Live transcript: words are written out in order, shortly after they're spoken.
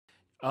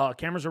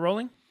Cameras are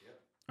rolling? Yep.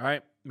 All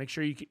right. Make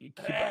sure you keep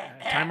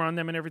a timer on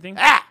them and everything.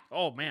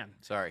 Oh, man.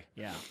 Sorry.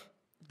 Yeah.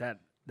 That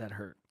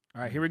hurt.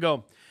 All right, here we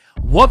go.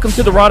 Welcome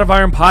to the Rod of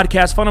Iron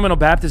podcast, Fundamental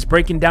Baptist,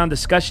 breaking down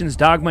discussions,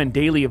 dogma, and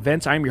daily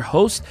events. I'm your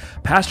host,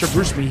 Pastor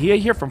Bruce Mejia,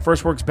 here from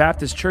First Works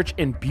Baptist Church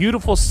in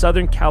beautiful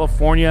Southern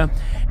California,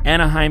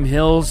 Anaheim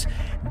Hills.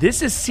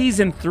 This is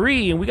season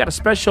 3, and we got a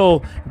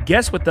special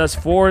guest with us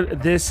for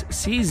this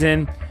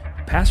season.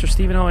 Pastor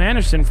Stephen L.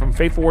 Anderson from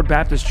Faithful Word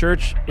Baptist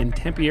Church in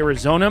Tempe,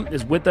 Arizona,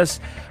 is with us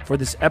for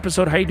this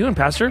episode. How you doing,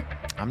 Pastor?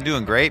 I'm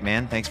doing great,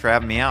 man. Thanks for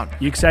having me out.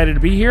 You excited to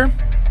be here?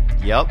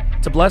 Yep.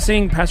 It's a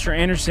blessing. Pastor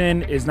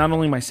Anderson is not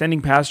only my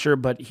sending pastor,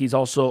 but he's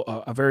also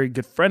a very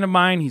good friend of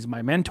mine. He's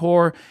my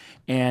mentor,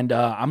 and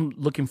I'm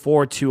looking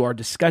forward to our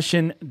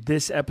discussion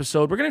this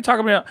episode. We're going to talk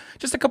about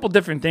just a couple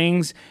different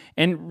things,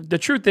 and the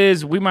truth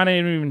is we might not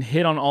even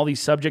hit on all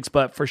these subjects,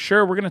 but for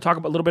sure we're going to talk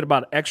a little bit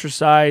about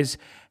exercise,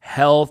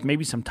 health,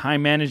 maybe some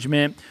time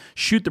management,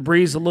 shoot the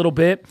breeze a little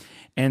bit,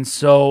 and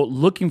so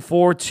looking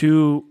forward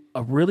to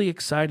a really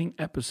exciting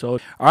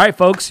episode. All right,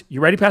 folks, you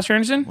ready, Pastor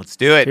Anderson? Let's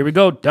do it. Here we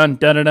go. Dun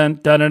dun dun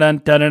dun dun dun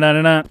dun dun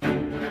dun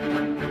dun.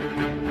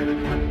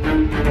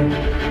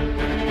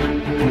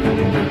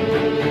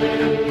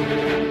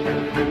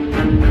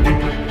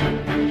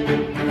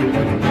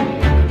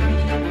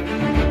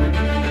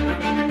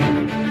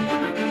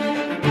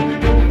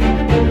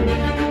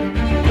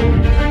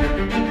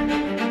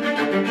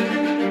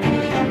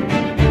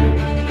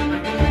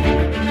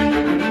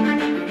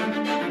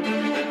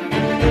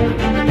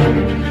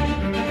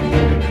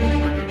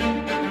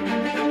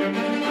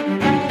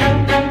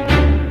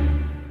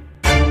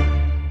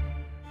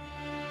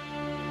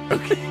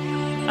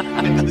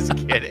 I'm just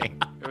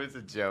kidding. It was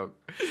a joke.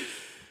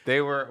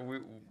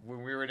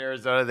 When we were in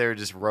Arizona, they were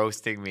just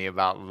roasting me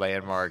about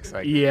landmarks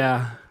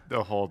the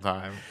whole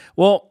time.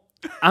 Well,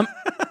 I'm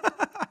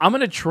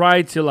gonna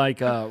try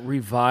to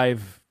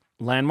revive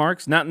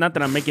landmarks. Not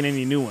that I'm making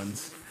any new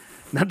ones.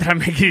 Not that I'm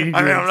making any new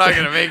I'm ones. not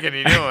gonna make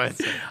any new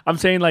ones. I'm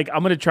saying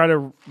I'm gonna try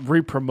to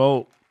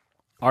re-promote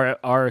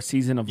our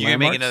season of You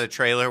landmarks. gonna make another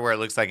trailer where it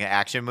looks like an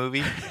action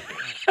movie?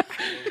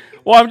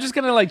 Well, I'm just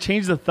gonna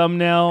change the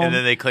thumbnail And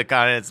then they click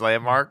on it, it's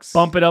landmarks?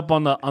 bump it up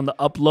on the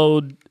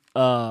upload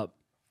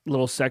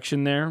little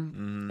section there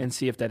and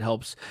see if that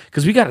helps.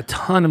 Because we got a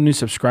ton of new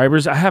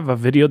subscribers. I have a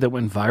video that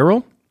went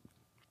viral.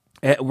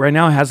 Right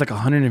now it has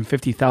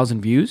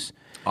 150,000 views.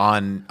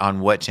 On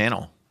what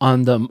channel?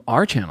 On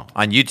our channel.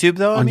 On YouTube,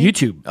 though? On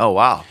YouTube. Oh,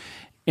 wow.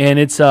 And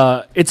it's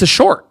a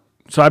short.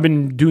 So I've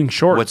been doing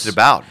shorts. What's it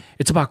about?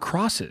 It's about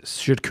crosses.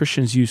 Should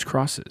Christians use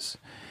crosses?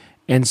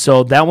 And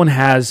so that one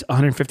has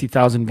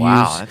 150,000 views.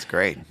 Wow, that's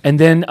great. And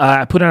then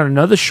I put out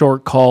another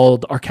short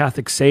called Are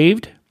Catholics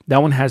Saved?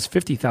 That one has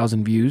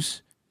 50,000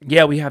 views.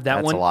 Yeah, we have that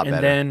That's one. a lot and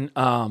better. then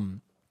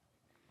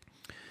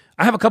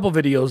I have a couple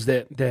videos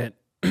that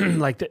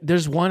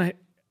there's one,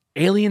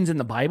 Aliens in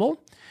the Bible,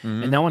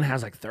 and that one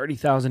has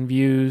 30,000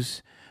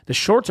 views. The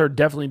shorts are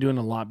definitely doing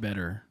a lot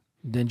better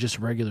than just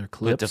regular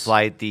clips. Put to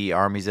flight the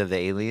armies of the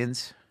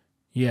aliens?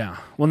 Yeah.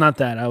 Well, not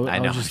that. I I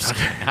know. was just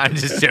I'm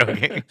just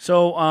joking.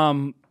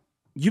 So,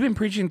 you've been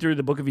preaching through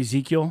the book of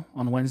Ezekiel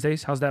on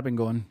Wednesdays. How's that been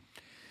going?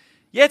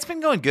 Yeah, it's been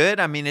going good.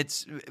 I mean,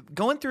 it's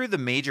going through the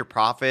major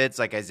prophets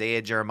like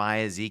Isaiah,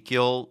 Jeremiah,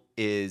 Ezekiel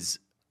is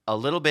a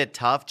little bit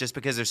tough just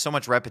because there's so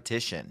much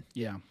repetition.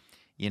 Yeah.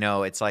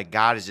 It's like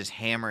God is just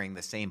hammering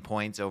the same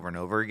points over and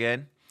over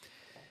again,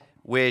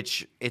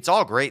 which it's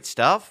all great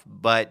stuff,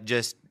 but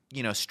just,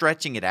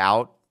 stretching it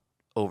out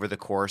over the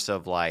course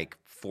of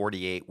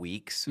 48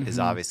 weeks is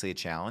obviously a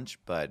challenge.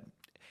 But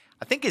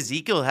I think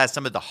Ezekiel has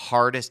some of the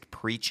hardest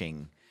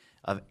preaching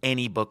of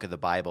any book of the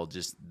Bible,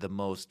 just the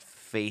most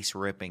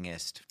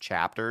face-rippingest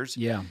chapters.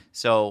 Yeah.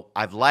 So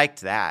I've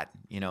liked that.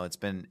 It's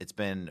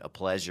been a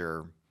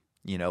pleasure,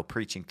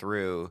 preaching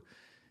through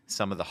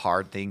some of the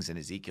hard things in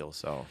Ezekiel.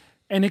 So,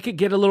 And it could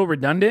get a little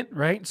redundant,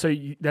 right? So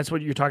that's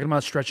what you're talking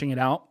about, stretching it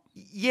out?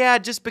 yeah,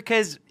 just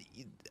because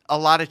a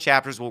lot of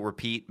chapters will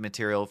repeat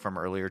material from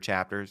earlier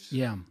chapters.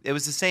 Yeah. It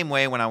was the same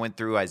way when I went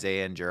through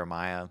Isaiah and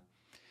Jeremiah.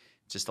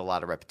 Just a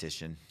lot of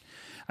repetition.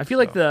 I feel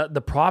like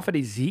the prophet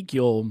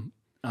Ezekiel,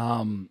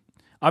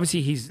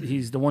 obviously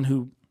he's the one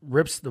who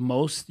rips the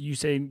most. You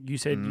said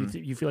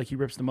you feel like he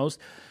rips the most,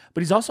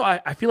 but he's also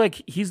I feel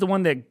like he's the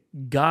one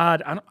that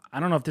God. I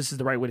don't know if this is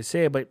the right way to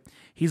say it, but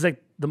he's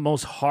the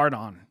most hard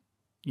on.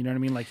 You know what I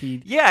mean? He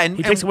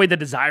takes away the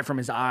desire from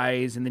his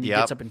eyes, and then he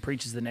gets up and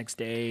preaches the next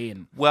day.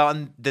 And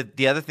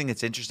the other thing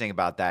that's interesting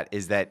about that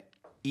is that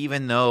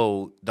even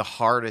though the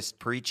hardest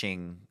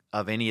preaching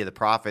of any of the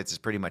prophets is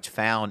pretty much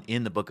found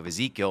in the book of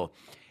Ezekiel,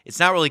 it's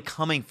not really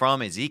coming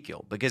from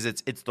Ezekiel because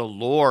it's the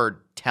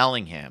Lord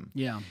telling him.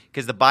 Yeah.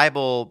 Because the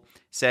Bible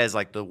says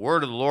the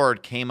word of the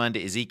Lord came unto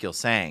Ezekiel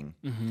saying,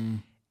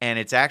 and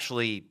it's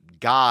actually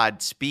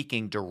God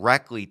speaking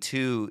directly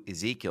to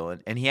Ezekiel.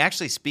 And he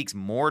actually speaks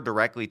more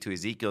directly to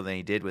Ezekiel than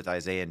he did with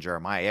Isaiah and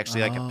Jeremiah. He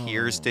actually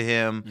appears to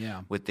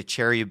him with the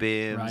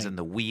cherubims and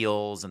the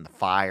wheels and the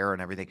fire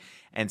and everything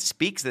and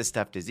speaks this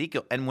stuff to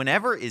Ezekiel. And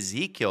whenever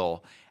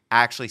Ezekiel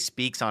actually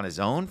speaks on his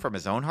own from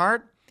his own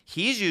heart,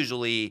 he's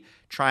usually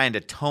trying to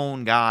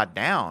tone God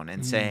down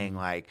and saying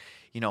like,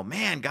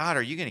 man, God,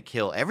 are you going to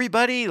kill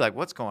everybody? Like,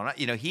 what's going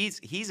on?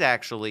 He's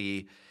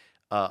actually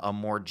a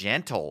more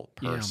gentle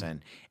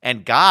person.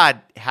 And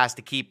God has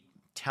to keep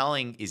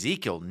telling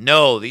Ezekiel,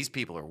 no, these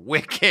people are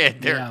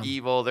wicked. They're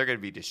evil. They're going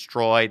to be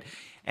destroyed.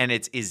 And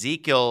it's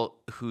Ezekiel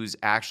who's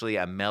actually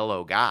a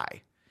mellow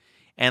guy.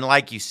 And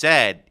like you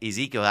said,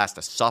 Ezekiel has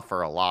to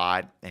suffer a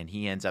lot, and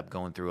he ends up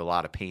going through a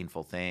lot of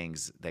painful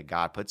things that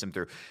God puts him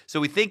through. So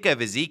we think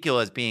of Ezekiel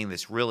as being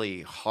this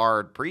really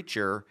hard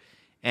preacher,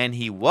 and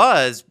he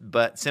was,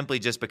 but simply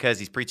just because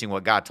he's preaching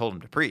what God told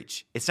him to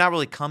preach. It's not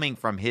really coming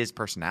from his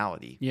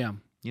personality. Yeah.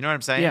 You know what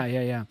I'm saying?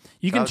 Yeah.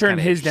 You can turn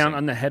his down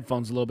on the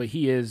headphones a little bit.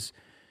 He is,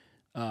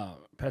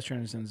 Pastor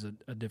Anderson's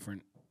a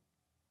different.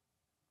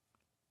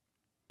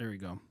 There we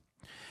go.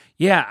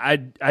 Yeah, I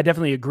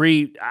definitely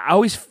agree. I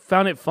always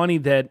found it funny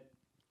that,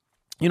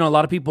 a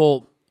lot of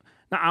people,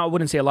 I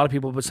wouldn't say a lot of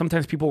people, but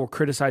sometimes people will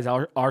criticize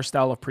our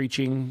style of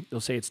preaching.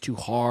 They'll say it's too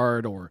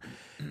hard or,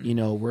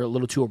 we're a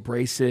little too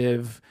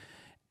abrasive.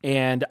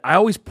 And I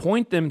always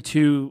point them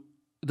to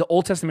the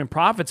Old Testament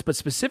prophets, but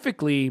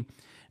specifically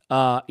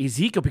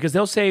Ezekiel, because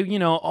they'll say,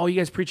 oh, you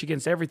guys preach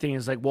against everything.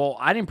 It's like, well,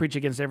 I didn't preach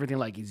against everything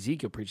like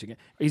Ezekiel preached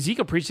against.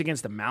 Ezekiel preached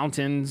against the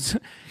mountains.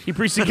 He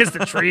preached against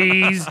the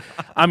trees.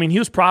 I mean, he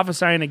was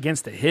prophesying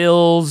against the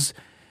hills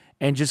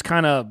and just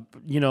kind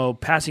of,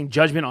 passing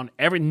judgment on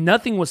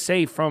nothing was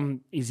safe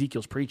from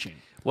Ezekiel's preaching.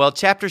 Well,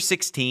 chapter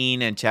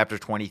 16 and chapter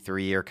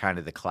 23 are kind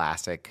of the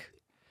classic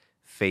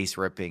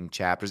face-ripping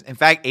chapters. In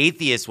fact,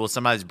 atheists will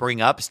sometimes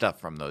bring up stuff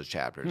from those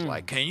chapters.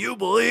 Like, can you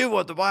believe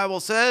what the Bible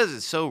says?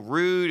 It's so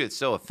rude. It's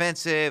so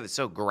offensive. It's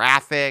so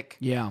graphic.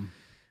 Yeah.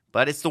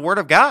 But it's the word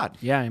of God.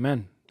 Yeah,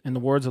 amen. And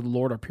the words of the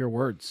Lord are pure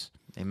words.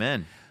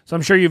 Amen. So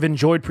I'm sure you've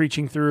enjoyed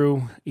preaching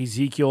through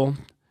Ezekiel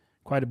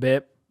quite a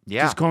bit.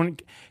 Yeah.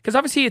 Because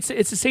obviously it's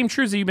the same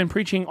truths that you've been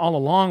preaching all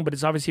along, but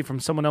it's obviously from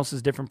someone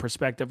else's different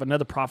perspective,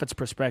 another prophet's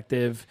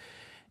perspective,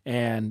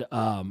 and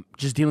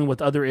just dealing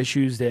with other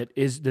issues that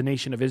the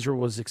nation of Israel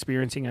was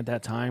experiencing at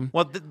that time.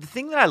 Well, the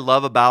thing that I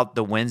love about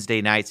the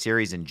Wednesday night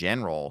series in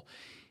general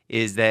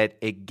is that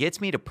it gets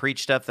me to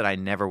preach stuff that I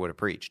never would have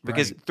preached.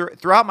 Because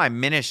throughout my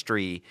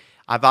ministry,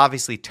 I've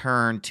obviously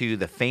turned to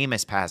the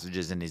famous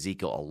passages in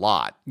Ezekiel a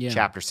lot. Yeah.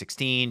 Chapter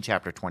 16,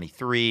 chapter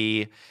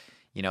 23,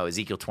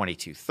 Ezekiel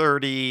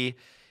 22:30.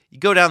 You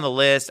go down the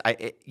list,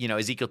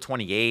 Ezekiel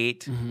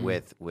 28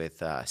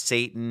 with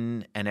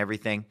Satan and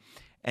everything.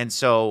 And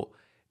so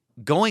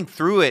going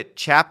through it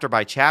chapter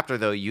by chapter,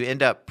 though, you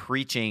end up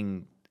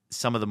preaching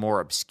some of the more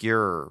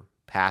obscure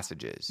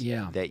passages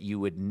that you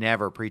would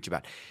never preach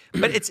about.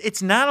 But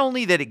it's not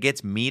only that it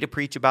gets me to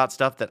preach about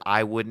stuff that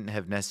I wouldn't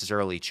have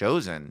necessarily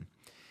chosen,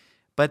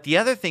 but the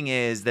other thing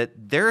is that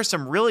there are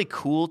some really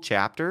cool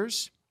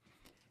chapters,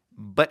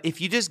 but if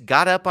you just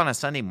got up on a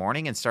Sunday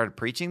morning and started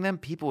preaching them,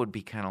 people would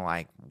be kind of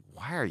like,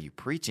 why are you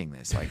preaching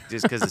this? Like,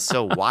 just because it's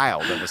so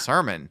wild of a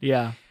sermon.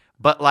 Yeah.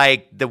 But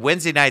like the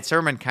Wednesday night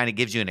sermon kind of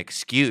gives you an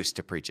excuse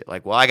to preach it.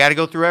 Like, well, I got to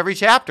go through every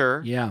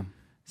chapter. Yeah.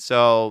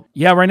 So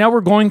yeah, right now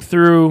I'm going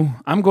through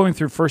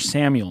 1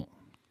 Samuel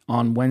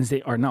on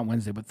Wednesday, or not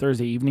Wednesday, but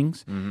Thursday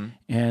evenings. Mm-hmm.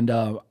 And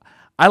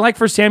I like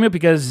 1 Samuel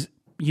because,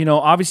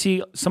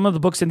 obviously some of the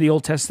books in the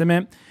Old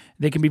Testament,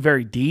 they can be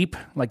very deep.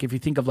 Like if you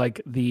think of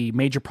like the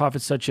major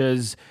prophets such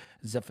as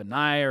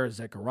Zephaniah or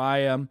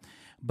Zechariah.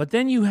 But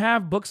then you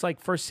have books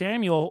like 1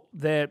 Samuel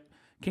that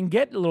can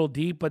get a little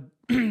deep, but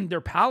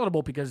they're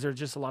palatable because there's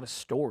just a lot of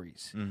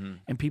stories,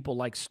 and people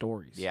like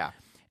stories. Yeah.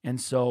 And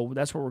so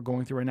that's what we're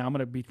going through right now. I'm going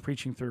to be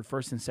preaching through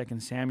 1 and 2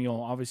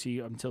 Samuel, obviously,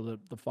 until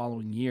the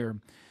following year.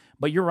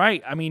 But you're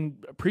right. I mean,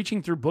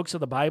 preaching through books of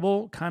the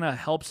Bible kind of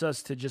helps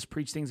us to just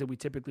preach things that we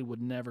typically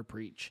would never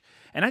preach.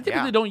 And I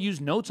typically don't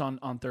use notes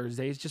on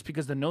Thursdays just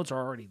because the notes are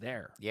already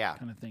there. Yeah.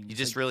 Kind of thing. You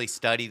just really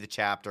study the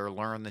chapter,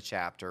 learn the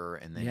chapter,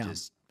 and then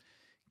just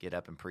get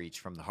up and preach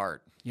from the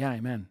heart. Yeah,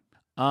 amen.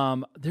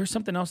 There's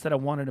something else that I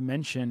wanted to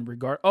mention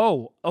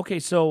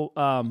So,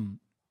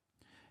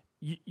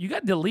 you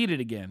got deleted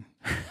again.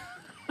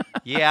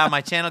 Yeah,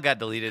 my channel got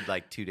deleted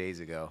like 2 days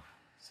ago.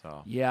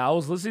 So yeah, I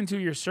was listening to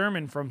your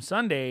sermon from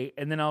Sunday,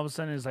 and then all of a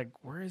sudden it's like,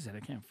 where is it? I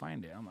can't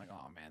find it. I'm like,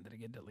 oh man, did it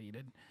get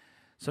deleted?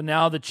 So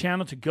now the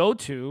channel to go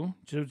to,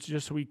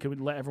 just so we could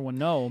let everyone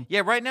know.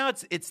 Yeah, right now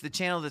it's the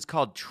channel that's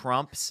called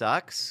Trump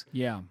Sucks.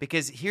 Yeah.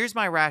 Because here's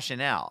my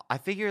rationale. I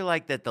figure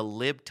like that the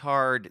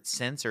libtard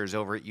censors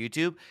over at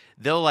YouTube,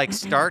 they'll like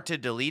start to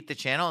delete the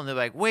channel and they're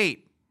like,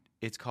 wait,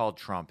 it's called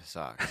Trump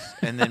Sucks.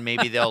 And then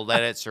maybe they'll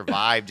let it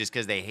survive just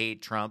because they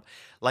hate Trump.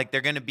 Like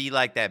they're going to be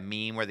like that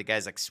meme where the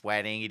guy's like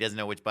sweating. He doesn't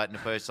know which button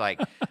to push.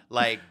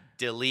 Like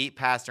delete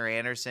Pastor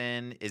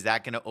Anderson. Is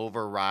that going to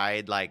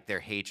override like their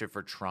hatred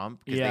for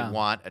Trump? Because they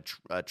want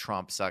a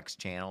Trump Sucks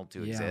channel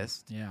to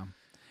exist. Yeah.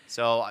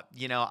 So,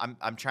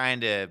 I'm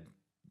trying to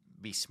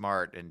be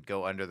smart and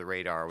go under the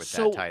radar with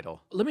that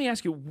title. Let me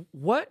ask you,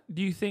 what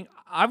do you think?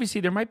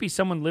 Obviously, there might be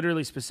someone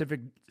literally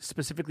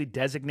specifically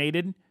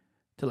designated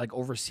to like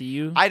oversee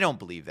you. I don't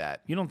believe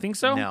that. You don't think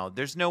so? No,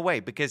 there's no way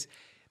because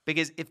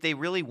Because if they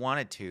really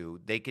wanted to,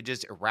 they could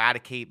just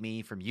eradicate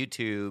me from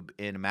YouTube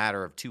in a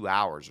matter of 2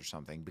 hours or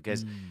something.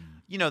 Because,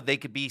 they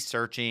could be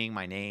searching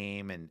my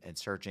name and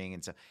searching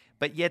and stuff.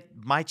 But yet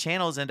my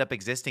channels end up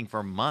existing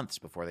for months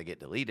before they get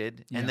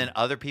deleted. Yeah. And then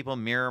other people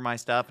mirror my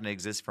stuff and it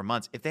exists for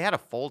months. If they had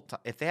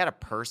a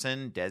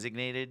person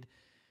designated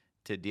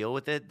to deal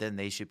with it, then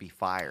they should be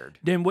fired.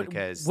 Then what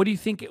do you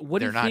think? What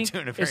do you not think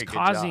doing a very is good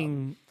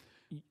causing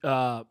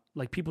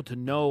like people to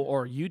know,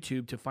 or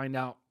YouTube to find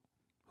out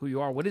who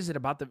you are? What is it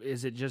about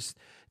is it just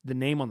the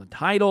name on the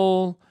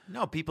title?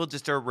 No, people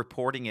just are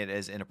reporting it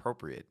as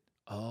inappropriate.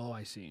 Oh,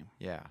 I see.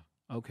 Yeah.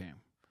 Okay.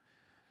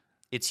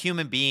 It's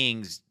human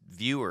beings,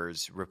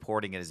 viewers,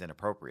 reporting it as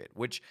inappropriate,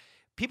 which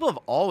people have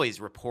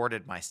always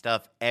reported my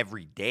stuff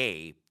every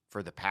day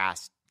for the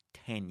past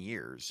 10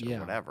 years or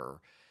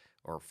whatever,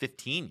 or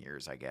 15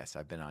 years, I guess,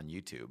 I've been on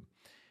YouTube.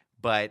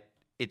 But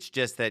it's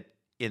just that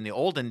in the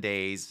olden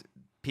days,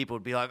 people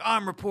would be like,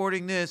 I'm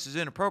reporting this as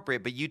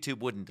inappropriate, but YouTube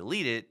wouldn't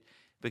delete it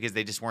because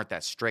they just weren't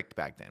that strict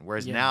back then.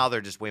 Whereas now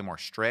they're just way more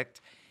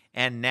strict.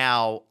 And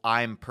now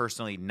I'm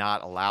personally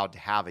not allowed to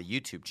have a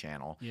YouTube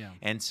channel. Yeah.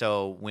 And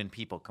so when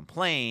people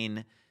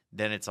complain,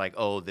 then it's like,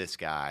 oh, this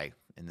guy,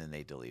 and then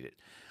they delete it.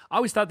 I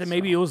always thought that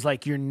maybe it was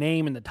like your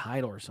name in the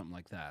title or something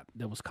like that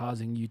was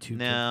causing YouTube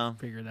to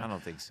figure that out. I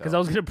don't think so. Because I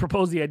was going to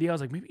propose the idea. I was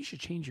like, maybe you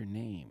should change your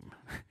name.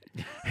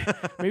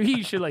 Maybe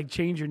you should like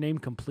change your name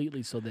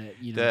completely so that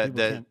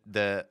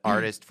the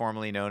artist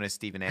formerly known as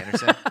Steven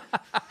Anderson.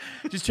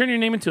 Just turn your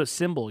name into a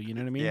symbol. You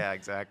know what I mean? Yeah,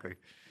 exactly.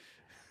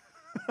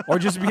 Or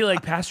just be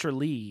like Pastor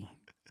Lee.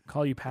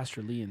 Call you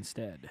Pastor Lee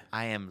instead.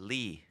 I am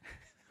Lee.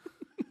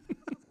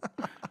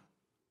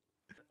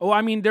 Oh,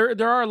 I mean,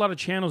 there are a lot of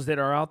channels that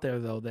are out there,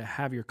 though, that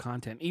have your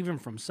content. Even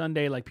from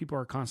Sunday, like, people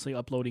are constantly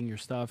uploading your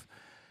stuff.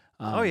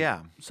 Oh,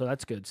 yeah. So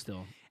that's good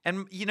still.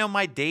 And,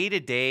 my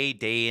day-to-day,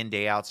 day-in,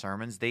 day-out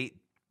sermons, they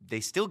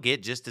still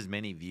get just as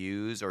many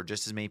views or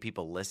just as many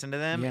people listen to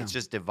them. Yeah. It's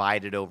just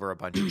divided over a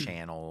bunch of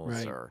channels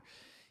Right. or,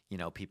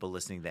 people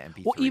listening to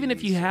MP3s. Well, even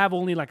if you have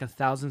only like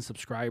 1,000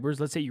 subscribers,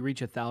 let's say you reach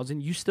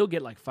 1,000, you still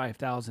get like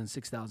 5,000,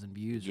 6,000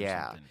 views or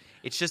something.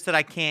 It's just that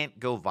I can't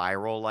go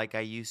viral like I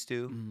used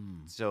to.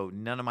 So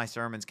none of my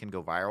sermons can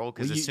go viral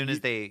because as soon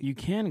as You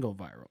can go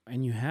viral,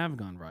 and you have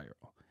gone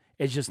viral.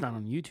 It's just not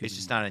on YouTube. It's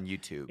just not on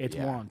YouTube. It's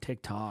more on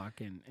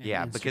TikTok and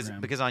Instagram.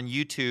 because on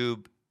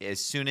YouTube, as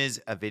soon as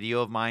a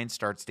video of mine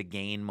starts to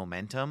gain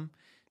momentum,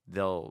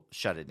 they'll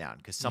shut it down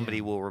because somebody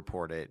will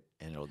report it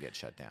and it'll get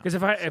shut down. Because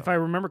if I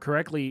remember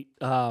correctly,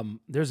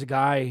 there's a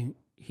guy.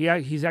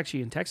 He's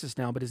actually in Texas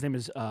now, but his name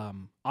is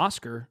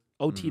Oscar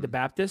OT the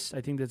Baptist.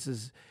 I think that's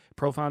his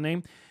profile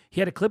name.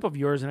 He had a clip of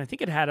yours, and I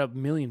think it had 1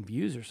 million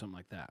views or something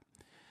like that.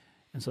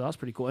 And so that was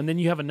pretty cool. And then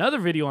you have another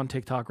video on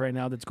TikTok right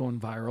now that's going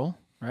viral,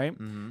 right?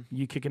 Mm-hmm.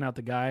 You kicking out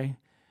the guy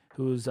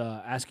who's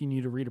asking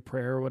you to read a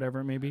prayer or whatever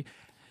it may be.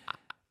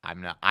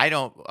 I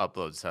don't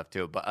upload stuff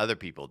to it, but other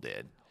people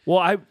did.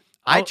 Well,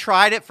 I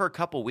tried it for a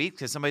couple weeks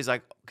because somebody's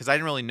like, because I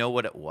didn't really know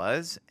what it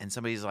was, and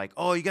somebody's like,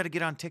 "Oh, you got to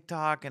get on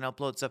TikTok and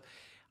upload stuff."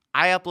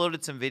 I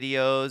uploaded some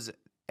videos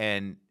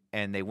and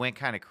they went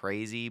kind of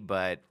crazy,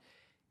 but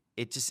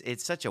it's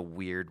such a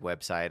weird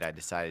website. I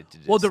decided to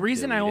just well, the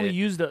reason I only it.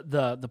 use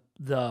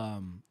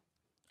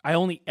I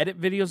only edit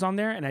videos on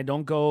there, and I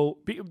don't go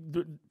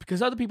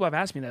because other people have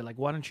asked me that, like,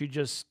 why don't you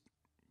just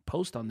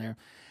post on there?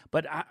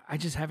 But I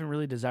just haven't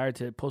really desired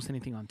to post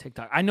anything on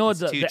TikTok. I know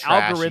it's the trashy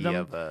algorithm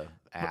of a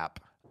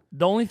app.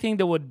 The only thing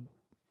that would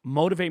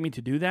motivate me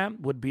to do that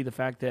would be the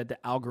fact that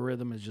the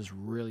algorithm is just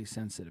really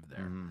sensitive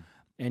there. Mm-hmm.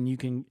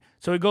 And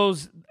so it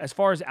goes, as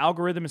far as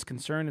algorithm is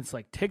concerned, it's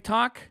like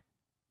TikTok,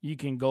 you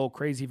can go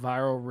crazy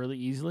viral really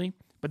easily,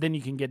 but then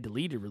you can get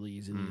deleted really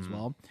easily as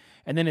well.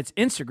 And then it's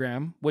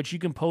Instagram, which you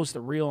can post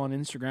a reel on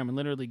Instagram and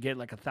literally get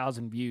like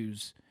 1,000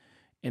 views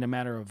in a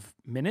matter of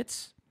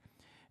minutes.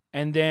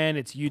 And then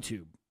it's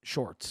YouTube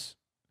Shorts.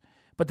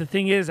 But the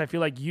thing is, I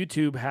feel like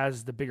YouTube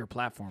has the bigger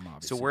platform,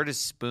 obviously. So where does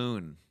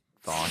Spoon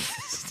fall?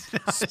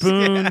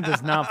 Spoon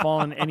does not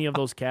fall in any of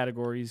those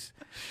categories.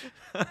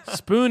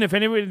 Spoon, if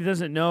anybody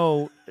doesn't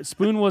know,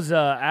 Spoon was an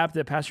app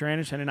that Pastor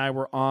Anderson and I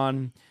were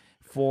on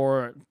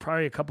for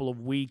probably a couple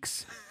of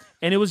weeks.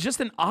 And it was just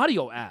an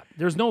audio app.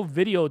 There's no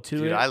video to it.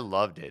 Dude, I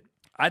loved it.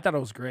 I thought it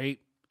was great.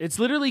 It's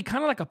literally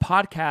kind of like a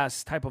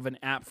podcast type of an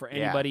app for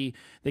anybody.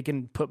 They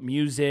can put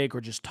music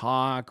or just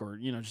talk or,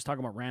 just talk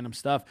about random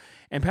stuff.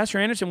 And Pastor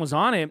Anderson was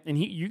on it, and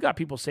you got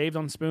people saved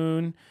on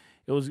Spoon.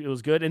 It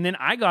was good. And then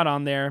I got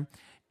on there,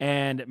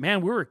 and, man,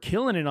 we were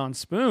killing it on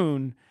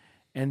Spoon.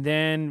 And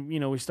then,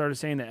 we started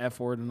saying the F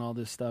word and all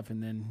this stuff,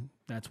 and then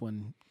that's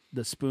when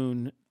the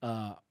Spoon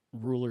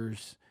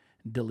rulers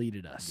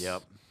deleted us.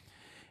 Yep.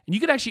 And you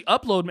could actually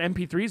upload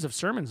MP3s of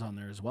sermons on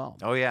there as well.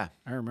 Oh, yeah.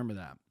 I remember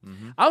that.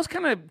 Mm-hmm. I was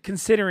kind of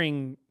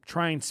considering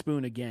trying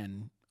Spoon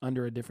again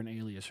under a different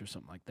alias or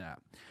something like that.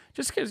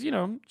 Just because,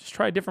 just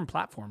try different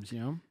platforms,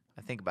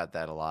 I think about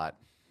that a lot.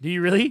 Do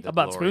you really? The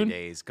about glory Spoon?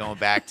 days, going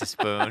back to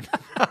Spoon.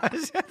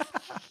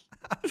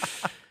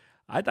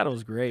 I thought it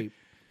was great.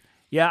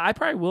 Yeah, I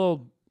probably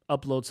will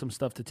upload some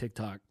stuff to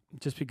TikTok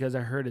just because I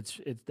heard it's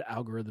the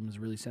algorithm is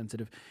really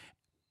sensitive.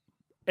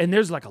 And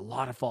there's like a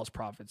lot of false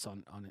prophets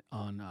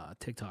on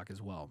TikTok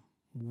as well.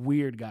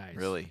 Weird guys.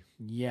 Really?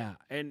 Yeah.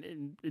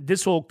 And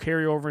this will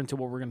carry over into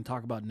what we're going to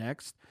talk about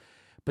next.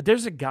 But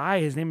there's a guy,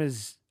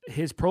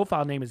 his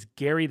profile name is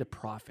Gary the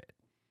Prophet.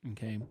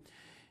 Okay.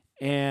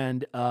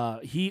 And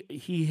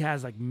he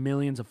has like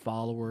millions of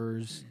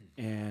followers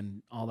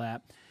and all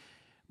that.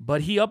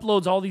 But he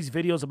uploads all these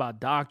videos about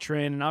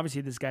doctrine, and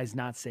obviously this guy's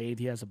not saved.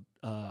 He has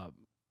a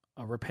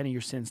repent of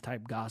your sins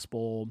type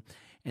gospel,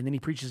 and then he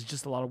preaches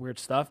just a lot of weird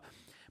stuff.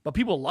 But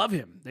people love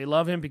him. They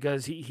love him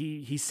because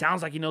he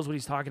sounds like he knows what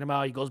he's talking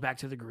about. He goes back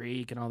to the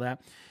Greek and all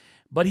that.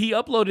 But he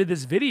uploaded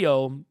this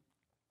video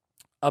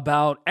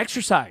about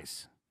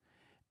exercise,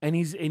 and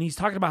he's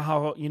talking about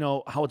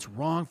how it's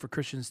wrong for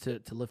Christians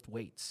to lift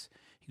weights.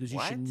 He goes,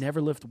 you should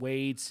never lift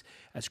weights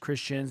as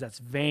Christians. That's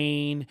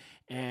vain.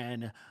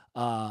 And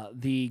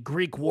the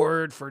Greek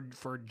word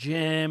for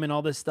gym and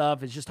all this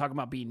stuff is just talking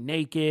about being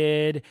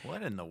naked.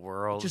 What in the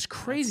world? Just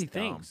crazy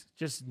things.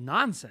 Just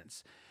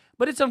nonsense.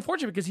 But it's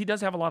unfortunate because he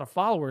does have a lot of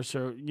followers.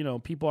 So,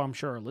 people I'm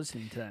sure are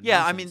listening to that. Yeah,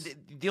 nonsense. I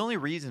mean, the only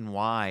reason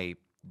why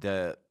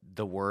the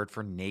word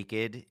for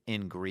naked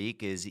in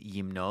Greek is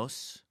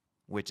gymnos,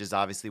 which is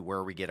obviously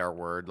where we get our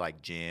word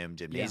like gym,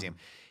 gymnasium.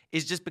 Yeah.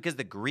 Is just because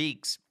the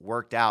Greeks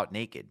worked out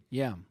naked.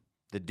 Yeah.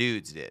 The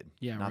dudes did.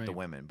 Yeah, not right. the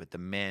women, but the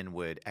men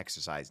would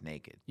exercise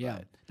naked. Yeah.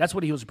 But that's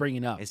what he was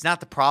bringing up. It's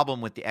not the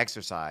problem with the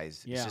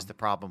exercise. Yeah. It's just the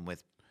problem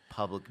with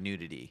public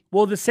nudity.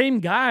 Well, the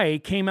same guy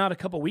came out a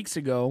couple weeks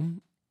ago,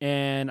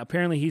 and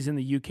apparently he's in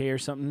the UK or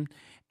something,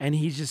 and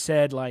he just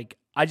said, like,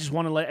 I just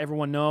want to let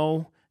everyone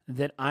know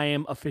that I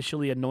am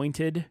officially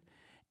anointed,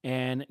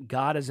 and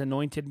God has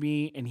anointed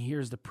me, and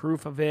here's the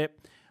proof of it.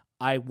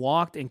 I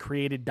walked and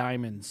created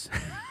diamonds.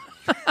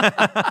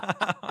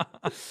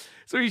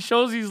 So he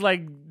shows these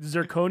like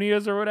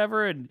zirconias or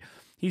whatever, and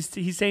he's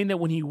saying that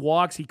when he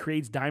walks, he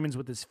creates diamonds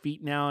with his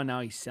feet now, and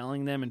now he's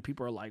selling them, and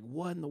people are like,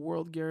 "What in the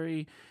world,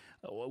 Gary?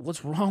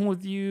 What's wrong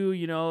with you?"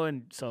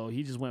 And so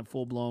he just went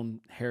full blown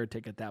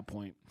heretic at that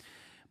point.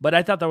 But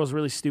I thought that was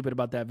really stupid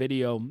about that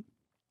video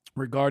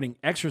regarding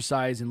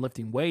exercise and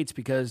lifting weights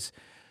because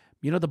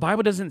the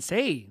Bible doesn't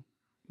say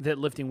that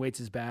lifting weights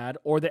is bad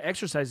or that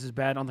exercise is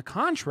bad. On the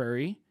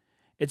contrary,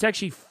 it's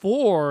actually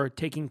for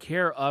taking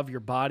care of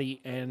your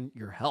body and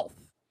your health,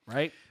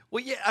 right?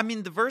 Well, yeah, I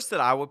mean, the verse that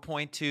I would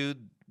point to,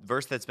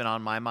 verse that's been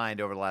on my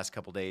mind over the last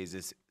couple of days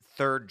is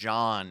 3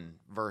 John,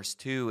 verse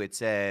 2. It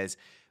says,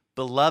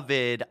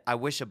 "Beloved, I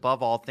wish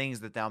above all things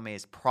that thou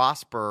mayest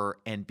prosper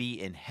and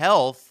be in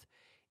health,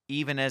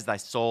 even as thy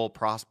soul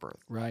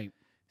prospereth." Right.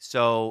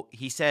 So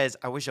he says,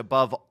 I wish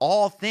above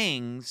all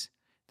things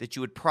that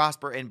you would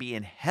prosper and be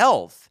in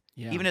health,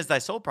 even as thy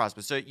soul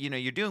prospers. So,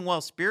 you're doing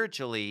well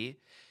spiritually.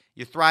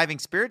 You're thriving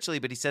spiritually,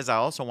 but he says, I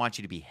also want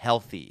you to be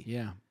healthy.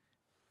 Yeah.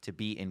 To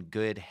be in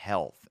good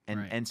health.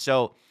 Right. And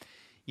so,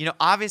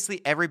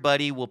 obviously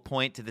everybody will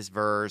point to this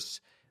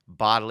verse,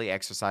 bodily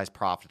exercise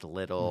profit a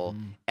little,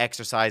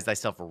 exercise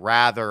thyself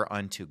rather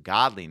unto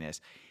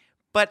godliness.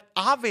 But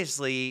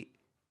obviously,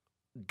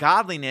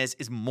 godliness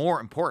is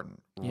more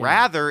important. Yeah.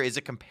 Rather is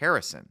a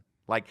comparison.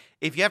 Like,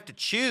 if you have to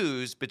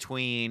choose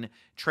between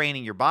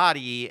training your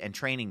body and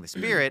training the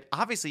spirit,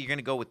 obviously you're going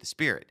to go with the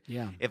spirit.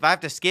 Yeah. If I have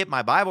to skip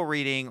my Bible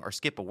reading or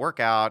skip a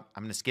workout,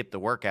 I'm going to skip the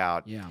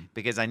workout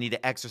because I need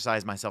to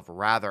exercise myself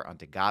rather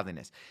unto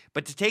godliness.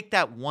 But to take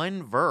that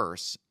one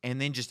verse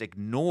and then just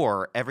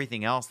ignore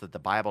everything else that the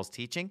Bible's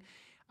teaching,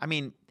 I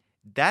mean,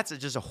 that's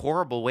just a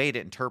horrible way to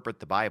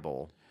interpret the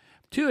Bible.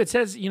 2, it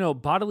says,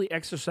 bodily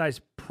exercise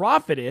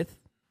profiteth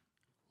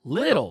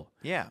little.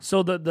 Yeah.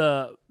 So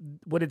the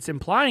what it's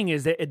implying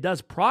is that it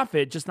does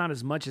profit, just not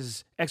as much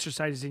as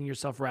exercising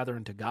yourself rather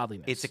into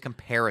godliness. It's a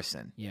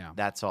comparison. Yeah.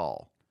 That's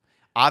all.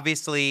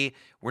 Obviously,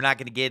 we're not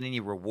going to get any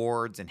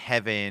rewards in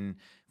heaven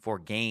for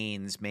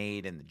gains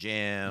made in the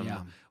gym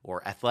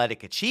or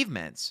athletic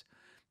achievements.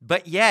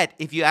 But yet,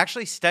 if you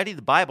actually study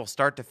the Bible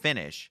start to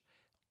finish,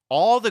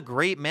 all the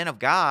great men of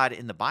God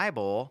in the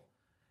Bible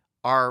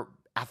are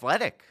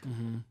athletic.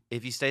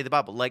 If you study the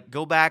Bible, like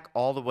go back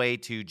all the way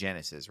to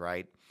Genesis,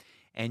 right?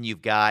 And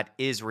you've got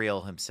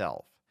Israel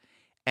himself.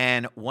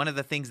 And one of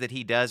the things that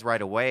he does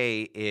right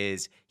away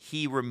is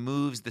he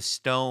removes the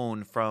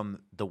stone from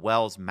the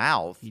well's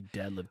mouth. He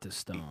deadlifted a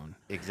stone.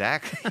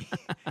 Exactly.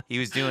 He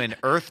was doing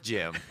earth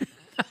gym.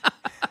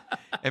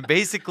 And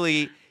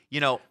basically,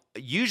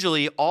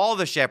 usually all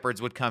the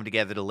shepherds would come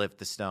together to lift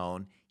the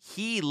stone.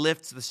 He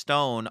lifts the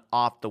stone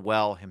off the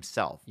well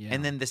himself. Yeah.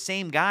 And then the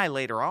same guy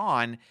later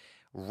on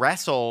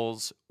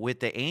wrestles with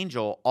the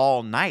angel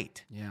all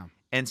night. Yeah.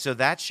 And so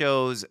that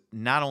shows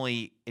not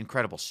only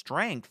incredible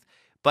strength,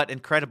 but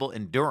incredible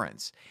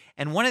endurance.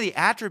 And one of the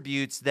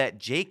attributes that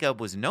Jacob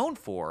was known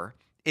for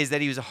is that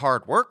he was a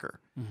hard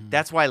worker.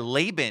 That's why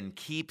Laban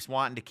keeps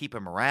wanting to keep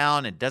him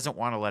around and doesn't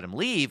want to let him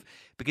leave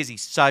because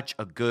he's such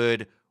a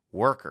good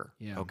worker.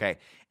 Yeah. Okay.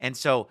 And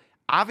so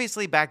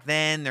obviously back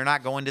then they're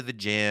not going to the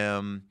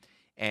gym.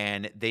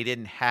 and they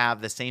didn't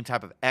have the same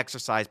type of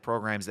exercise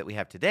programs that we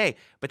have today.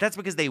 But that's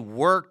because they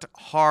worked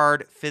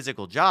hard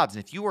physical jobs.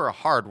 And if you were a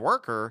hard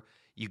worker,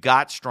 you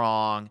got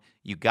strong,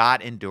 you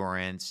got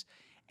endurance.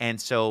 And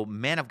so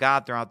men of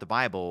God throughout the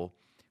Bible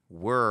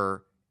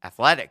were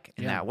athletic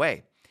in that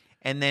way.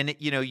 And then,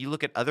 you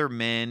look at other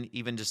men,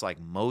 even just like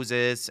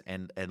Moses,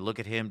 and look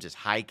at him just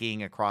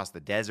hiking across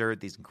the desert,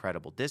 these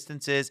incredible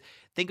distances.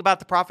 Think about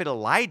the prophet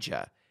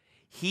Elijah.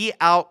 He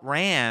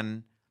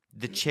outran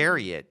the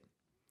chariot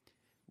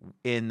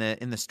in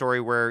the story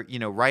where,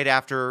 right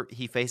after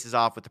he faces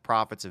off with the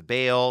prophets of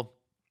Baal,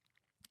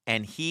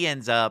 and he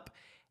ends up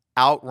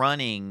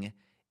outrunning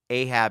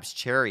Ahab's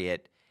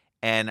chariot.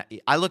 And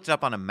I looked it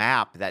up on a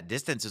map. That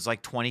distance is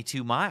like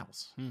 22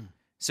 miles.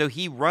 So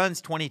he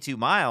runs 22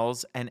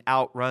 miles and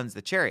outruns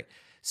the chariot.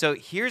 So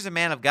here's a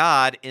man of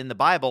God in the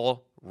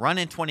Bible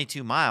running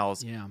 22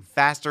 miles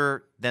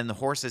faster than the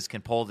horses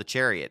can pull the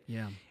chariot.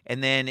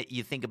 And then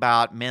you think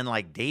about men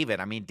like David.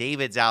 I mean,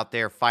 David's out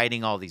there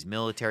fighting all these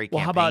military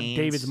campaigns. How about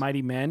David's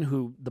mighty men,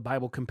 who the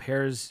Bible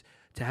compares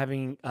to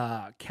having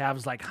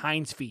calves like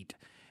hinds feet?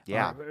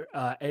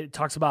 It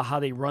talks about how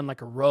they run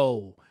like a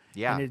roe.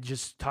 And it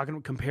just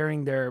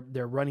comparing their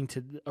running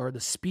to, or the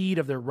speed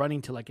of their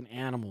running to like an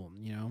animal,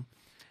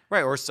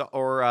 Right, or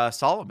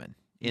Solomon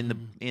in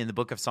the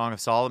book of Song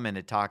of Solomon,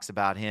 it talks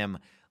about him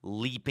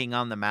leaping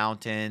on the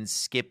mountains,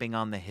 skipping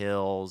on the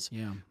hills,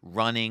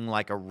 running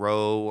like a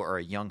roe or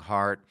a young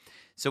hart.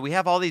 So we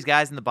have all these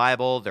guys in the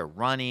Bible. They're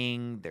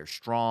running, they're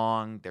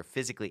strong, they're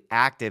physically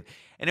active,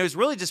 and it was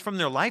really just from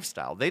their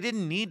lifestyle. They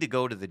didn't need to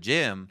go to the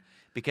gym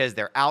because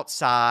they're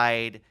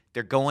outside,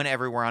 they're going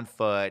everywhere on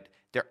foot.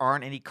 There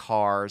aren't any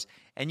cars,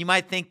 and you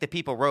might think that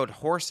people rode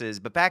horses,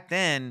 but back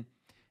then,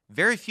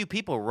 very few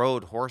people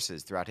rode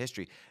horses throughout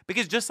history.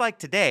 Because just like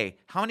today,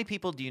 how many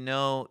people do you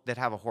know that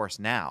have a horse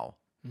now?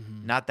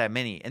 Not that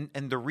many.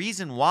 And the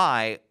reason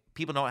why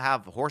people don't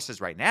have horses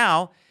right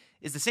now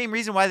is the same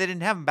reason why they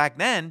didn't have them back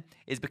then,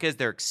 is because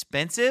they're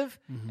expensive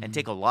and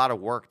take a lot of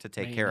work to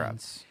take care of.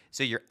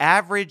 So your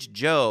average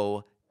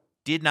Joe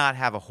did not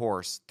have a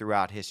horse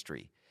throughout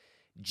history.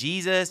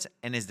 Jesus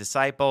and his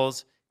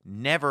disciples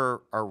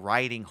never are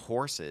riding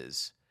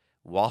horses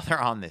while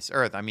they're on this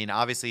earth. I mean,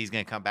 obviously he's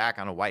going to come back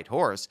on a white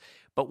horse,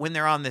 but when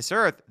they're on this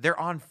earth, they're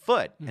on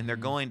foot and they're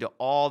going to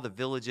all the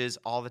villages,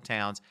 all the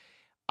towns.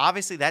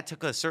 Obviously that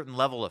took a certain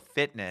level of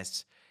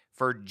fitness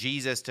for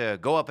Jesus to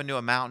go up into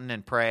a mountain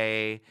and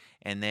pray,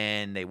 and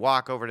then they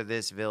walk over to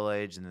this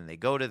village, and then they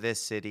go to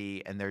this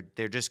city, and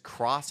they're just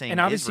crossing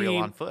Israel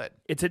on foot.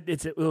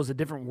 It was a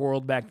different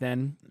world back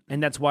then,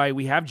 and that's why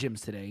we have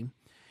gyms today.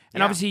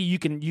 And obviously you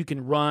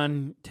can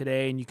run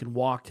today and you can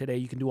walk today,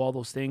 you can do all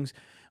those things.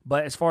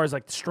 But as far as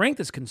like strength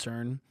is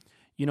concerned,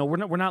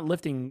 we're not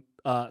lifting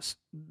a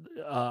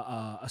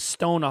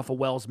stone off a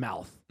whale's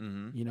mouth,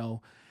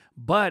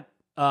 But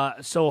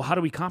so how do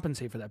we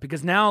compensate for that?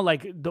 Because now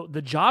like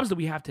the jobs that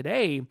we have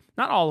today,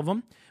 not all of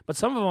them, but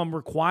some of them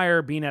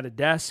require being at a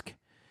desk,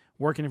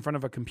 working in front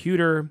of a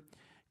computer.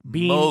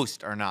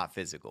 Most are not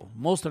physical.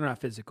 Most are not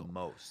physical.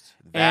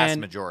 Vast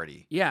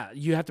majority. Yeah,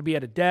 you have to be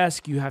at a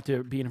desk. You have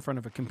to be in front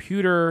of a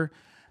computer.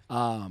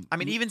 I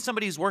mean, even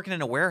somebody who's working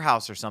in a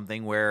warehouse or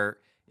something where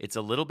it's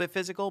a little bit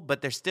physical,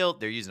 but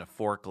they're using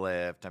a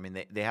forklift. I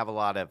mean, they have a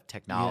lot of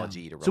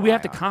technology to rely on. So we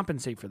have to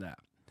compensate for that.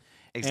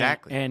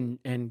 Exactly.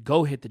 And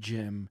go hit the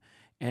gym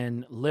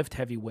and lift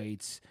heavy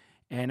weights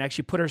and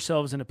actually put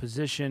ourselves in a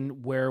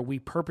position where we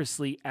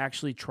purposely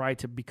actually try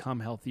to become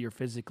healthier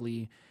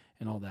physically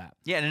and all that.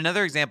 Yeah, and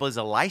another example is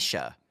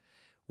Elisha,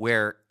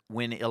 where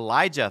when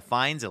Elijah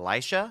finds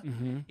Elisha,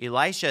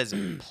 Elisha's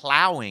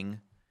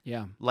plowing,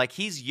 like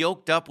he's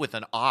yoked up with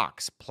an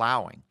ox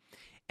plowing.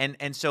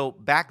 And so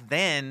back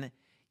then,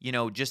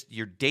 just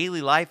your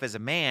daily life as a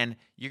man,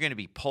 you're going to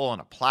be pulling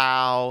a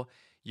plow,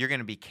 you're going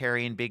to be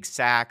carrying big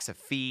sacks of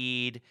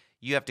feed,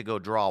 you have to go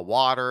draw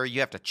water, you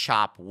have to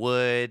chop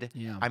wood.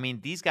 I mean,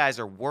 these guys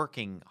are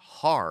working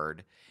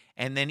hard.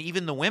 And then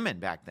even the women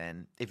back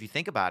then, if you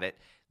think about it,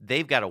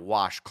 they've got to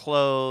wash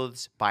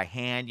clothes by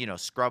hand,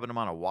 scrubbing them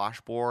on a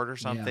washboard or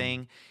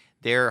something.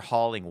 They're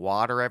hauling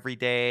water every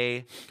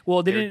day.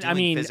 Well,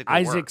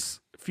 Isaac's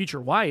future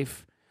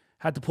wife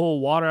had to pull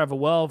water out of a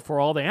well for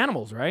all the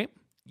animals, right?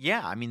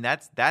 Yeah, I mean,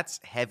 that's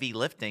heavy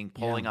lifting,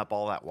 pulling up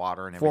all that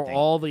water and everything. For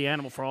all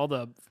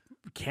the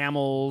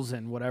camels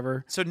and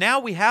whatever. So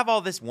now we have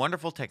all this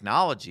wonderful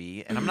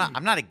technology, and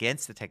I'm not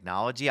against the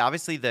technology.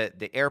 Obviously,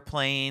 the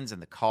airplanes and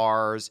the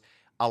cars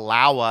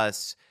allow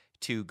us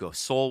to go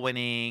soul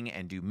winning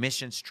and do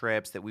missions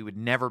trips that we would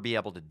never be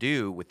able to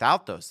do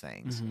without those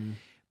things.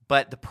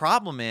 But the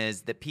problem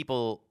is that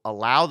people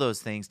allow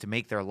those things to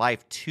make their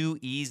life too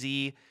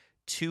easy,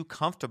 too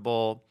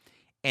comfortable,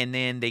 and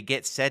then they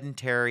get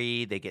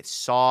sedentary, they get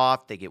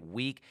soft, they get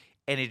weak,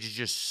 and it is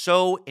just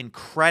so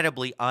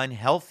incredibly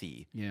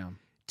unhealthy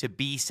to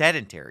be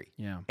sedentary.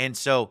 And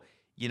so,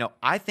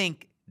 I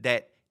think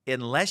that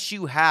unless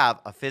you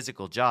have a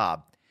physical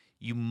job,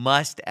 you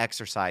must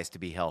exercise to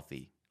be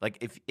healthy. Like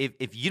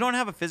if you don't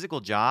have a physical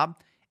job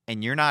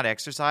and you're not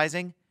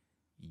exercising,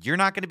 you're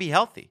not going to be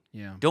healthy.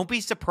 Yeah. Don't be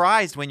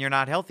surprised when you're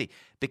not healthy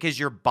because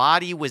your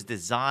body was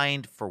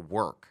designed for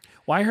work.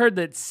 Well, I heard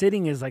that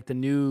sitting is like the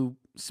new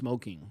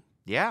smoking.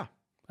 Yeah.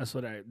 That's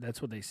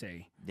what they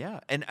say. Yeah.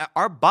 And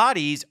our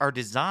bodies are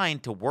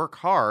designed to work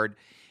hard.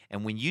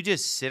 And when you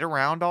just sit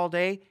around all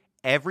day,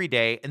 every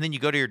day, and then you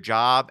go to your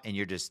job and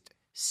you're just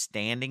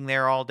standing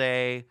there all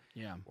day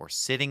or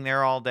sitting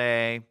there all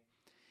day,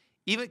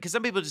 even because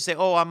some people just say,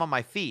 oh, I'm on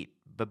my feet.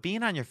 But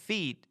being on your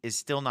feet is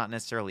still not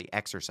necessarily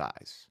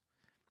exercise.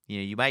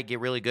 You might get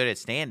really good at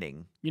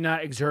standing. You're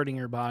not exerting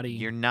your body.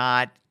 You're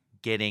not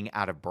getting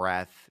out of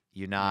breath.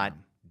 You're not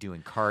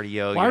doing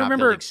cardio. Well, You're not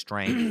building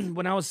strength.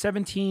 When I was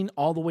 17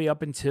 all the way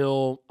up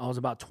until I was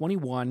about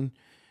 21,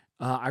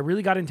 I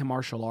really got into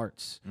martial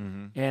arts.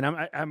 And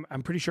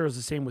I'm pretty sure it was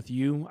the same with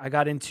you. I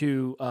got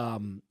into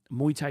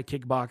Muay Thai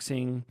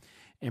kickboxing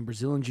and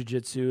Brazilian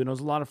Jiu-Jitsu, and it was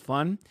a lot of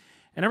fun.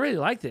 And I really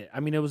liked it. I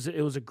mean, it was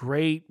a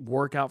great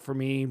workout for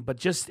me, but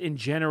just in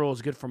general, it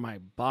was good for my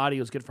body.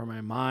 It was good for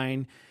my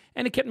mind.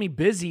 And it kept me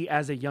busy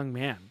as a young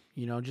man,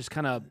 just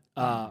kind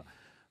of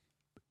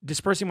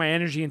dispersing my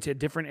energy into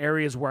different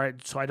areas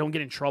so I don't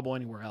get in trouble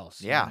anywhere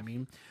else. You know what I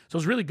mean? So it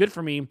was really good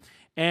for me.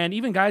 And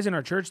even guys in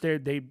our church,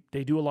 they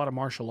do a lot of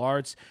martial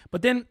arts.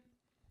 But then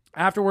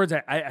afterwards,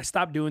 I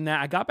stopped doing that.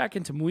 I got back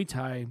into Muay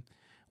Thai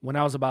when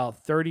I was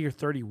about 30 or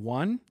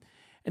 31.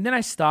 And then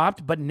I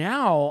stopped. But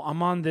now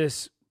I'm on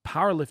this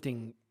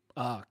powerlifting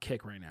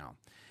kick right now.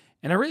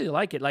 And I really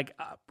like it. Like,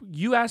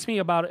 you asked me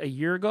about a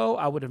year ago,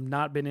 I would have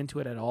not been into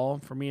it at all.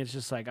 For me, it's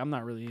just like, I'm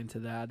not really into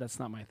that. That's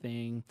not my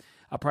thing.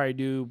 I'll probably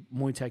do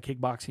Muay Thai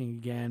kickboxing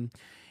again.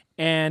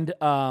 And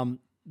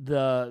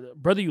the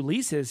brother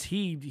Ulysses,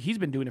 he's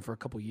been doing it for a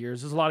couple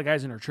years. There's a lot of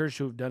guys in our church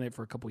who have done it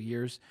for a couple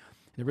years.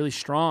 They're really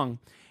strong.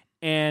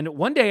 And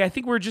one day, I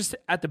think we're just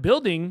at the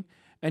building,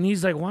 and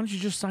he's like, why don't you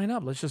just sign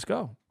up? Let's just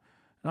go.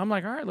 And I'm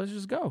like, all right, let's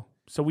just go.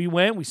 So we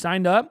went, we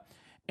signed up,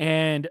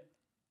 and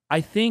I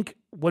think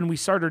when we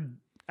started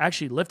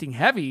actually lifting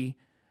heavy,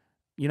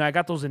 I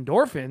got those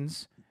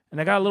endorphins and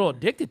I got a little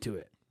addicted to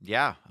it.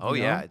 Yeah. Oh,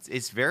 yeah.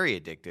 It's very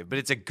addictive, but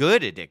it's a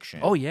good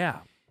addiction. Oh, yeah.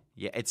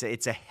 Yeah.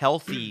 It's a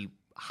healthy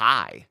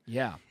high.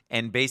 Yeah.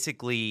 And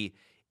basically,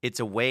 it's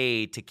a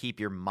way to keep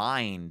your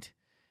mind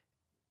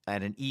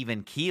at an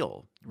even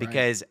keel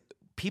because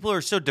people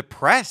are so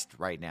depressed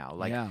right now.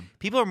 Like,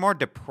 people are more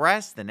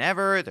depressed than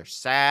ever. They're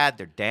sad.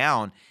 They're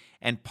down.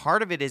 And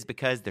part of it is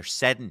because they're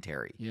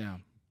sedentary. Yeah.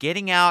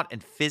 Getting out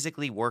and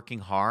physically working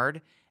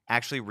hard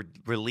actually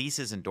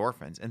releases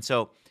endorphins. And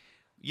so,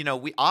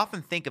 we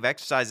often think of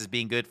exercise as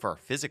being good for our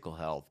physical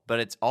health,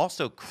 but it's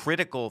also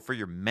critical for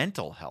your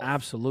mental health.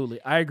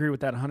 Absolutely. I agree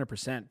with that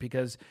 100%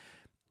 because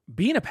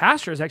being a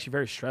pastor is actually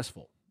very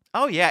stressful.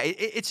 Oh, yeah.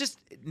 It's just,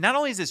 not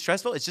only is it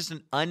stressful, it's just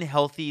an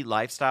unhealthy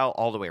lifestyle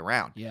all the way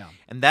around. Yeah.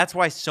 And that's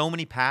why so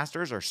many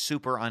pastors are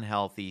super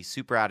unhealthy,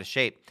 super out of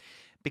shape.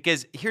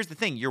 Because here's the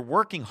thing, you're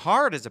working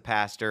hard as a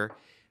pastor,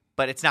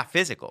 but it's not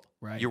physical.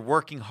 Right. You're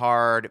working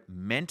hard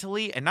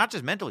mentally, and not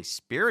just mentally,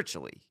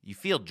 spiritually. You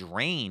feel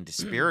drained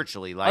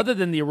spiritually. Like, other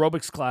than the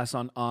aerobics class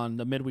on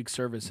the midweek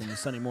service and the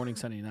Sunday morning,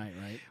 Sunday night,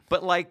 right?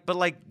 But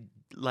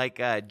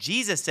like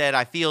Jesus said,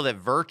 I feel that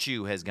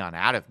virtue has gone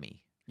out of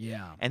me.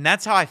 Yeah. And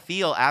that's how I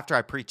feel after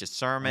I preach a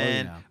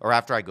sermon or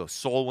after I go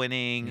soul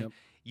winning. Yep.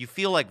 You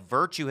feel like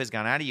virtue has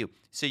gone out of you.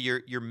 So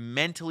you're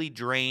mentally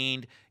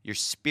drained, you're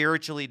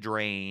spiritually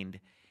drained,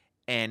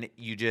 and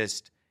you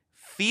just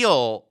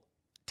feel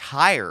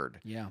tired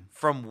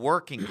from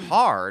working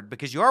hard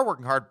because you are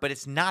working hard, but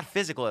it's not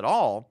physical at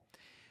all.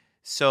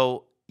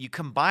 So you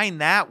combine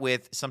that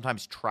with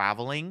sometimes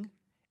traveling.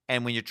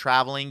 And when you're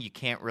traveling, you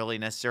can't really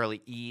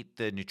necessarily eat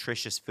the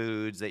nutritious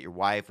foods that your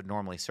wife would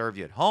normally serve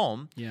you at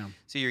home. Yeah.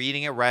 So you're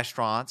eating at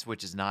restaurants,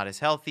 which is not as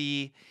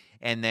healthy.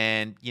 And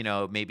then,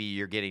 maybe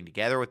you're getting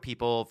together with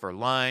people for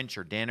lunch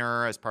or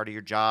dinner as part of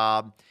your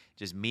job,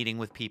 just meeting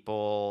with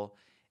people.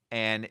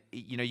 And,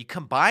 you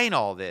combine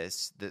all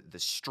this, the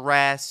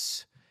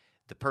stress,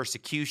 the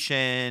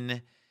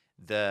persecution,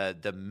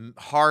 the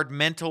hard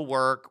mental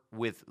work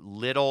with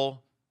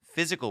little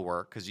physical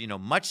work, because,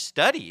 much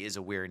study is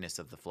a weariness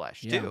of the flesh,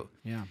 too.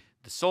 Yeah.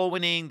 The soul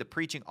winning, the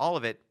preaching, all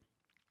of it.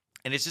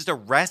 And it's just a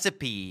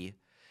recipe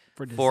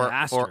for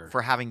disaster.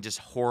 For having just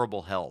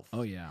horrible health.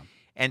 Oh, yeah.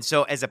 And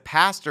so as a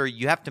pastor,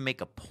 you have to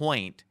make a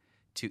point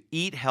to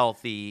eat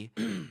healthy,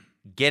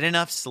 get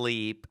enough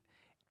sleep,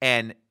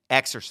 and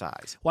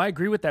exercise. Well, I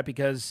agree with that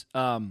because,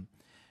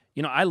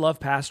 I love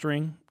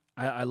pastoring.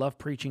 I love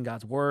preaching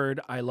God's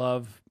word. I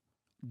love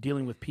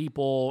dealing with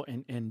people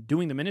and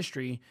doing the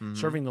ministry,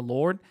 serving the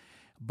Lord.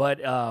 But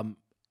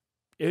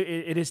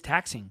it is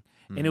taxing.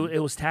 And it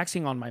was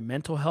taxing on my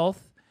mental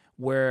health,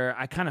 where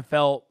I kind of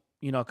felt,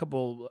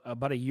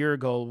 about a year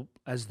ago,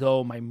 as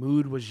though my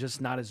mood was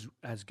just not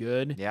as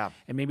good. Yeah.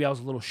 And maybe I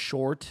was a little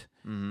short.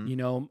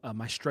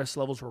 My stress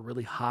levels were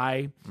really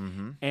high.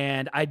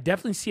 And I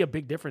definitely see a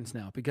big difference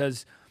now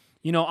because,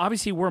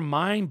 obviously we're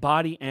mind,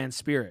 body, and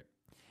spirit.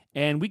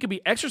 And we could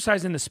be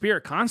exercising the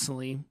spirit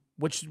constantly,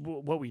 which is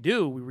what we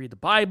do. We read the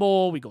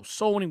Bible, we go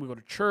soul winning, we go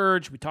to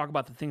church, we talk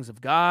about the things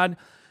of God.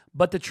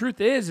 But the truth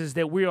is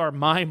that we are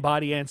mind,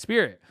 body, and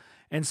spirit.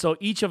 And so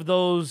each of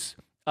those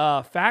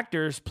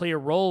factors play a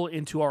role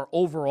into our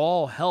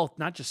overall health,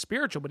 not just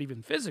spiritual, but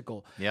even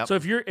physical. Yep. So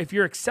if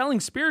you're excelling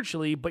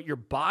spiritually, but your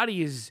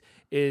body is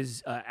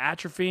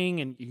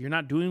atrophying and you're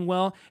not doing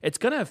well, it's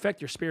going to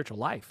affect your spiritual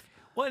life.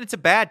 Well, and it's a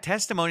bad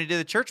testimony to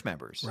the church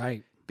members.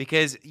 Right.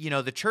 Because,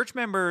 the church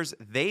members,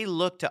 they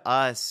look to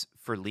us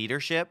for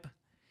leadership,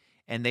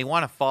 and they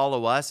want to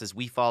follow us as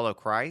we follow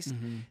Christ.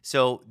 Mm-hmm.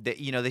 So,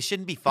 they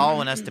shouldn't be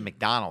following us to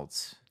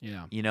McDonald's,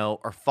 Yeah.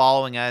 Or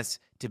following us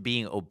to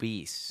being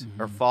obese,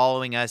 or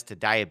following us to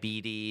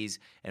diabetes,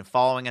 and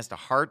following us to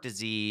heart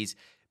disease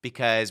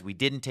because we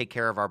didn't take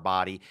care of our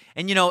body.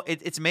 And,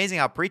 it's amazing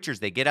how preachers,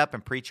 they get up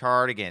and preach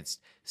hard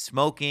against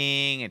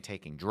smoking and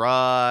taking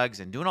drugs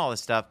and doing all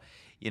this stuff,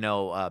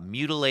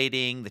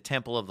 mutilating the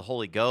temple of the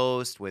Holy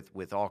Ghost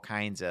with all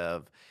kinds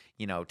of,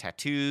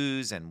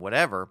 tattoos and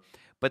whatever.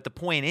 But the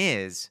point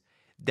is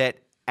that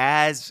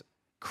as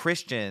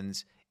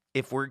Christians,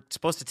 if we're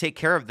supposed to take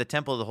care of the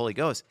temple of the Holy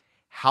Ghost,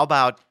 how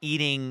about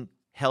eating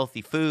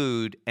healthy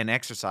food and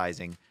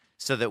exercising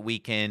so that we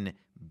can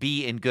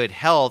be in good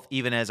health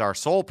even as our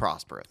soul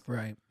prospereth?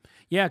 Right.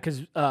 Yeah,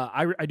 because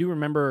I do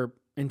remember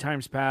in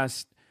times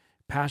past,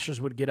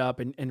 pastors would get up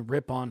and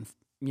rip on,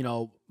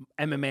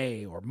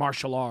 MMA or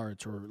martial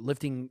arts or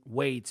lifting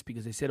weights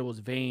because they said it was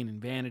vain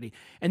and vanity.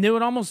 And they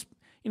would almost,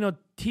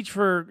 teach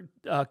for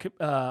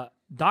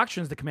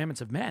doctrines, the commandments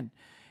of men,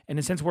 in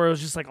a sense where it was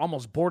just like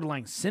almost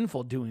borderline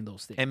sinful doing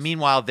those things. And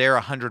meanwhile, they're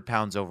 100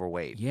 pounds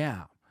overweight.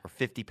 Yeah. Or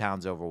 50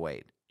 pounds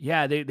overweight.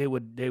 Yeah, they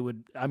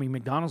would. I mean,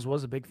 McDonald's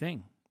was a big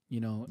thing,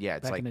 Yeah,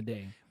 it's back like in the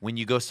day. When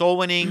you go soul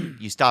winning,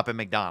 you stop at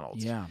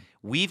McDonald's. Yeah.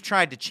 We've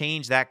tried to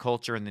change that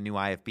culture in the new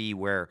IFB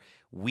where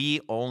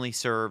we only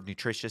serve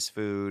nutritious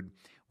food.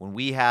 When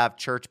we have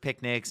church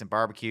picnics and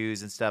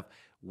barbecues and stuff,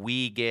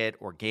 we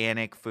get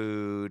organic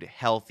food,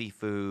 healthy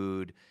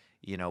food.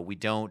 We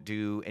don't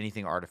do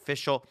anything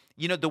artificial.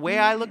 The way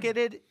I look at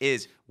it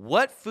is,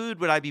 what food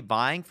would I be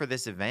buying for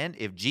this event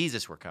if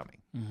Jesus were coming?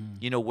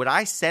 Mm-hmm. Would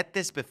I set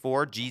this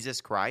before Jesus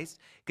Christ?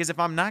 Because if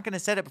I'm not going to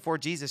set it before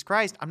Jesus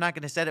Christ, I'm not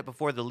going to set it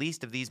before the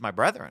least of these, my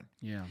brethren.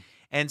 Yeah.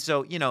 And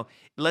so,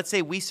 let's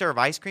say we serve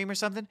ice cream or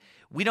something.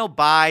 We don't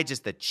buy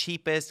just the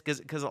cheapest,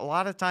 because a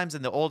lot of times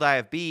in the old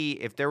IFB,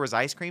 if there was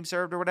ice cream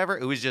served or whatever,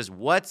 it was just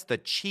what's the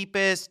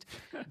cheapest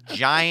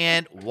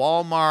giant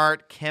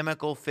Walmart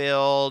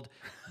chemical-filled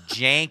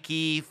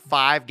janky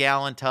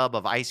 5-gallon tub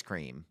of ice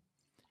cream.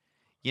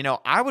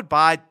 I would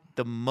buy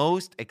the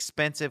most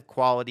expensive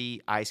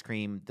quality ice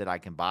cream that I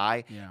can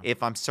buy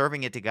if I'm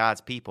serving it to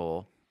God's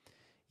people.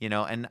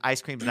 And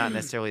ice cream's not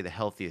necessarily the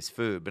healthiest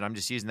food, but I'm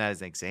just using that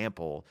as an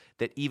example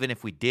that even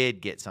if we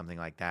did get something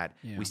like that,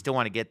 we still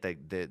want to get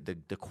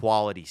the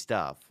quality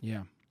stuff.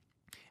 Yeah.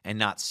 And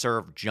not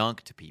serve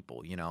junk to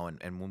people,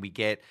 and when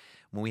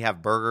we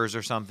have burgers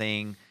or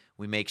something,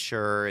 we make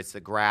sure it's the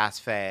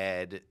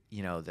grass-fed,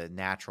 the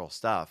natural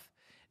stuff,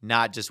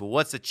 not just,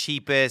 what's the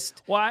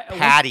cheapest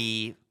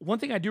patty. One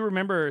thing I do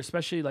remember,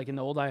 especially like in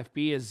the old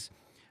IFB, is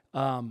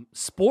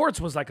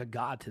sports was like a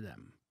god to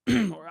them.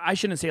 Or I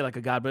shouldn't say like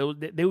a god,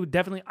 but they would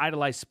definitely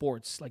idolize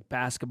sports, like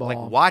basketball. Like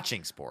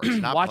watching sports,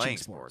 not watching playing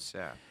sports.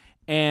 Yeah.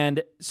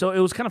 And so it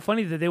was kind of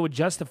funny that they would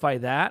justify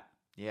that.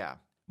 Yeah.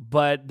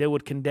 But they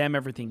would condemn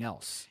everything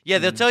else. Yeah,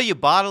 they'll tell you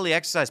bodily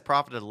exercise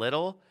profited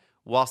little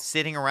while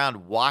sitting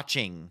around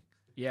watching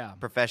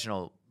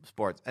professional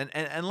sports.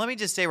 And let me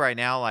just say right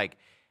now, like,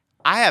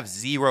 I have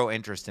zero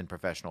interest in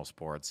professional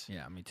sports.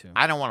 Yeah, me too.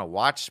 I don't want to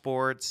watch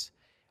sports.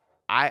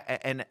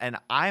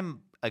 I'm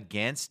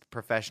against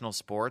professional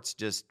sports.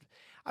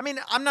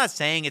 I'm not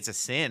saying it's a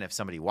sin if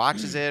somebody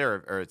watches it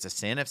or it's a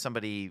sin if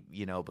somebody,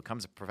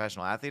 becomes a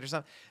professional athlete or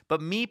something.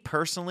 But me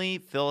personally,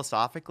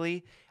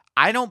 philosophically,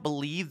 I don't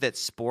believe that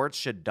sports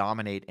should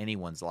dominate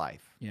anyone's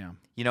life. Yeah.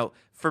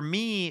 For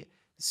me,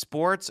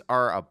 sports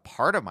are a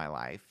part of my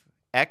life.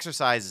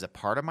 Exercise is a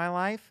part of my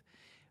life.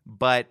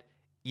 But,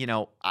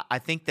 I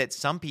think that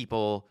some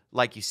people,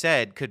 like you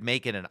said, could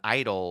make it an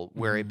idol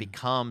where it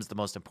becomes the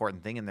most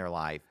important thing in their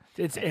life.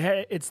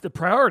 It's the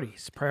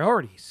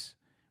priorities,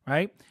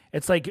 right?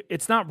 It's like,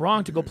 it's not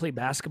wrong to go play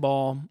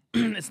basketball.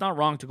 It's not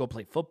wrong to go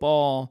play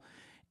football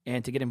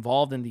and to get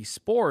involved in these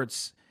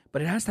sports,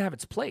 but it has to have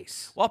its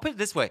place. Well, I'll put it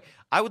this way.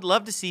 I would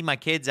love to see my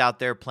kids out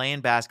there playing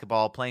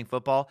basketball, playing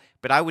football,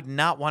 but I would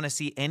not want to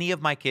see any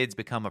of my kids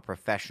become a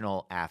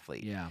professional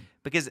athlete. Yeah.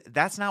 Because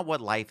that's not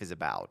what life is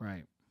about.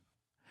 Right.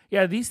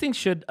 Yeah, these things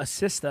should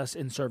assist us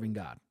in serving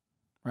God,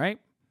 right?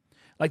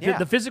 Like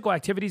the physical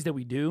activities that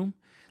we do.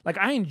 Like,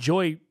 I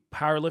enjoy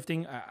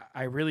powerlifting.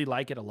 I really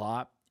like it a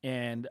lot.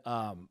 And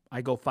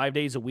I go 5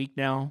 days a week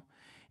now.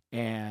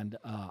 And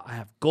I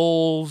have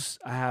goals.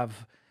 I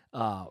have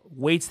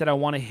weights that I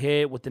want to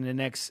hit within the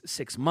next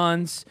 6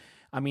 months.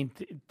 I mean,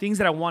 things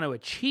that I want to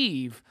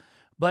achieve.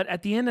 But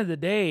at the end of the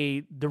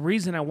day, the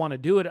reason I want to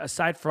do it,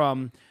 aside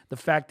from the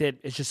fact that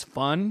it's just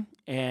fun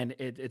and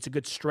it's a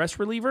good stress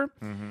reliever,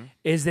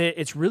 is that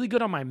it's really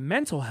good on my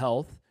mental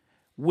health,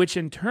 which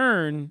in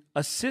turn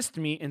assists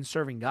me in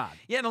serving God.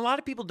 Yeah, and a lot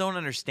of people don't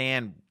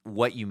understand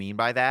what you mean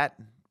by that.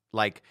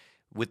 like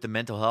with the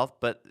mental health.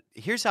 But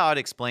here's how I'd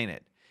explain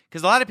it.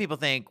 Because a lot of people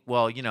think,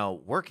 well,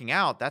 working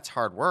out, that's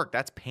hard work.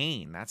 That's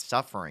pain. That's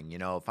suffering.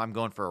 If I'm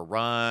going for a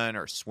run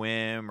or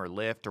swim or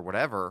lift or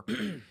whatever.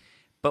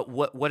 But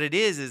what it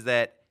is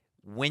that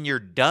when you're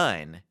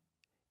done,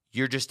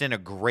 you're just in a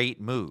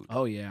great mood.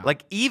 Oh, yeah.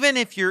 Like even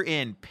if you're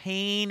in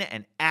pain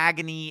and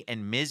agony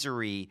and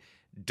misery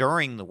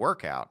during the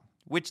workout,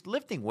 which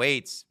lifting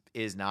weights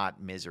is not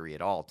misery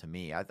at all to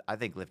me. I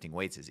think lifting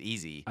weights is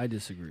easy. I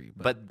disagree.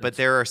 But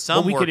there are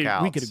some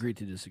workouts. We could agree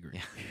to disagree.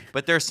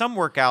 But there are some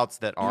workouts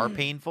that are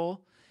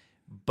painful,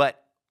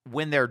 but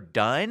when they're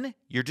done,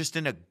 you're just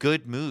in a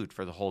good mood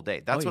for the whole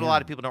day. That's what a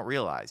lot of people don't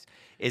realize.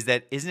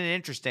 Isn't it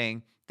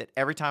interesting that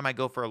every time I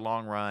go for a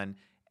long run,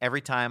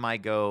 every time I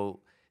go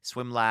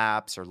swim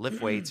laps or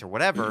lift weights or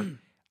whatever,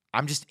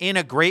 I'm just in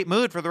a great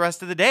mood for the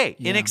rest of the day,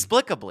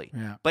 inexplicably.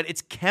 Yeah. But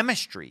it's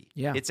chemistry.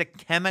 Yeah. It's a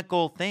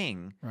chemical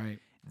thing. Right.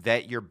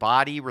 That your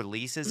body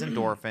releases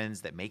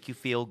endorphins that make you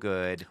feel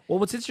good. Well,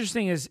 what's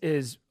interesting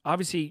is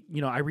obviously,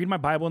 I read my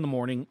Bible in the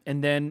morning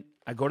and then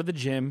I go to the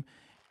gym,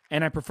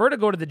 and I prefer to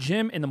go to the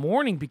gym in the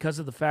morning because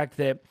of the fact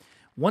that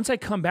once I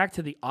come back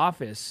to the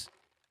office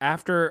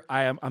after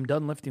I'm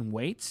done lifting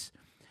weights,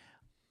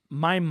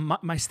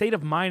 my state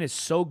of mind is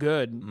so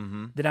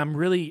good that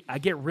I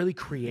get really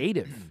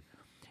creative.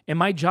 And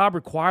my job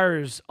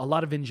requires a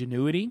lot of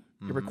ingenuity.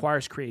 It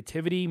requires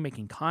creativity,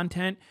 making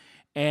content,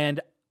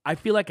 and I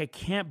feel like I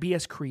can't be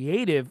as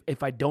creative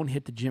if I don't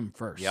hit the gym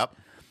first. Yep.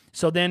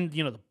 So then,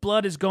 the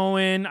blood is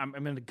going.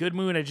 I'm in a good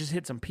mood. I just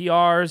hit some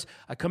PRs.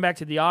 I come back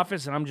to the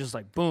office, and I'm just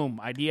like, boom,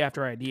 idea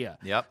after idea.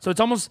 Yep. So it's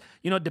almost,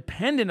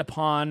 dependent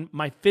upon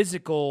my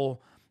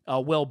physical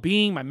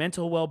well-being, my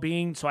mental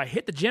well-being. So I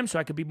hit the gym so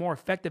I could be more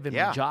effective in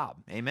my job.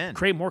 Amen.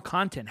 Create more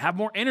content. Have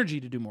more energy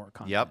to do more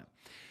content. Yep.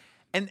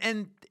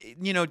 And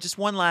just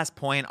one last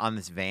point on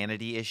this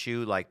vanity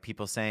issue, like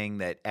people saying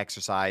that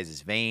exercise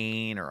is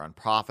vain or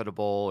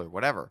unprofitable or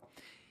whatever.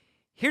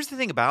 Here's the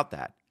thing about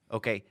that,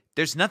 okay?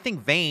 There's nothing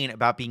vain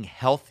about being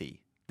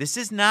healthy. This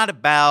is not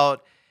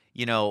about,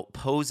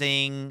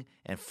 posing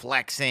and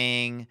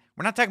flexing.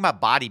 We're not talking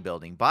about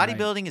bodybuilding.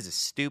 Bodybuilding is a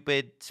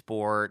stupid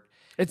sport.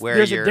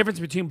 There's a difference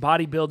between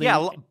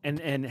bodybuilding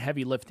and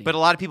heavy lifting. But a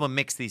lot of people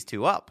mix these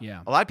two up.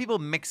 Yeah. A lot of people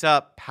mix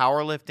up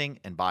powerlifting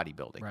and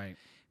bodybuilding. Right.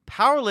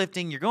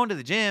 Powerlifting, you're going to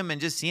the gym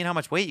and just seeing how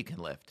much weight you can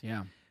lift.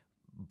 Yeah.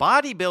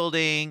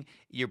 Bodybuilding,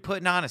 you're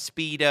putting on a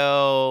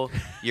Speedo,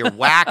 you're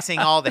waxing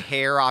all the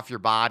hair off your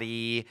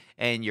body,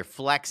 and you're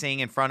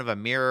flexing in front of a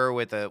mirror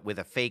with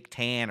a fake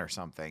tan or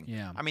something.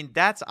 Yeah. I mean,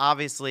 that's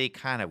obviously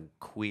kind of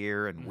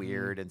queer and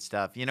weird and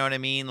stuff. You know what I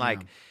mean?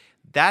 Like,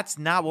 that's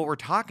not what we're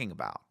talking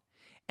about.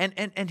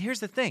 And here's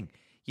the thing.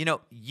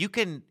 You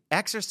can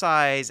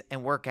exercise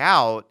and work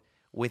out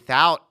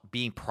without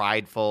being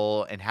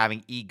prideful and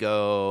having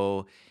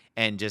ego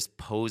and just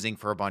posing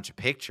for a bunch of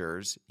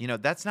pictures.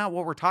 That's not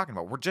what we're talking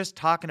about. We're just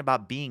talking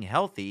about being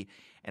healthy.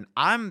 And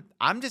I'm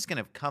just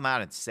going to come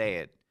out and say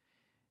it.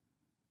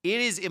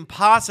 It is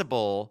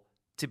impossible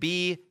to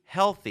be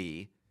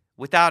healthy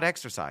without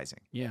exercising.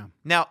 Yeah.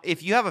 Now,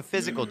 if you have a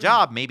physical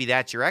job, maybe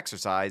that's your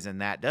exercise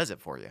and that does it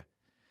for you.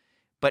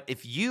 But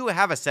if you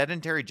have a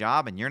sedentary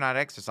job and you're not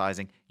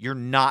exercising, you're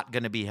not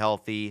going to be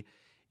healthy.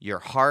 Your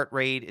heart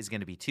rate is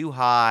going to be too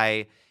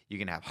high. You're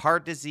going to have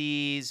heart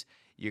disease.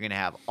 You're going to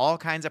have all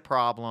kinds of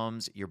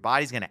problems. Your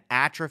body's going to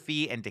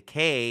atrophy and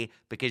decay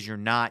because you're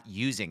not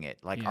using it.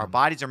 Like our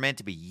bodies are meant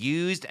to be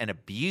used and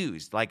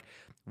abused. Like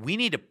we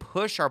need to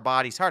push our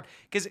bodies hard.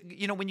 Because,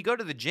 when you go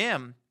to the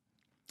gym,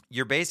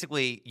 you're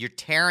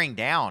tearing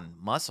down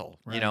muscle.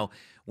 Right.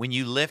 When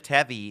you lift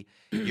heavy,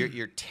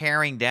 you're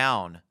tearing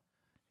down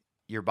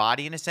your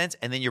body in a sense,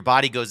 and then your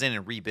body goes in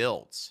and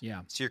rebuilds.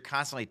 Yeah. So you're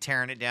constantly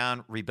tearing it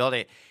down,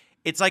 rebuilding it.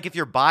 It's like if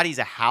your body's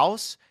a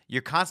house,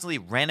 you're constantly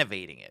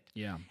renovating it.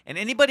 Yeah. And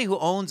anybody who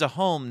owns a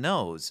home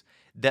knows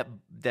that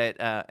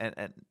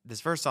and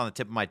this verse is on the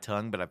tip of my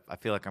tongue, but I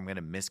feel like I'm going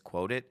to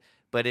misquote it.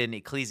 But in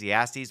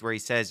Ecclesiastes, where he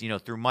says,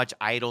 through much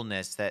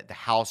idleness that the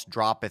house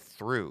droppeth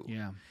through.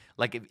 Yeah.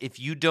 Like if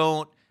you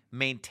don't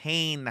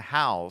maintain the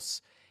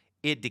house,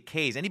 it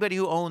decays. Anybody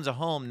who owns a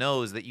home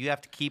knows that you have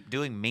to keep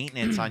doing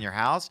maintenance on your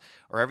house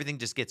or everything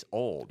just gets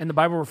old. And the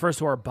Bible refers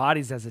to our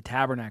bodies as a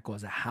tabernacle,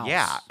 as a house.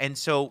 Yeah. And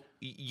so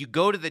you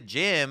go to the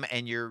gym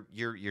and you're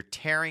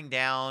tearing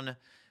down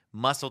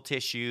muscle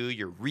tissue,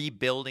 you're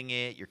rebuilding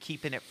it, you're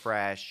keeping it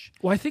fresh.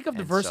 Well, I think of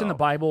the verse in the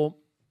Bible.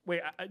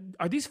 Wait,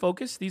 are these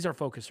focused? These are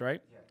focused, right?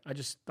 Yeah. I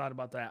just thought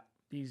about that.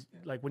 These,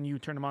 like when you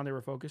turned them on, they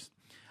were focused.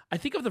 I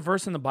think of the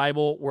verse in the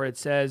Bible where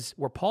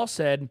Paul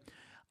said,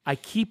 I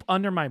keep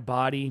under my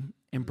body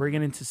and bring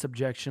it into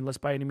subjection,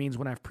 lest by any means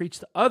when I've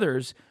preached to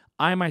others,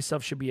 I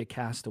myself should be a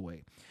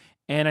castaway.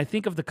 And I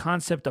think of the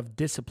concept of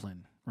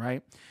discipline,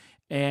 right?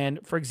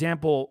 And for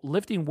example,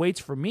 lifting weights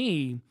for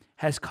me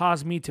has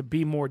caused me to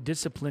be more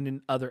disciplined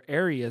in other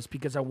areas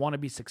because I want to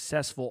be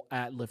successful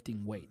at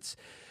lifting weights.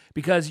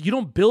 Because you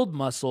don't build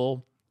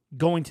muscle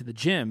going to the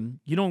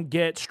gym. You don't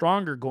get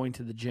stronger going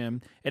to the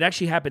gym. It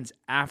actually happens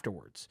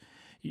afterwards.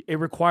 It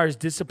requires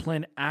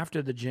discipline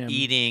after the gym.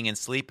 Eating and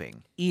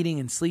sleeping.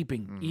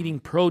 Eating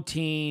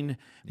protein,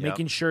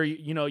 making sure,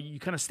 you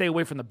kind of stay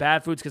away from the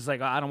bad foods because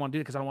I don't want to do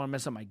it because I don't want to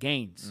mess up my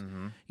gains.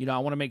 I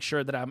want to make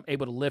sure that I'm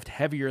able to lift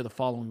heavier the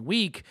following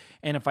week.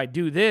 And if I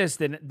do this,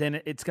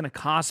 then it's going to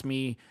cost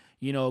me,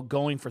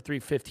 going for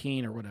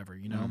 315 or whatever,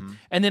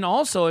 And then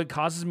also it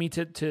causes me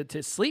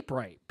to sleep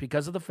right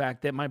because of the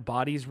fact that my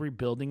body is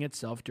rebuilding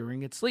itself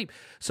during its sleep.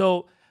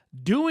 So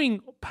doing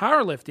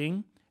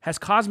powerlifting has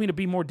caused me to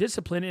be more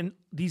disciplined in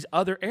these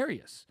other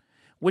areas,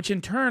 which in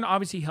turn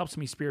obviously helps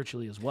me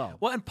spiritually as well.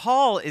 Well, and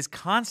Paul is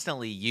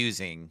constantly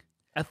using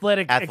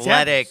athletic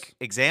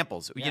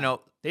examples. Yeah.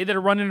 They that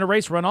are running a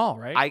race run all,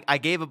 right? I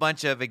gave a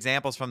bunch of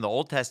examples from the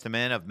Old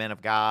Testament of men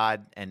of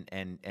God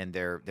and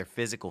their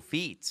physical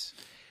feats.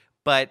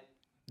 But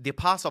the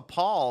Apostle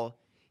Paul,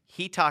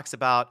 he talks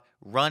about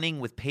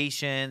running with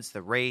patience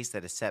the race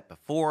that is set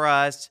before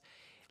us.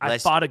 I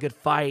fought a good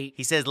fight.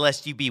 He says,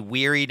 lest you be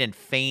wearied and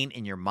faint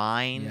in your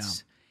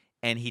minds.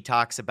 Yeah. And he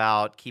talks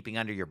about keeping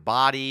under your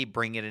body,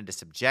 bring it into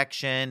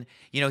subjection.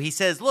 He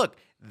says, look,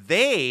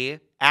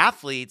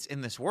 athletes in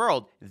this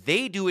world,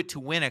 they do it to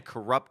win a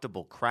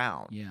corruptible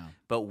crown. Yeah.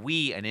 But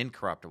we an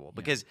incorruptible.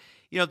 Because,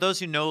 those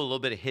who know a little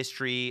bit of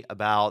history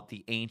about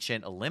the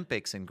ancient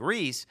Olympics in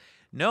Greece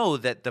know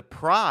that the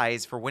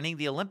prize for winning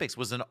the Olympics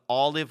was an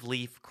olive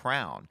leaf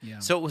crown. Yeah.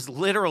 So it was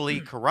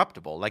literally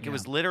corruptible. It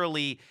was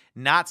literally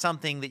not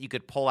something that you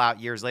could pull out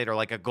years later,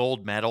 like a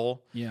gold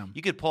medal. Yeah.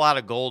 You could pull out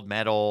a gold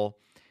medal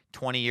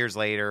 20 years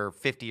later,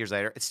 50 years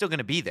later. It's still going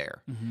to be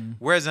there. Mm-hmm.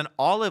 Whereas an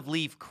olive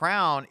leaf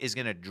crown is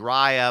going to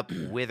dry up,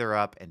 wither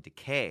up, and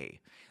decay.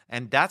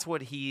 And that's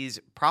what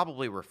he's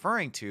probably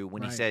referring to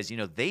when he says,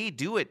 they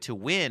do it to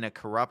win a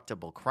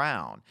corruptible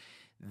crown.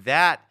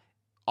 That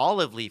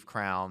olive leaf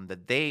crown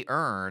that they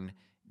earn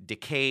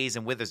decays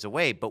and withers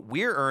away, but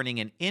we're earning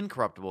an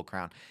incorruptible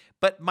crown.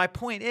 But my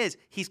point is,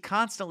 he's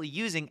constantly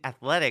using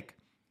athletic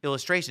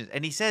illustrations,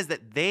 and he says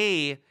that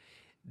they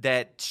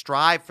that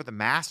strive for the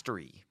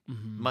mastery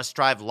must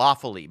strive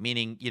lawfully,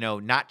 meaning,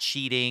 not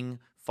cheating,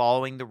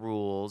 following the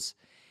rules.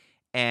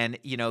 And,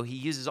 he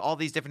uses all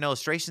these different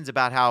illustrations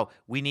about how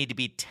we need to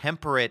be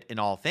temperate in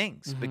all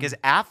things because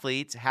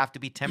athletes have to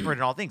be temperate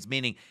in all things,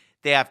 meaning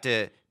they have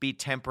to be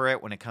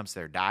temperate when it comes to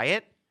their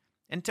diet.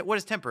 And what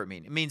does temperate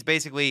mean? It means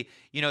basically,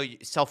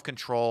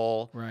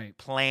 self-control,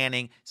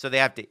 planning. So they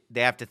have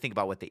to think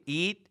about what they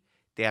eat.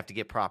 They have to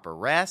get proper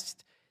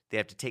rest. They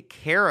have to take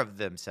care of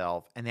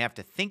themselves, and they have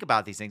to think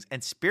about these things.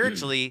 And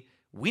spiritually,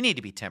 we need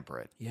to be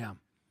temperate. Yeah.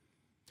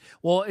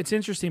 Well, it's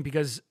interesting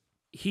because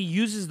he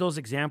uses those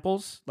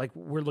examples, like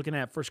we're looking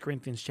at 1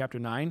 Corinthians chapter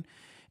 9,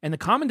 and the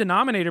common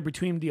denominator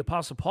between the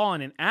Apostle Paul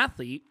and an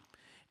athlete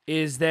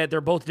is that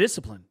they're both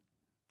disciplined.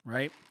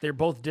 Right? They're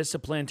both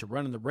disciplined to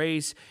run in the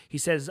race. He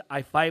says,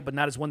 I fight, but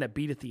not as one that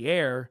beateth the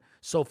air,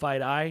 so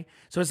fight I.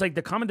 So it's like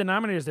the common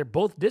denominator is they're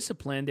both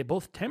disciplined, they're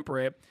both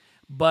temperate,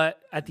 but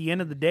at the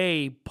end of the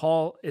day,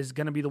 Paul is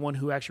going to be the one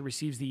who actually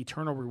receives the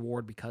eternal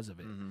reward because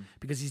of it,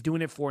 because he's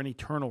doing it for an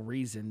eternal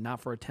reason,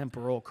 not for a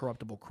temporal,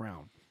 corruptible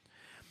crown.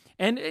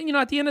 And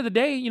at the end of the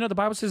day, the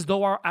Bible says,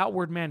 though our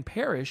outward man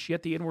perish,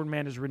 yet the inward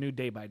man is renewed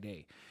day by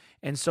day.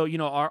 And so,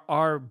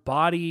 our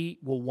body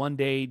will one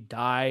day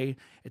die.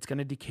 It's going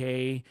to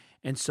decay.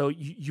 And so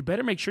you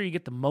better make sure you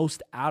get the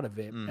most out of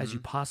it as you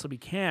possibly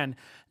can,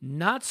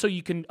 not so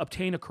you can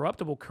obtain a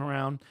corruptible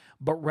crown,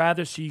 but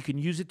rather so you can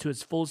use it to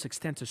its fullest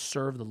extent to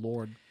serve the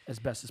Lord as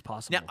best as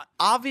possible. Now,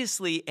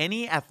 obviously,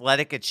 any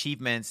athletic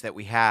achievements that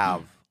we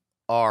have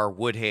are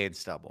wood, hay, and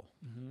stubble.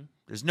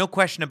 There's no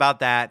question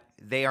about that.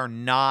 They are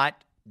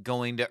not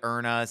going to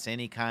earn us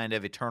any kind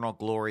of eternal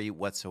glory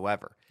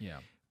whatsoever. Yeah.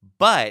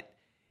 But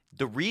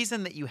the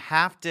reason that you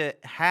have to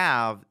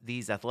have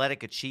these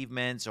athletic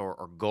achievements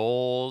or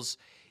goals,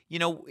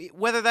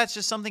 whether that's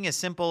just something as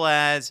simple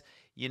as,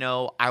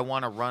 I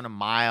want to run a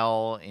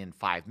mile in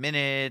 5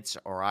 minutes,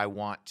 or I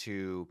want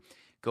to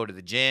go to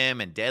the gym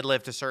and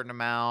deadlift a certain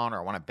amount, or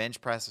I want to bench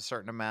press a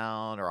certain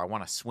amount, or I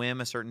want to swim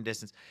a certain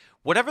distance.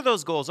 Whatever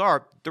those goals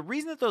are, the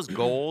reason that those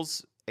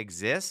goals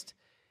exist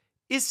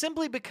is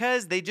simply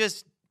because they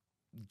just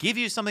give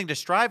you something to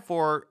strive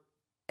for.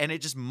 And it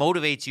just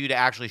motivates you to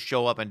actually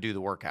show up and do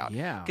the workout.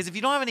 Yeah. Because if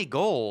you don't have any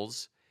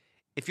goals,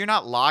 if you're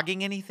not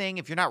logging anything,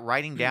 if you're not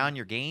writing down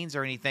your gains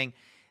or anything,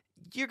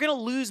 you're going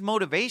to lose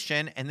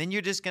motivation, and then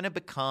you're just going to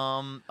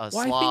become a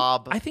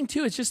slob. I think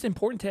too, it's just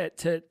important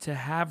to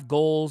have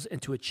goals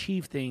and to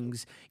achieve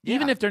things,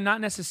 even if they're not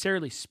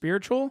necessarily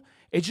spiritual.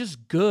 It's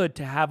just good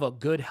to have a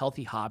good,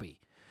 healthy hobby.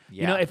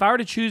 Yeah. If I were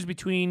to choose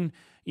between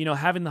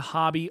having the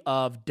hobby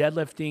of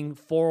deadlifting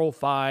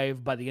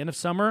 405 by the end of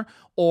summer,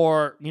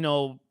 or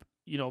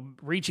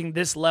reaching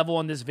this level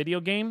in this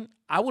video game,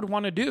 I would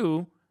want to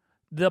do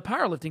the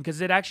powerlifting because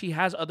it actually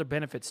has other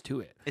benefits to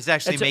it. It's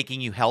actually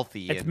making you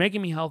healthy. It's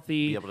making me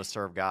healthy. Be able to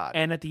serve God.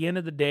 And at the end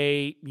of the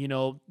day,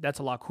 that's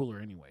a lot cooler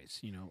anyways.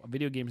 A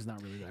video game is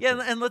not really that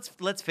cool. And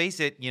let's face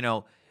it,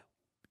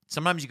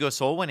 sometimes you go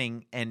soul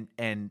winning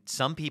and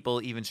some people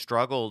even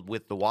struggled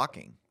with the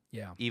walking.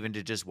 Yeah. even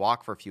to just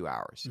walk for a few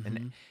hours.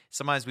 And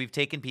sometimes we've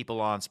taken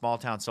people on small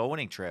town soul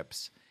winning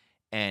trips,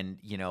 and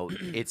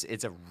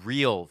it's a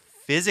real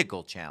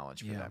physical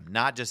challenge for them,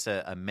 not just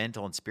a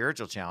mental and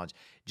spiritual challenge.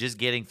 Just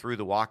getting through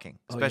the walking,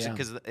 especially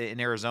because in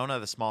Arizona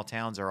the small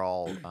towns are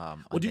all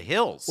on the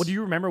hills. Well, do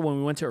you remember when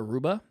we went to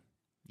Aruba?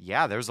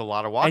 Yeah, there's a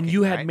lot of walking. And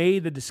you had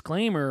made the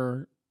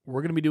disclaimer,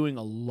 we're going to be doing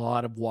a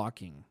lot of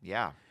walking.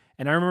 Yeah.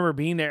 And I remember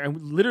being there, and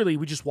literally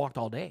we just walked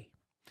all day.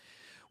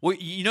 Well,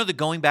 the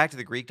Going Back to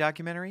the Greek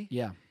documentary?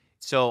 Yeah.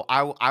 So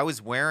I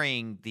was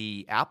wearing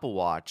the Apple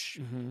Watch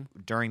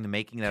during the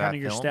making of that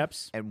Counting film. your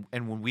steps.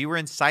 And when we were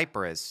in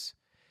Cyprus,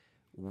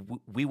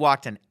 we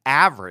walked an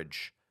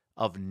average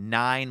of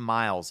 9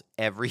 miles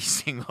every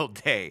single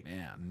day.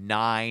 Man.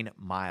 9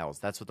 miles.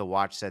 That's what the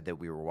watch said that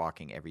we were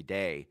walking every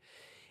day.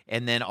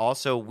 And then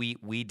also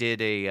we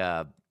did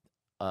a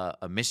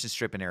mission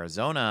trip in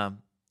Arizona.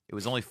 It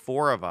was only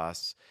 4 of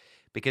us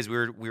because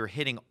we were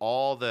hitting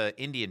all the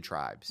Indian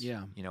tribes.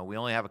 Yeah. We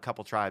only have a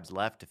couple tribes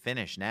left to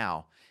finish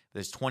now.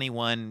 There's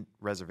 21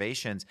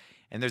 reservations,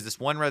 and there's this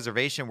one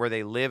reservation where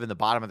they live in the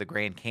bottom of the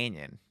Grand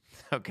Canyon.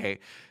 Okay,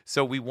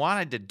 so we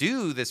wanted to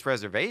do this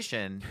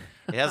reservation.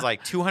 It has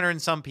like 200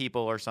 and some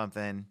people or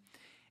something,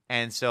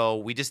 and so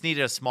we just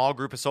needed a small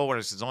group of soul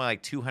winners. There's only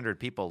like 200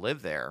 people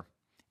live there,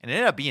 and it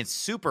ended up being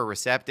super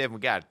receptive. We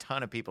got a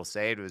ton of people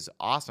saved. It was an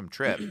awesome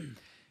trip.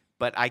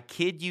 But I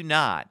kid you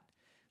not,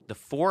 the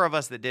 4 of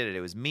us that did it,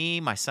 it was me,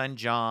 my son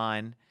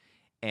John,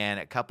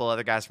 and a couple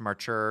other guys from our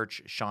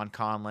church, Sean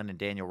Conlon and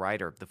Daniel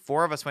Ryder. The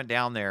 4 of us went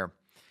down there,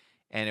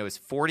 and it was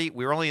 40.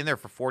 We were only in there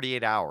for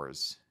 48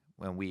 hours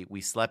when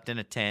we slept in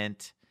a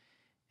tent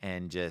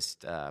and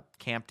just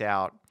camped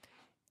out.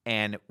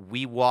 And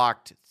we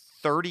walked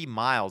 30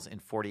 miles in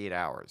 48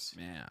 hours.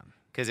 Man.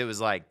 Because it was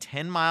like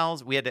 10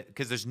 miles. We had to,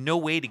 because there's no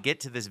way to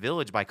get to this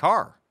village by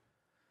car.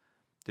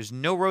 There's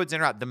no roads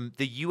in or out.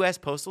 The U.S.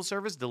 Postal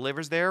Service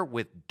delivers there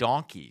with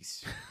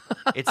donkeys.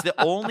 It's the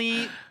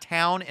only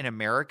town in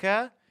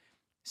America,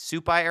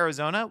 Supai,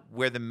 Arizona,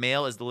 where the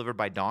mail is delivered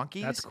by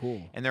donkeys. That's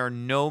cool. And there are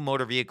no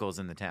motor vehicles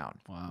in the town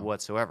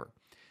whatsoever.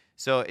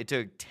 So it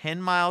took 10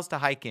 miles to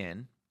hike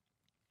in,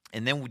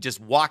 and then we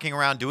just walking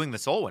around doing the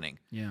soul winning.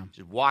 Yeah.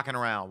 Just walking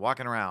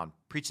around,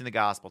 preaching the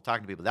gospel,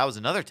 talking to people. That was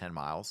another 10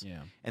 miles.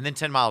 Yeah. And then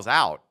 10 miles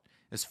out.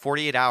 It's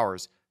 48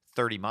 hours,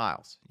 30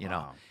 miles,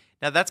 know.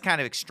 Now, that's kind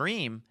of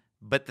extreme,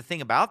 but the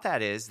thing about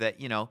that is that,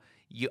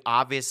 you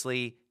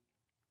obviously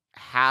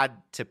had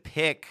to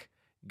pick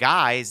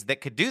guys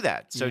that could do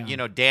that. So,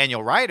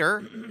 Daniel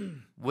Ryder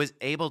was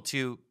able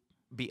to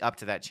be up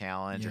to that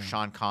challenge, or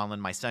Sean Conlon,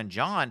 my son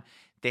John,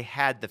 they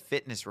had the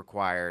fitness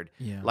required.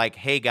 Yeah. Like,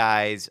 hey,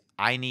 guys,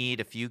 I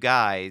need a few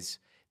guys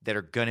that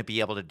are going to be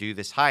able to do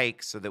this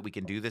hike so that we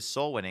can do this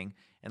soul winning.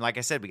 And like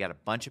I said, we got a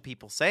bunch of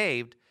people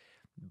saved.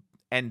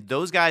 And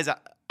those guys,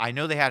 I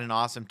know they had an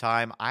awesome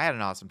time. I had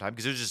an awesome time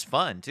because it was just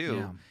fun,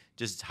 too.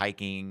 Just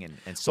hiking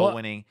and soul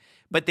winning.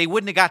 But they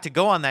wouldn't have got to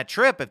go on that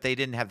trip if they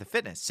didn't have the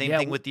fitness. Same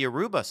thing with the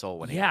Aruba soul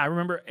winning. Yeah, I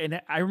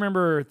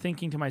remember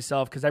thinking to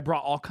myself, because I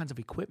brought all kinds of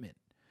equipment.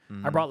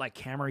 I brought like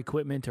camera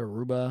equipment to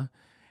Aruba,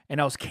 and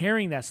I was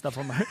carrying that stuff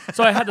on my.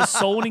 So I had the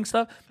soul winning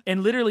stuff,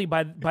 and literally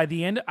by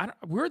the end,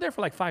 we were there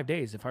for like 5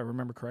 days, if I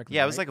remember correctly.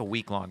 Yeah, it was like a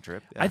week-long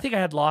trip. Yeah. I think I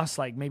had lost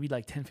maybe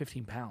 10,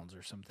 15 pounds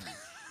or something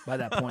by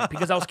that point,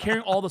 because I was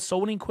carrying all the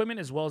soul winning equipment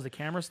as well as the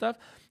camera stuff,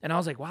 and I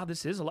was like, wow,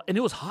 this is a lot. And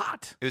it was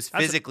hot. It was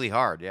physically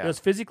hard, yeah. It was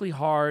physically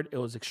hard. It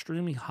was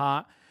extremely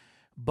hot.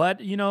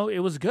 But, it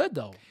was good,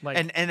 though.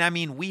 And I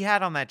mean, we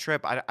had on that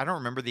trip, I don't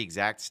remember the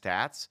exact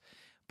stats,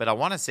 but I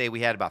want to say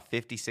we had about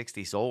 50,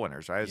 60 soul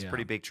winners, right? It was a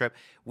pretty big trip.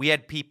 We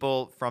had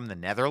people from the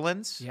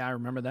Netherlands. Yeah, I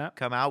remember that.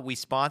 Come out. We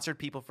sponsored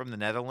people from the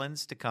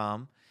Netherlands to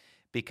come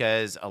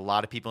because a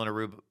lot of people in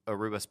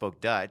Aruba spoke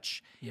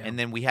Dutch. Yeah. And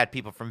then we had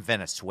people from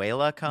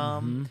Venezuela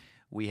come.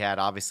 We had,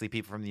 obviously,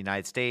 people from the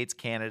United States,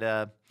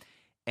 Canada.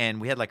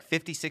 And we had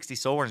 50, 60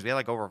 soul winners. We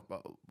had over,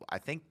 I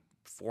think,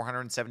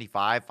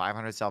 475,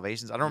 500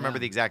 salvations. I don't remember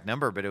the exact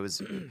number, but it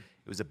was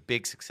a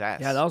big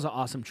success. Yeah, that was an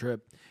awesome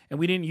trip. And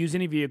we didn't use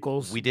any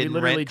vehicles. We didn't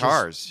rent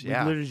cars. We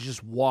literally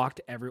just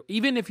walked everywhere.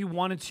 Even if you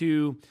wanted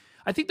to,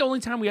 I think the only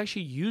time we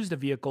actually used a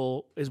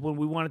vehicle is when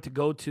we wanted to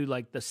go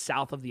to the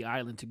south of the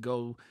island to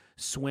go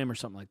swim or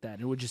something like that.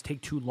 It would just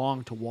take too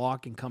long to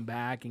walk and come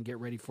back and get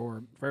ready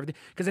for everything.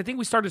 Because I think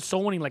we started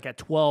soul winning at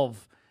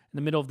 12 in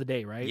the middle of the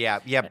day, right? Yeah.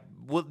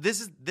 Well, this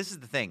is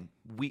the thing.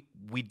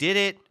 We did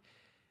it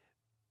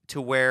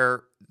to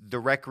where the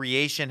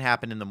recreation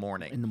happened in the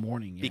morning. In the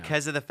morning, yeah.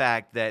 Because of the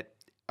fact that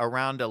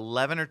around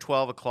 11 or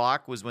 12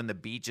 o'clock was when the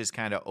beaches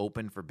kind of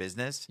opened for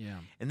business. Yeah.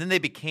 And then they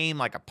became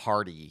like a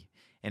party.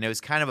 And it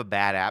was kind of a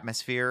bad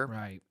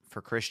atmosphere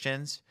for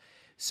Christians.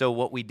 So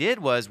what we did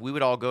was we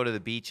would all go to the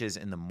beaches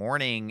in the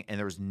morning, and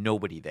there was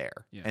nobody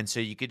there. Yeah. And so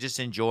you could just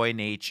enjoy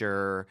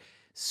nature,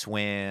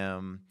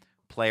 swim,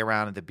 play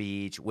around at the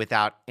beach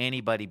without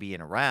anybody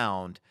being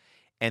around.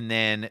 And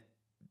then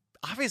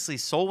obviously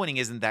soul winning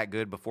isn't that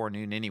good before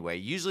noon anyway.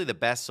 Usually the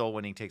best soul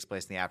winning takes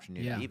place in the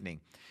afternoon and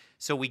evening.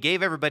 So we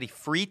gave everybody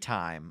free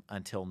time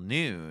until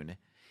noon.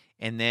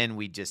 and then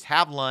we just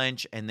have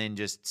lunch and then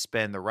just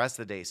spend the rest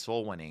of the day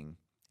soul winning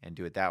and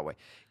do it that way.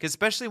 Because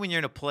especially when you're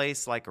in a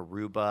place like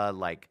Aruba,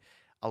 like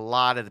a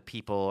lot of the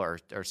people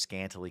are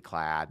scantily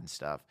clad and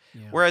stuff.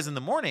 Yeah. Whereas in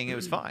the morning, it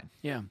was fine.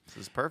 Yeah. So it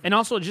was perfect. And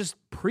also just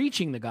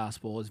preaching the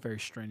gospel is very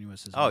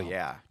strenuous as well. Oh,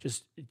 yeah.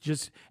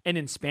 Just and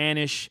in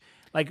Spanish,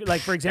 like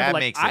for example, that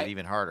makes it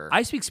even harder.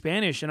 I speak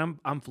Spanish and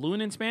I'm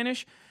fluent in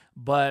Spanish,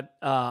 but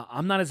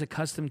I'm not as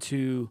accustomed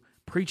to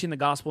preaching the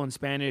gospel in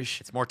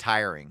Spanish. It's more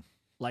tiring.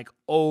 Like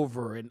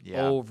over and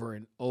over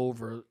and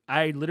over.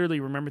 I literally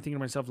remember thinking to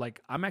myself,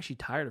 like, I'm actually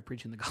tired of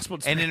preaching the gospel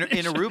in Spanish.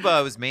 And in Aruba,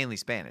 it was mainly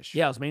Spanish.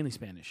 Yeah, it was mainly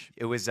Spanish.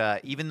 It was,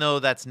 even though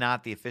that's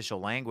not the official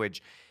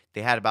language,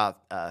 they had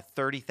about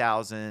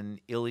 30,000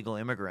 illegal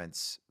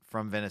immigrants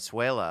from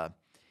Venezuela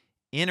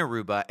in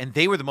Aruba, and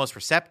they were the most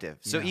receptive.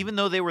 So even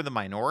though they were the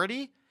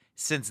minority,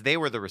 since they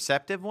were the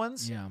receptive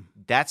ones,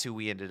 that's who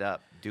we ended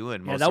up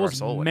doing most of our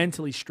soul. That was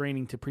mentally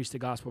straining to preach the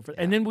gospel.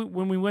 And then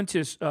when we went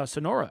to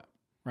Sonora,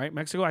 right?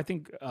 Mexico, I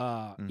think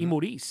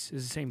Imuris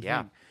is the same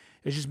thing.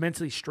 It's just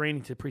mentally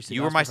straining to preach the gospel.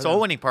 You were my soul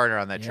winning partner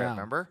on that trip,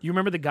 remember? You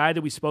remember the guy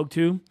that we spoke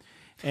to?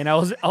 And I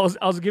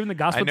was giving the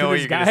gospel to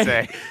this guy.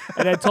 Say.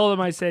 And I told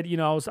him, I said,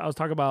 I was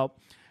talking about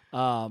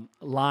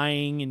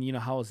lying and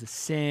how it was a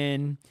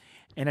sin.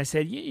 And I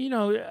said, and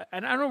I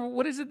don't know,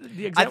 what is it?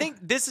 The example? I think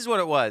this is what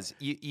it was.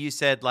 You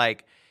said,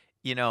 like,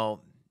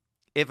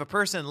 if a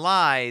person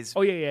lies,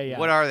 what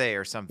are they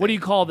or something? What do you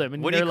call them?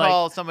 And what do you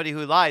call somebody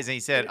who lies? And he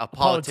said, a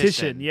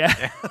politician. Yeah.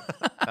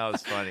 That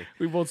was funny.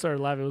 We both started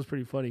laughing. It was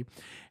pretty funny.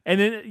 And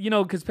then,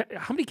 because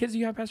how many kids do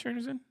you have, Pastor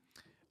Anderson?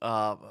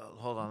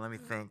 Hold on. Let me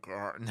think.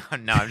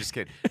 No, I'm just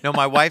kidding. No,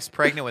 my wife's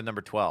pregnant with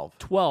number 12.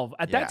 12.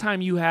 At that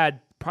time, you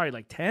had probably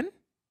like 10?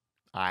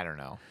 I don't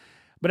know.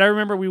 But I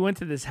remember we went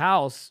to this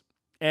house,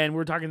 and we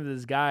were talking to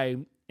this guy,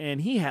 and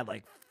he had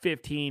like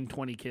 15,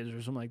 20 kids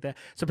or something like that.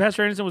 So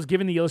Pastor Anderson was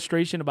giving the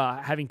illustration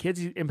about having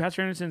kids, and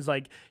Pastor Anderson's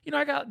like,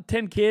 I got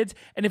 10 kids.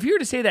 And if you were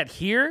to say that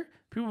here,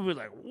 people would be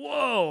like,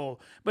 whoa.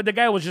 But the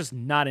guy was just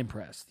not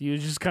impressed. He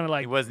was just kind of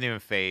like... He wasn't even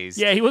fazed.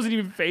 Yeah, he wasn't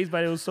even fazed,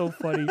 but it was so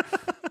funny.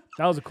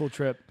 That was a cool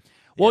trip.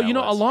 Well,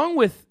 along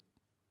with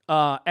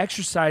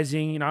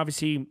exercising,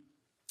 obviously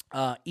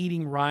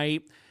eating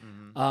right,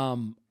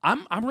 I'm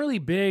really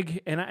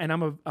big, and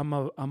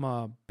I'm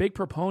a big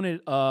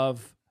proponent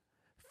of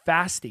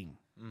fasting.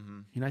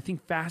 I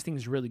think fasting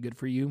is really good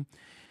for you.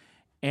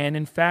 And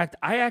in fact,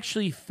 I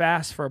actually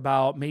fast for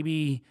about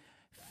maybe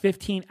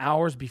 15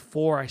 hours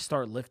before I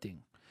start lifting,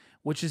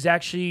 which is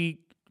actually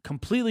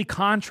completely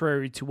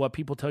contrary to what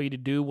people tell you to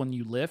do when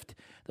you lift.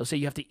 They'll say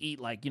you have to eat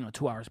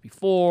 2 hours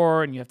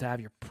before, and you have to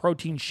have your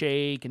protein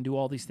shake and do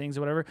all these things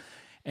or whatever.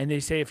 And they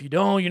say if you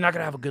don't, you're not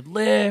going to have a good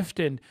lift,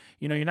 and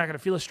you're not going to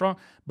feel as strong.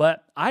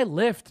 But I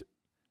lift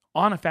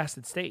on a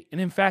fasted state. And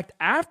in fact,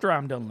 after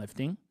I'm done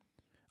lifting,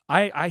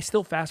 I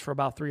still fast for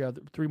about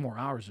 3 more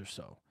hours or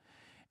so.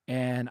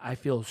 And I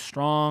feel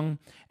strong.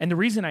 And the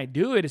reason I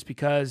do it is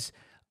because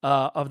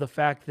of the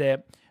fact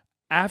that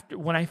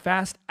when I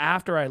fast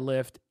after I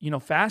lift,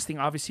 fasting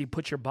obviously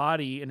puts your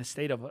body in a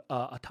state of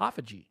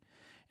autophagy,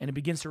 and it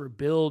begins to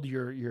rebuild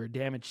your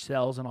damaged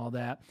cells and all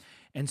that.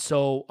 And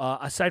so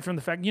aside from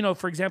the fact,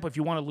 for example, if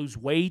you want to lose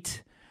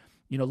weight,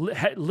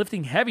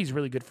 lifting heavy is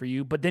really good for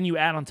you, but then you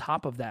add on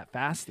top of that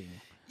fasting.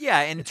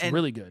 Yeah, and it's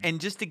really good.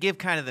 And just to give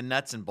kind of the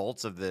nuts and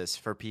bolts of this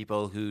for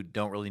people who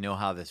don't really know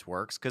how this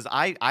works, because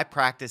I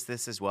practice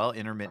this as well,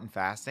 intermittent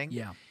fasting.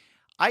 Yeah.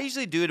 I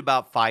usually do it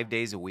about 5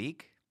 days a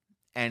week.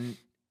 And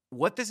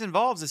what this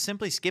involves is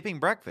simply skipping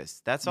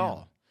breakfast. That's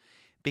all.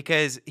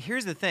 Because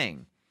here's the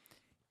thing.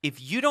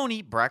 If you don't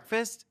eat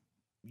breakfast,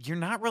 you're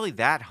not really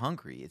that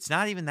hungry. It's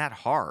not even that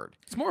hard.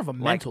 It's more of a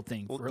mental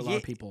thing for a lot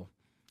of people.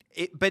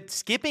 But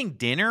skipping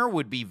dinner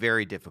would be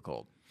very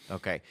difficult.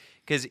 Okay.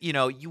 Because,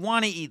 you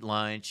want to eat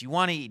lunch, you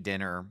want to eat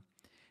dinner.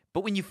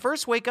 But when you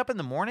first wake up in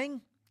the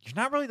morning, you're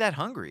not really that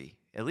hungry.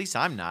 At least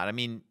I'm not. I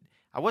mean,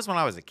 I was when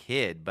I was a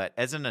kid, but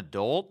as an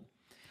adult,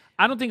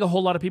 I don't think a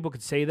whole lot of people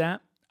could say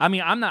that. I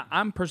mean,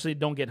 I'm personally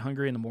don't get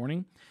hungry in the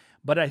morning,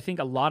 but I think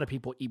a lot of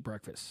people eat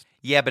breakfast.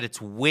 Yeah, but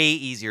it's way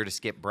easier to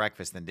skip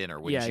breakfast than dinner.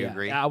 Wouldn't you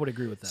agree? Yeah, I would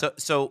agree with that.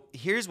 So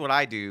here's what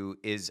I do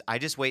is I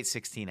just wait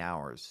 16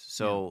 hours.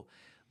 So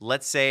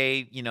let's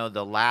say,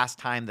 the last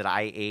time that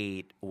I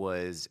ate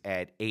was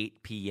at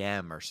 8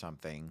 p.m. or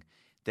something,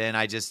 then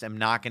I just am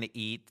not going to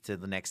eat to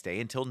the next day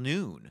until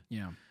noon.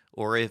 Yeah.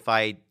 Or if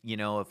I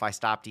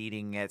stopped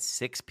eating at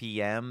 6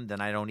 p.m.,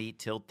 then I don't eat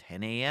till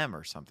 10 a.m.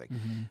 or something.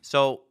 Mm-hmm.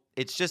 So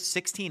it's just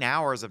 16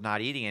 hours of not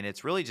eating, and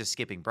it's really just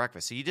skipping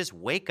breakfast. So you just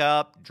wake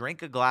up,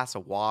 drink a glass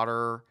of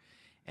water,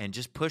 and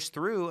just push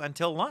through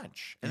until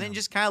lunch. And then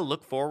just kind of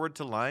look forward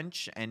to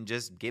lunch and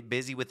just get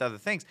busy with other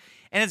things.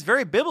 And it's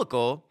very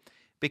biblical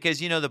because,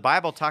 the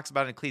Bible talks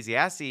about in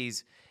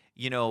Ecclesiastes,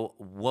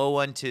 woe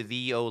unto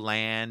thee, O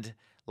land,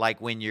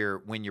 like when your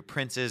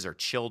princes are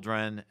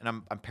children,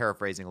 and I'm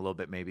paraphrasing a little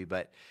bit maybe,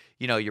 but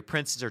your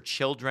princes are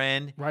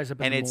children, rise up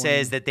in and the it morning.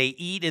 Says that they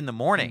eat in the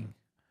morning.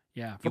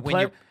 Yeah,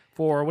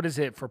 for what is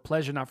it? For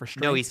pleasure, not for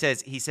strength. No, he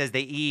says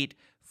they eat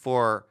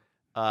for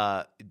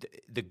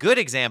the good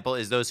example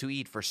is those who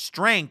eat for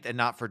strength and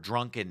not for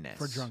drunkenness.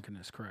 For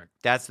drunkenness, correct.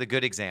 That's the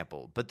good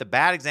example. But the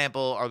bad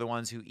example are the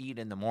ones who eat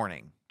in the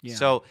morning. Yeah.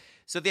 So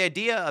the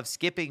idea of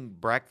skipping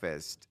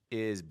breakfast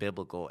is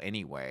biblical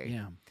anyway.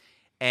 Yeah.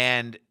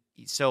 And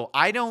so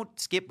I don't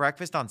skip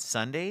breakfast on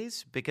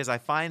Sundays because I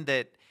find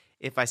that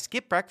if I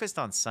skip breakfast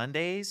on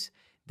Sundays,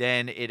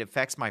 then it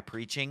affects my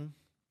preaching.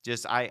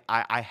 Just I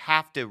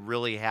have to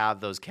really have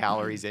those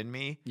calories in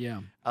me. Yeah.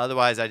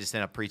 Otherwise, I just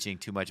end up preaching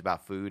too much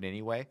about food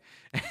anyway.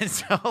 And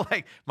so,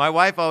 like, my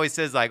wife always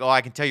says, like, "Oh,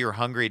 I can tell you were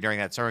hungry during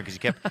that sermon because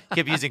you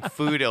kept using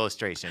food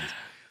illustrations."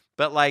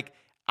 But like,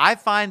 I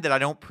find that I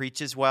don't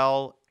preach as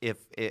well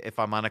if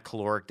I'm on a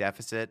caloric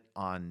deficit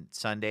on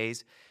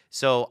Sundays.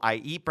 So I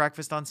eat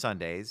breakfast on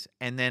Sundays,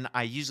 and then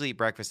I usually eat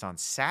breakfast on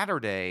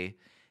Saturday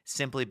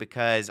simply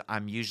because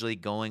I'm usually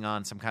going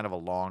on some kind of a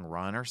long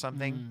run or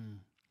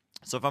something.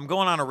 So if I'm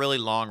going on a really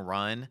long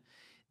run,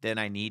 then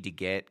I need to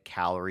get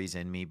calories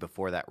in me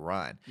before that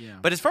run. Yeah.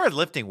 But as far as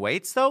lifting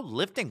weights, though,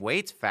 lifting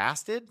weights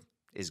fasted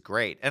is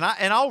great. And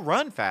I'll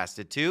run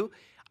fasted too.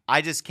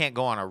 I just can't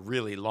go on a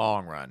really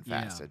long run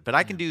fasted. Yeah. But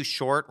I can do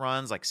short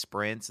runs like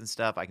sprints and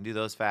stuff. I can do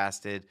those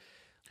fasted.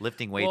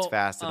 Lifting weights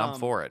fasted. I'm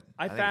for it.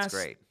 I think fast, it's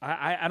great.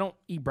 I don't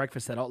eat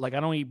breakfast at all. Like, I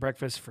don't eat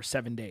breakfast for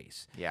 7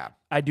 days. Yeah.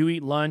 I do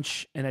eat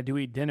lunch and I do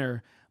eat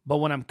dinner. But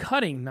when I'm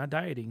cutting, not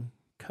dieting,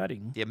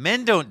 cutting. Yeah,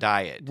 men don't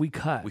diet. We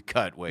cut. We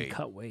cut weight. We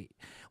cut weight.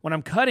 When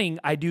I'm cutting,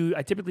 I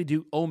typically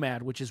do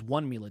OMAD, which is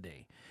 1 meal a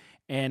day.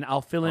 And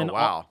I'll fill in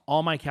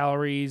all my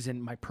calories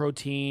and my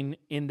protein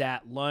in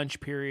that lunch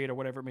period or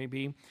whatever it may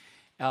be,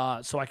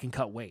 so I can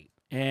cut weight.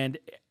 And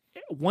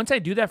once I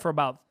do that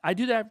I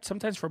do that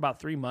sometimes for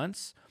about 3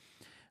 months.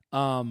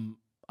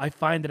 I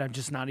find that I'm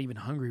just not even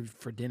hungry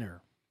for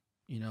dinner.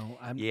 You know,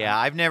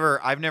 I've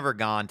never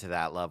gone to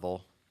that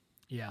level.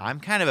 Yeah. I'm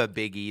kind of a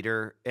big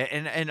eater,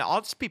 and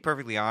I'll just be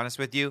perfectly honest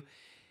with you.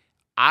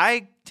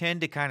 I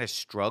tend to kind of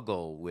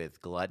struggle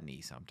with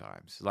gluttony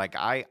sometimes. Like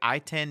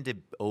I tend to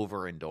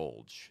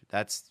overindulge.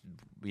 That's,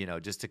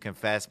 just to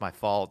confess my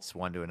faults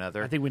one to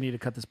another. I think we need to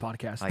cut this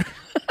podcast. Like,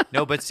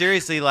 no, but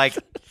seriously, like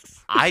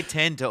I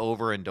tend to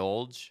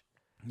overindulge.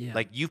 Yeah.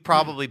 Like you've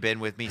probably been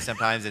with me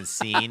sometimes and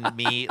seen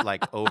me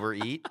like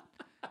overeat.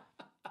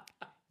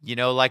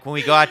 Like when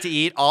we go out to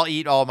eat, I'll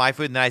eat all my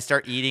food and then I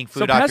start eating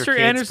food off your kids' Pastor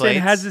Anderson plates.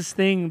 has this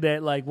thing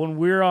that, like, when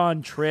we're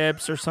on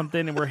trips or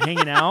something and we're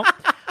hanging out,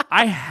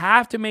 I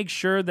have to make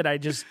sure that I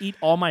just eat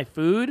all my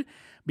food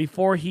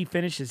before he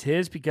finishes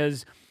his,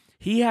 because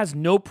he has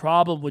no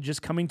problem with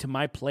just coming to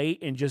my plate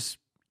and just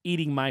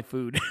eating my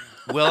food.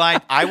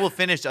 Well, I will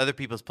finish other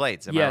people's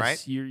plates. Am I right?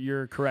 Yes,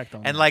 you're correct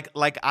on and that.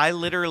 like I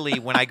literally,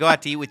 when I go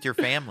out to eat with your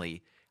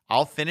family,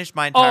 I'll finish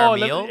my entire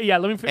meal.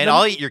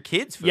 I'll eat your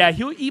kids' food. Yeah,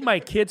 he'll eat my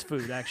kids'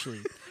 food,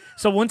 actually.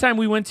 So one time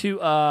we went to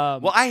I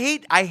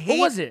hate what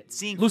was it?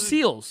 Seeing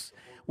Lucille's.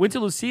 Went to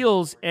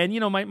Lucille's, and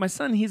my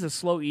son, he's a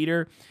slow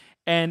eater.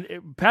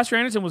 And Pastor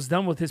Anderson was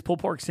done with his pulled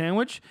pork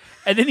sandwich,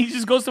 and then he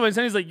just goes to my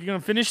son. He's like, "You're gonna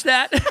finish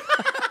that?"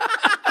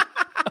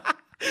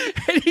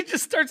 And he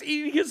just starts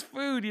eating his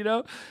food,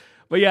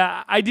 But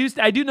yeah, I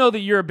do know that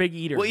you're a big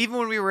eater. Well, even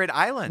when we were at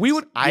Islands,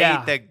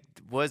 I ate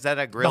was that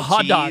a grilled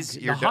hot cheese?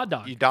 Dog. The hot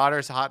dog. Your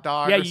daughter's hot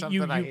dog or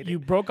something? You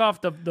broke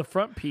off the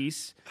front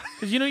piece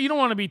because you don't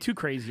want to be too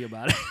crazy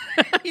about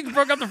it. You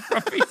broke off the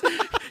front piece.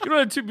 You don't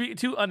want to be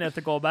too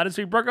unethical about it.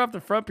 So you broke off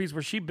the front piece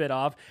where she bit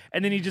off,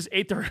 and then he just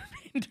ate the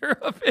remainder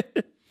of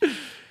it.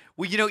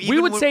 Well, even we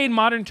would say in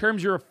modern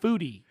terms, you're a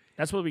foodie.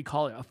 That's what we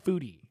call it, a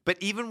foodie. But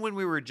even when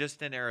we were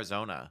just in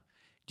Arizona,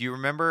 do you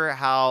remember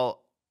how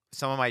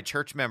some of my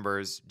church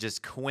members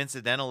just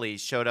coincidentally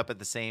showed up at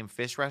the same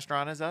fish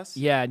restaurant as us?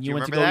 Yeah, and you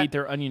went to go eat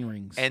their onion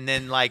rings. And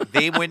then like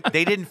they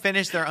didn't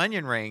finish their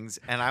onion rings,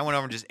 and I went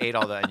over and just ate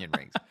all the onion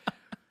rings.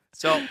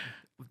 So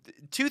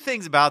two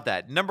things about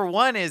that. Number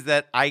one is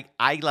that I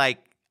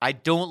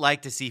don't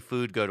like to see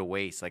food go to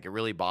waste. Like, it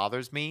really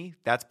bothers me.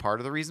 That's part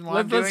of the reason why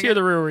I'm doing it. Let's hear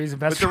the real reason.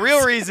 But the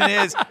real reason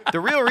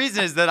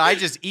is that I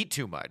just eat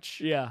too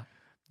much. Yeah.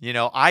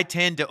 I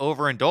tend to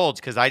overindulge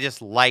because I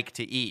just like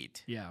to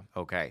eat. Yeah.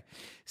 Okay.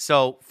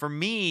 So for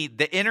me,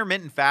 the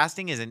intermittent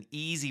fasting is an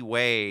easy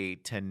way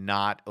to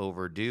not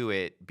overdo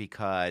it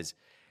because,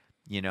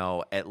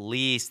 at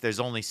least there's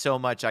only so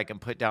much I can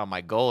put down my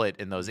gullet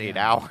in those 8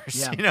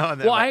 hours. Yeah.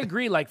 Well, I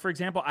agree. Like, for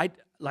example, I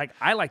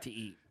like to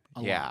eat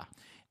a lot.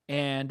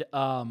 And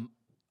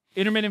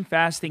intermittent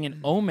fasting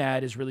and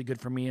OMAD is really good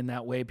for me in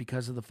that way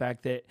because of the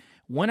fact that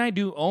when I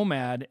do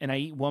OMAD and I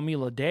eat 1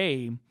 meal a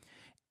day,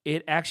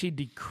 it actually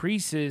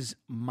decreases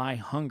my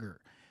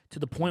hunger to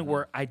the point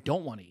where I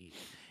don't want to eat.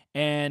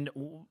 And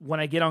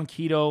when I get on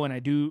keto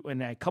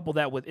and I couple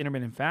that with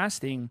intermittent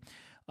fasting,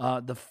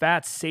 the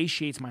fat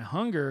satiates my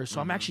hunger, so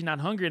I'm actually not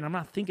hungry and I'm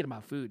not thinking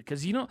about food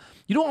because you don't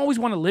always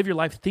want to live your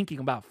life thinking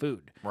about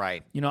food.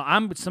 Right.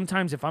 I'm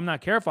sometimes if I'm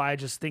not careful, I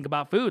just think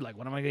about food, like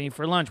what am I going to eat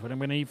for lunch, what am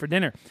I going to eat for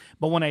dinner.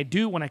 But when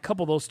I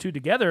couple those two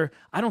together,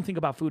 I don't think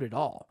about food at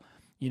all.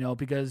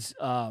 Because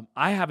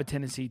I have a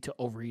tendency to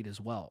overeat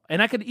as well.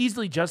 And I could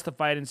easily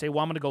justify it and say, well,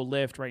 I'm going to go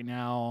lift right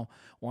now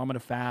or I'm going to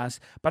fast.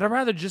 But I'd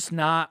rather just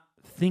not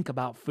think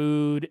about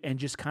food and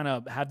just kind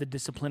of have the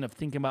discipline of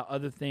thinking about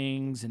other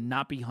things and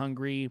not be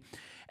hungry.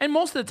 And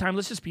most of the time,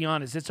 let's just be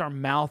honest, it's our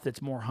mouth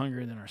that's more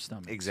hungry than our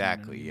stomach.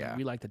 Exactly, you know, yeah.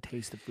 We like to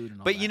taste the food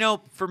and all But, that.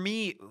 for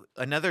me,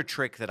 another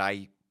trick that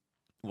I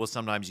will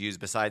sometimes use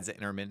besides the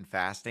intermittent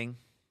fasting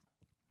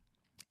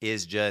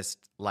is just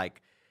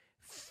like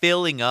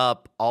filling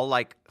up. I'll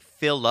like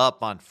fill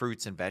up on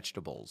fruits and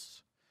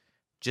vegetables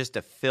just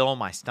to fill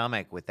my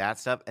stomach with that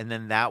stuff. And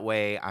then that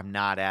way I'm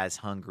not as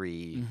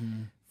hungry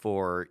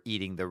for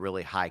eating the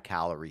really high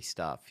calorie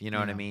stuff. You know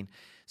what I mean?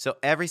 So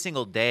every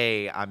single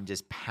day I'm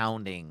just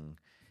pounding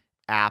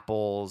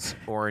apples,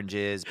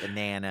 oranges,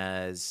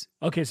 bananas.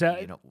 Okay,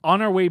 so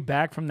on our way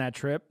back from that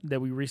trip that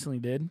we recently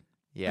did,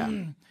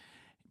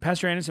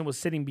 Pastor Anderson was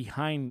sitting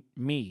behind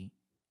me,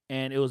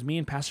 and it was me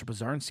and Pastor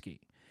Bazarnsky.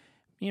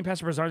 Me and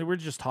Pastor Bazarnsky, we were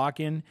just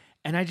talking,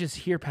 and I just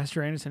hear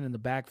Pastor Anderson in the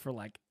back for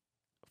like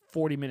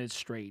 40 minutes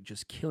straight,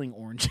 just killing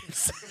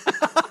oranges.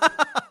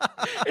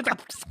 It's like,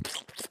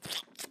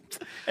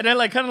 and I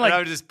like kind of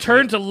like just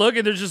turn to look,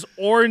 and there's just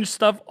orange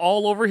stuff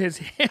all over his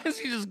hands.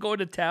 He's just going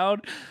to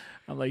town.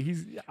 I'm like,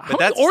 how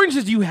many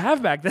oranges do you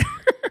have back there?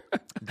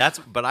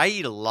 But I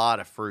eat a lot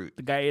of fruit.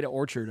 The guy ate an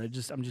orchard.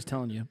 I'm just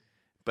telling you.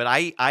 But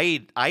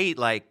I eat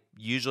like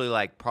usually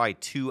like probably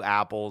 2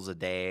 apples a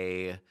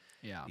day.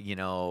 Yeah.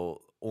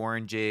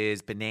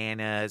 Oranges,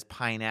 bananas,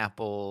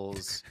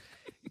 pineapples,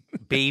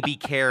 baby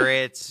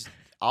carrots.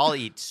 I'll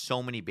eat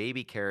so many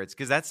baby carrots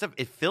because that stuff,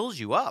 it fills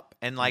you up.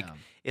 And like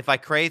if I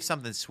crave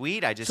something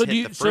sweet, I just hit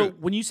the fruit. So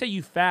when you say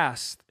you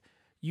fast,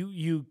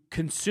 you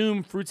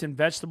consume fruits and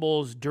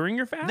vegetables during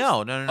your fast?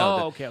 No.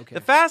 Oh, okay.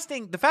 The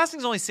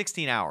fasting's only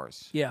 16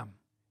 hours. Yeah.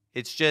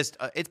 It's just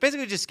it's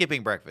basically just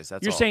skipping breakfast.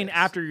 That's You're all saying it is.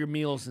 after your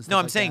meals and stuff. No,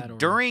 I'm like saying that,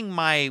 during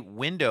my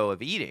window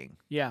of eating.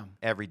 Yeah.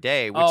 Every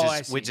day,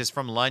 which is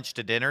from lunch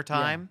to dinner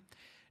time. Yeah.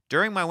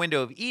 During my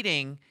window of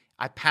eating,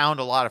 I pound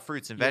a lot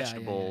yeah.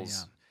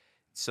 vegetables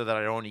so that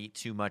I don't eat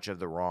too much of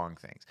the wrong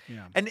things.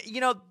 Yeah. And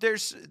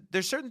there's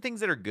certain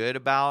things that are good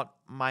about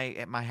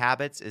my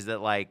habits is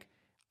that like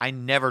I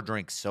never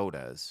drink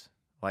sodas.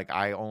 Like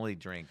I only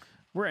drink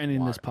We're ending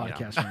water, this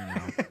podcast right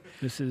now.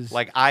 This is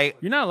like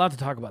you're not allowed to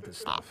talk about this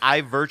stuff.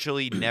 I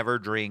virtually never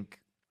drink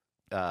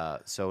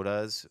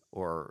sodas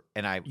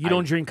You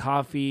don't drink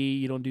coffee,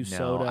 you don't do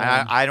soda.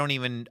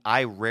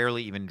 I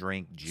rarely even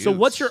drink juice. So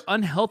what's your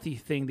unhealthy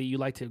thing that you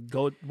like to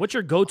go? What's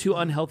your go-to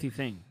unhealthy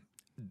thing?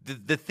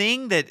 The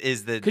thing that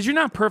is because you're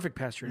not perfect,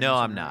 Pastor. No,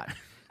 I'm not.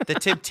 The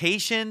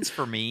temptations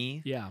for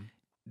me,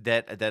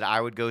 that I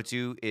would go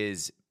to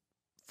is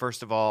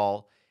first of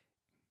all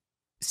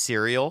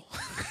cereal.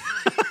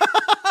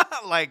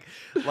 like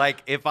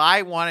if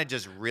I want to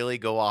just really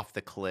go off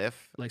the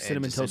cliff, like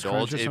Cinnamon Toast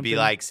Crunch, it'd be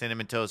like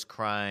Cinnamon Toast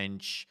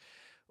Crunch,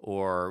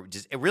 or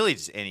just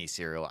any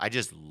cereal. I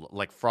just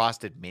like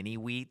Frosted Mini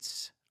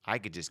Wheats. I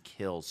could just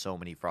kill so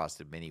many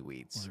Frosted Mini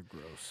Wheats. Those are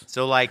gross.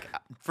 So like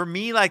for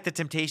me, like the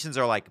temptations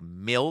are like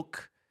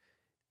milk,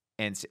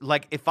 and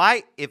like if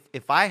I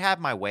had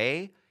my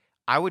way,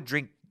 I would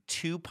drink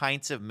 2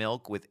 pints of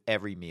milk with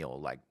every meal,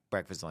 like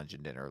breakfast, lunch,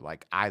 and dinner.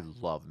 Like I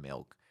love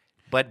milk.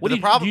 But do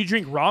you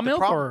drink raw milk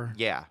or?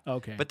 Yeah.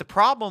 Okay. But the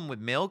problem with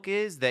milk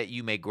is that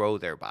you may grow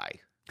thereby.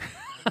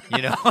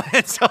 And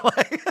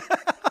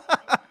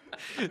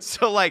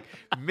so like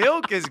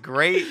milk is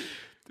great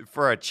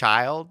for a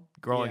child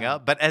growing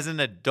up, but as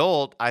an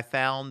adult, I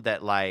found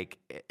that like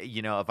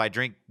if I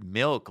drink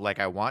milk like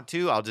I want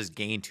to, I'll just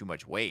gain too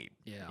much weight.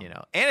 Yeah.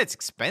 And it's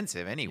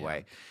expensive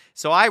anyway. Yeah.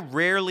 So I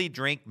rarely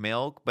drink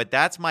milk, but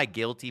that's my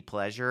guilty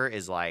pleasure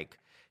is like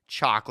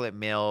chocolate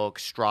milk,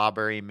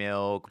 strawberry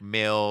milk,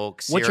 cereal.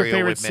 What's your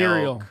favorite with milk.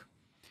 cereal?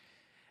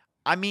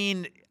 I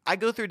mean, I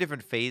go through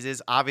different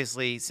phases.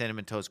 Obviously,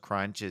 Cinnamon Toast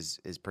Crunch is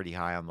pretty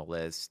high on the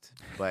list,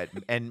 but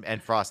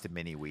and Frosted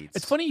Mini Wheats.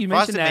 It's funny you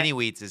mentioned that. Frosted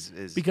Mini Wheats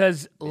is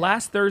because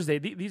last Thursday,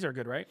 these are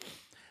good, right?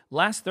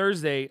 Last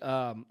Thursday,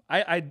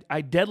 I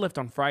deadlift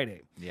on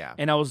Friday. Yeah,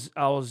 and I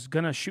was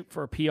gonna shoot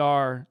for a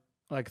PR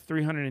like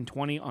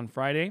 320 on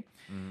Friday.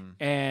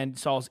 And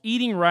so I was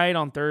eating right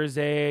on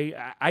Thursday.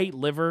 I eat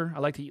liver. I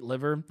like to eat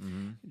liver.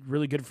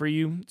 Really good for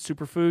you.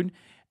 Superfood.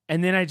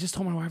 And then I just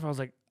told my wife, I was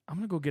like, I'm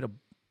going to go get a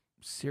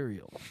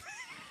cereal.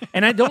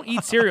 And I don't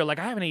eat cereal. Like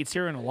I haven't eaten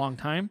cereal in a long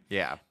time.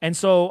 Yeah. And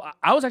so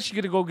I was actually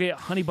going to go get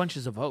Honey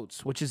Bunches of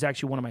Oats, which is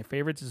actually one of my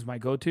favorites. This is my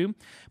go-to.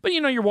 But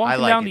you're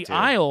walking down the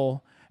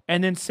aisle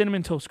and then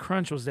Cinnamon Toast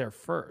Crunch was there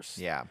first.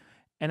 Yeah.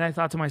 And I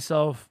thought to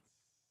myself,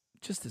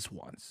 just this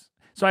once.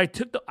 So I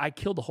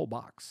killed the whole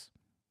box.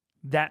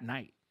 That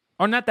night,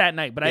 or not that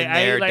night, but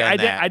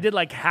I did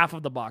like half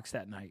of the box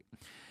that night.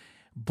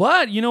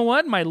 But you know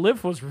what? My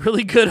lift was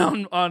really good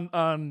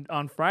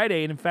on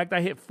Friday, and in fact,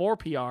 I hit 4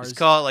 PRs. Let's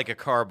call it like a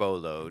carbo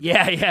load.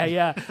 Yeah.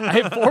 I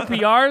hit 4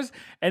 PRs,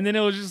 and then it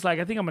was just like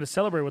I think I'm going to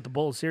celebrate with a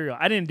bowl of cereal.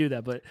 I didn't do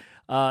that,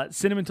 but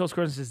Cinnamon Toast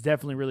Crunch is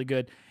definitely really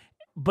good.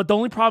 But the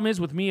only problem is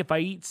with me, if I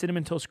eat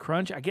Cinnamon Toast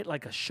Crunch, I get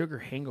like a sugar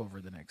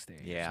hangover the next day.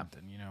 Yeah. Or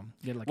something,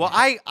 Get like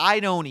I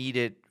don't eat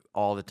it.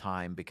 all the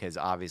time because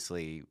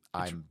obviously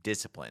I'm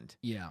disciplined.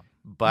 Yeah.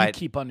 But you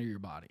keep under your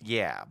body.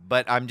 Yeah,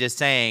 but I'm just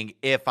saying,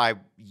 if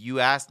you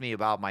asked me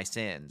about my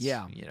sins,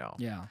 Yeah. you know,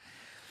 Yeah.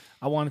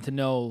 I wanted to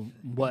know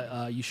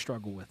what you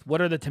struggle with.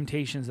 What are the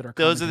temptations that are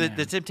those common are to the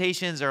man?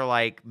 temptations are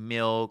like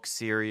milk,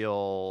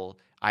 cereal,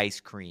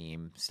 ice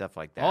cream, stuff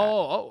like that.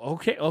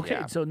 Okay.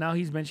 Yeah. So now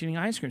he's mentioning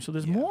ice cream. So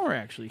there's more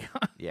actually.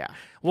 Yeah.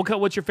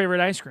 What's your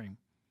favorite ice cream?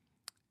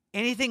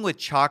 Anything with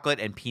chocolate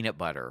and peanut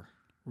butter.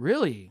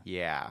 Really?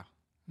 Yeah.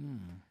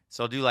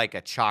 So I'll do like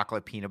a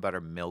chocolate peanut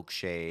butter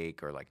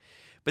milkshake or like.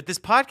 But this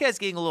podcast is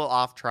getting a little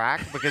off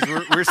track because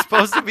we're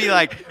supposed to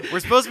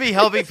be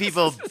helping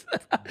people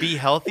be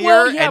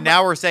healthier, and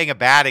now we're saying a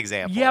bad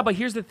example. Yeah, but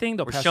here's the thing,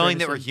 though. We're Pastor showing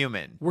that Anderson. we're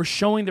human. We're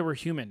showing that we're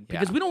human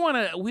because we don't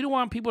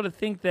want people to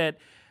think that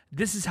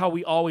this is how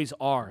we always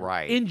are.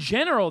 Right. In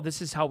general,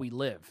 this is how we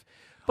live.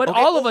 But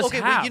all of us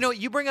have. Well, you know,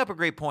 you bring up a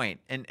great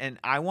point, and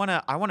I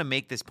wanna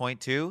make this point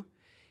too,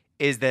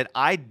 is that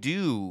I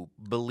do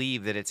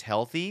believe that it's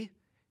healthy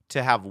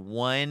to have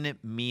one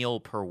meal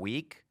per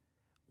week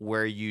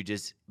where you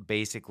just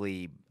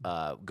basically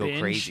go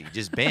binge. crazy,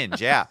 just binge.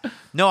 Yeah,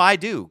 no, I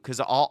do,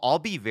 because I'll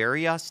be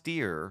very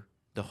austere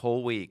the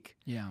whole week.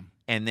 Yeah.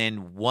 And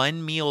then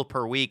one meal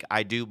per week,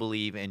 I do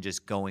believe in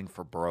just going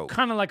for broke.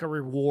 Kind of like a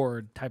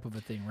reward type of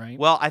a thing, right?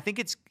 Well, I think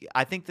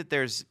that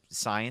there's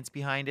science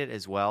behind it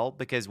as well,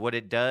 because what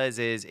it does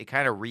is it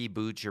kind of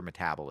reboots your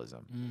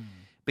metabolism.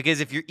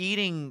 Because if you're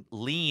eating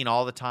lean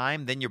all the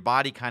time, then your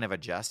body kind of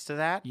adjusts to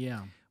that.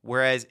 Yeah.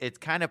 Whereas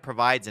it kind of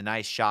provides a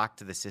nice shock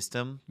to the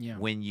system Yeah.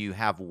 when you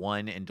have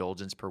one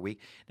indulgence per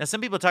week. Now, some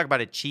people talk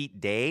about a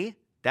cheat day.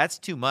 That's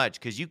too much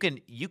because you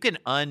can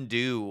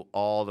undo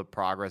all the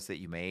progress that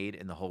you made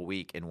in the whole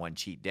week in one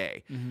cheat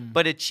day.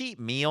 But a cheat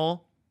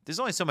meal, there's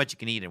only so much you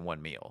can eat in one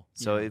meal.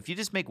 So if you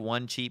just make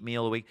one cheat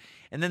meal a week,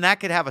 and then that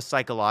could have a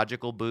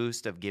psychological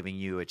boost of giving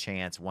you a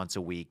chance once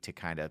a week to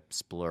kind of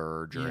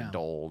splurge or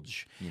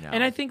indulge, you know.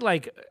 And I think,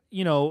 like,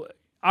 you know,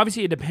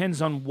 obviously it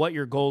depends on what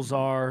your goals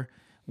are.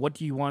 What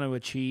do you want to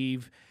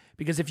achieve?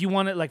 Because if you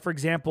want to, like, for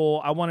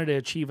example, I wanted to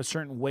achieve a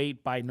certain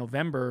weight by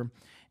November.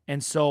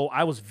 And so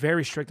I was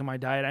very strict on my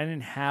diet. I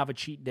didn't have a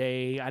cheat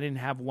day. I didn't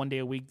have one day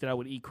a week that I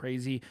would eat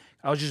crazy.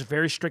 I was just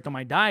very strict on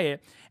my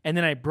diet. And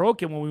then I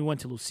broke it when we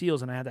went to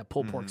Lucille's and I had that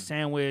pulled pork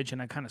sandwich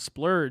and I kind of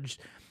splurged.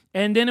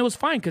 And then it was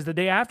fine because the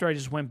day after I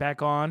just went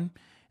back on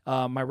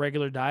my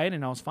regular diet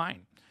and I was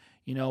fine.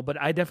 You know, but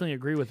I definitely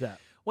agree with that.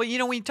 Well, you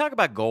know, when you talk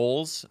about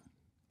goals,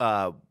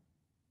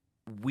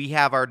 we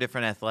have our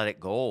different athletic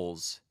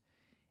goals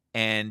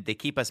and they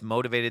keep us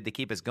motivated, they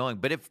keep us going.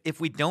 But if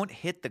we don't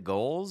hit the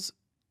goals,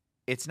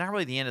 it's not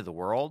really the end of the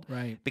world.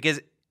 Right.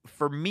 Because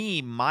for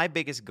me, my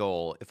biggest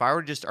goal, if I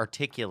were to just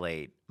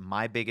articulate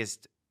my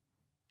biggest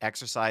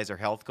exercise or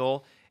health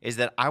goal, is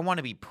that I want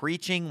to be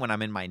preaching when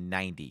I'm in my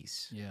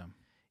 90s. Yeah.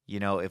 You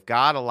know, if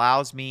God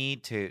allows me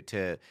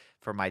to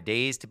for my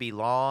days to be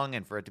long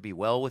and for it to be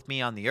well with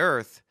me on the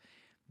earth,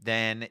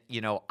 then,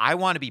 you know, I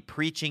want to be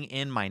preaching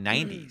in my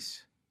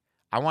 90s.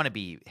 I want to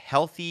be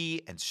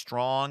healthy and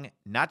strong,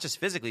 not just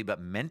physically, but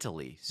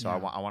mentally. So I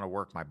want to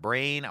work my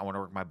brain. I want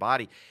to work my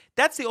body.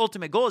 That's the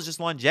ultimate goal, is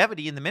just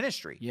longevity in the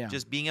ministry. Yeah.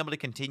 Just being able to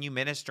continue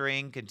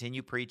ministering,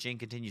 continue preaching,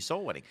 continue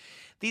soul winning.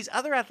 These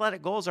other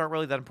athletic goals aren't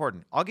really that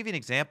important. I'll give you an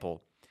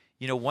example.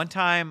 You know, one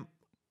time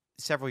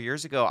several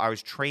years ago, I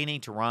was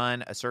training to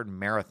run a certain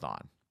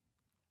marathon.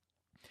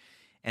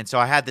 And so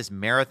I had this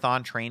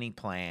marathon training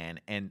plan,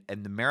 and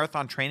the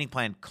marathon training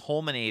plan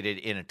culminated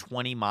in a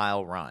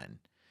 20-mile run.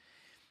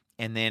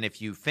 And then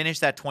if you finish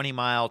that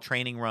 20-mile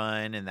training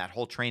run and that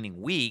whole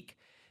training week,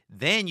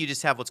 then you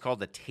just have what's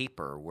called the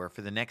taper, where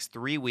for the next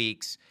 3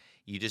 weeks,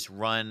 you just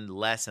run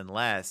less and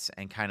less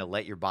and kind of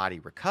let your body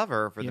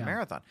recover for the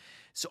marathon.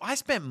 So I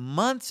spent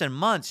months and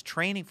months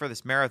training for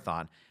this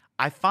marathon.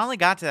 I finally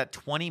got to that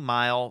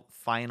 20-mile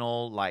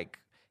final, like,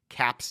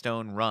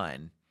 capstone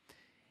run,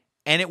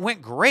 and it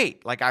went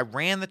great. Like, I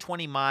ran the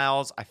 20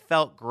 miles. I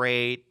felt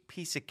great,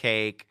 piece of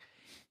cake.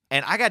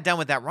 And I got done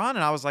with that run,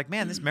 and I was like,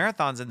 man, this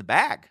marathon's in the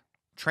bag.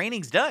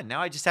 Training's done.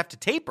 Now I just have to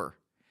taper.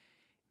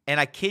 And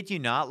I kid you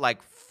not,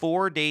 like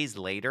 4 days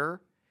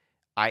later,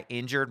 I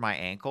injured my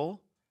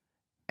ankle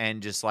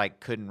and just like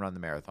couldn't run the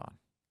marathon.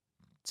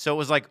 So it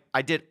was like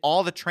I did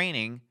all the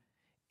training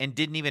and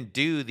didn't even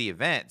do the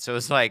event. So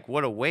it's like,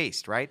 what a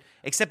waste, right?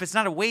 Except it's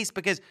not a waste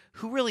because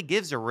who really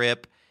gives a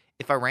rip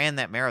if I ran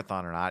that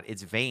marathon or not?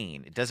 It's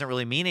vain. It doesn't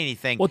really mean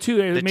anything. Well, too,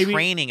 the maybe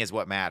training is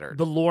what mattered.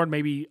 The Lord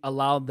maybe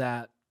allowed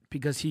that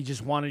because he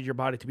just wanted your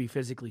body to be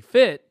physically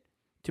fit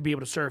to be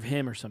able to serve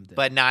him or something.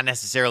 But not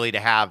necessarily to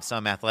have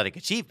some athletic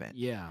achievement.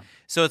 Yeah.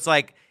 So it's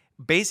like,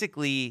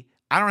 basically,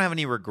 I don't have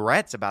any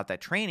regrets about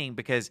that training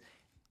because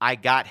I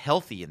got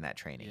healthy in that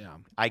training. Yeah.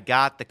 I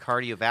got the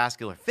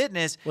cardiovascular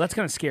fitness. Well, that's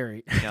kind of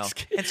scary. You know?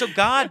 And so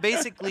God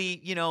basically,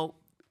 you know,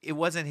 it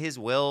wasn't his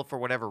will for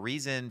whatever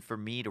reason for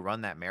me to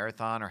run that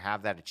marathon or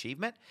have that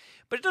achievement.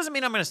 But it doesn't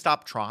mean I'm going to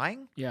stop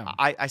trying. Yeah.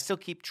 I still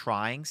keep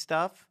trying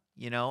stuff,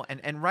 you know.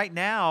 And right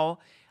now,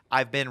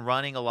 I've been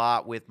running a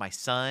lot with my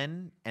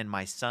son, and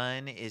my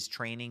son is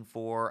training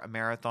for a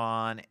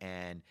marathon.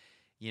 And,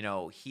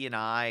 he and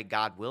I,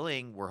 God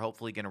willing, we're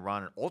hopefully going to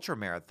run an ultra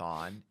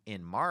marathon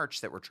in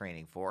March that we're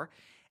training for.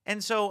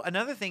 And so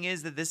another thing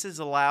is that this has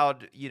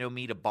allowed,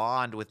 me to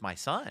bond with my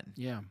son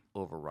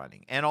over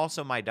running, and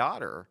also my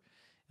daughter.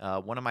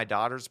 One of my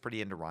daughters is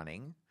pretty into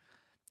running.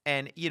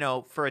 And,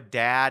 for a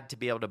dad to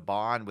be able to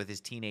bond with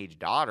his teenage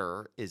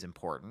daughter is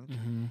important.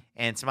 Mm-hmm.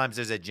 And sometimes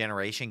there's a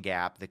generation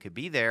gap that could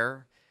be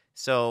there.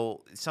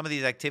 So some of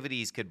these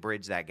activities could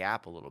bridge that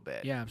gap a little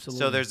bit. Yeah, absolutely.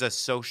 So there's a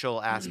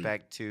social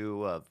aspect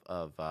too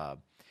of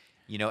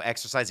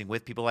exercising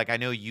with people. Like I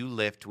know you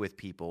lift with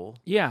people.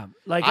 Yeah,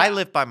 like I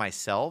lift by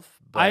myself.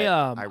 But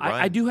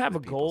I do have a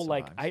goal.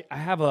 Like I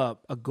have a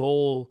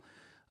goal.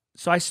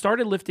 So I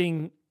started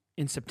lifting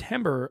in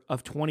September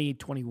of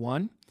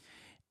 2021.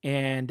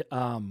 And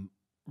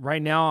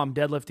right now I'm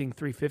deadlifting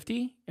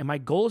 350, and my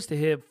goal is to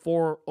hit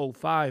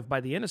 405 by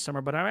the end of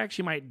summer, but I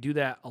actually might do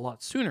that a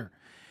lot sooner.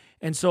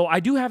 And so I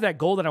do have that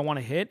goal that I want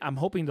to hit. I'm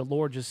hoping the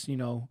Lord just,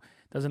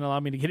 doesn't allow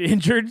me to get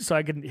injured so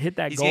I can hit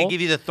that goal. He's going to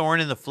give you the thorn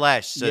in the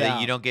flesh so that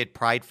you don't get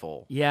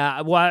prideful. Yeah,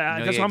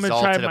 well, that's why I'm going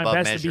to try my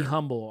best to be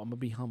humble. I'm going to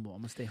be humble. I'm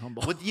going to stay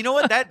humble. Well, you know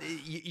what?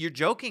 You're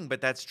joking,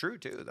 but that's true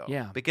too, though.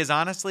 Yeah. Because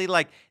honestly,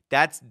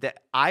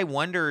 I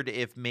wondered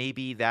if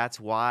maybe that's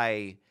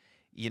why –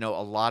 a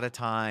lot of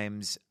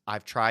times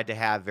I've tried to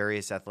have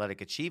various athletic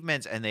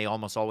achievements and they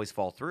almost always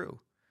fall through.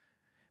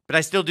 But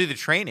I still do the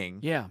training.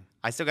 Yeah.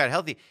 I still got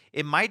healthy.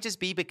 It might just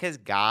be because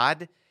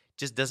God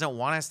just doesn't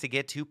want us to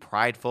get too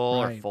prideful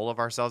or full of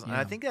ourselves. Yeah.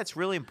 And I think that's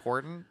really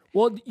important.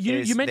 Well,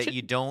 you mentioned that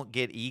you don't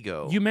get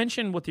ego. You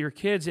mentioned with your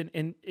kids,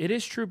 and it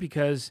is true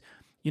because,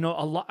 we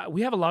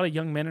have a lot of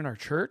young men in our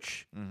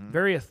church,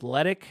 very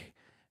athletic,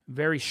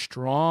 very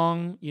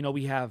strong.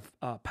 We have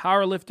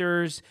power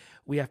lifters.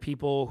 We have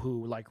people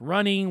who like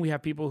running. We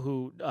have people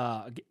who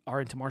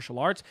are into martial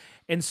arts.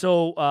 And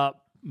so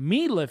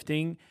me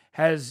lifting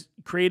has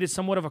created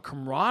somewhat of a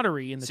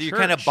camaraderie in the church. So you're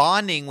kind of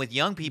bonding with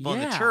young people in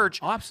the church.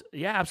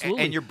 Yeah,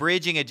 absolutely. And you're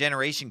bridging a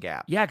generation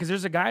gap. Yeah, because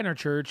there's a guy in our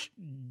church,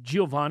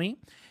 Giovanni.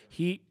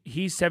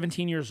 He's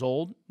 17 years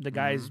old. The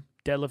guy's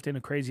deadlifting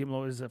a crazy,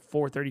 what was it,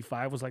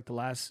 435 was like the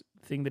last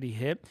thing that he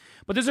hit.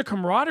 But there's a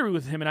camaraderie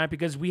with him and I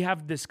because we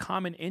have this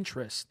common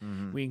interest.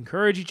 We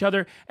encourage each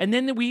other. And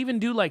then we even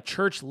do like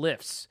church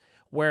lifts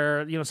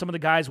where, some of the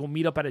guys will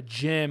meet up at a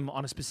gym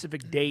on a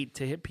specific date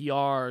to hit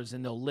PRs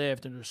and they'll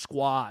lift and they'll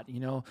squat,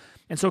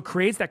 And so it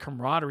creates that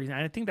camaraderie. And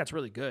I think that's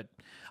really good.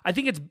 I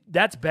think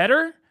that's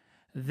better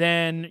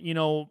than,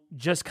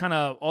 just kind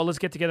of, let's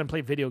get together and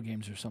play video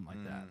games or something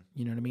like that.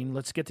 You know what I mean?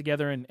 Let's get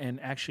together and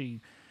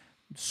actually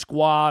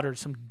squat or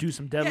do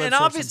some deadlifts. Yeah, and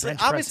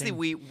obviously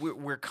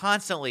we're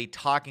constantly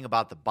talking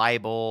about the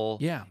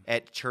Bible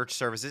at church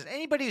services.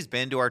 Anybody who's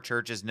been to our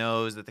churches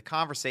knows that the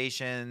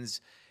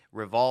conversations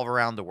revolve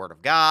around the Word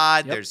of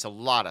God. Yep. There's a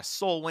lot of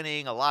soul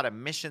winning, a lot of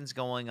missions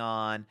going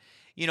on,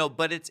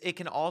 but it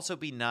can also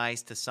be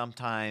nice to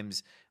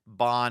sometimes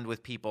bond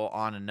with people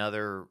on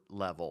another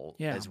level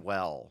as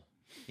well.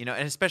 And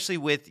especially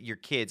with your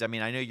kids. I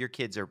mean, I know your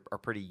kids are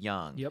pretty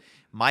young. Yep.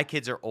 My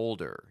kids are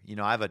older.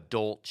 I have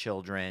adult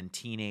children,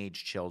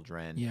 teenage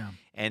children. Yeah.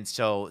 And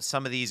so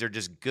some of these are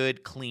just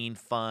good, clean,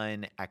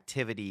 fun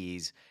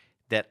activities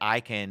that I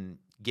can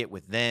get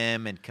with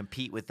them and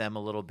compete with them a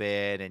little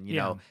bit and,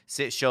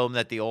 show them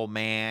that the old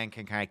man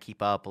can kind of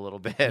keep up a little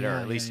bit or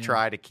at least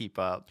try to keep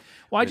up.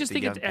 Well, I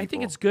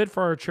think it's good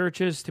for our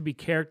churches to be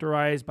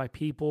characterized by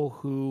people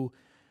who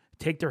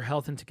take their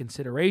health into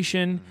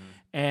consideration.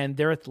 And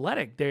they're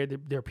athletic.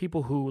 They're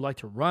people who like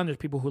to run. There's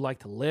people who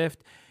like to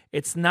lift.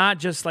 It's not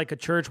just like a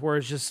church where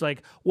it's just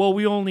like, well,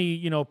 we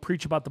only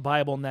preach about the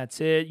Bible and that's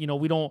it.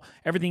 We don't.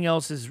 Everything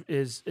else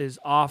is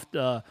off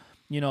the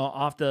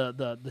off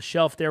the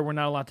shelf. There, we're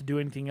not allowed to do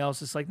anything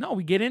else. It's like, no,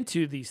 we get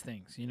into these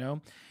things.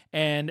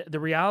 And the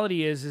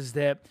reality is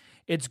that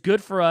it's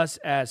good for us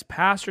as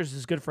pastors.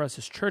 It's good for us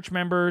as church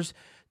members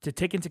to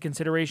take into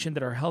consideration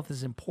that our health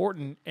is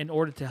important in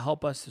order to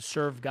help us to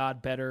serve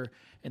God better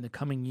in the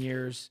coming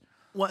years.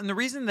 Well, and the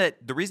reason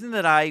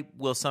that I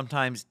will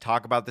sometimes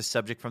talk about this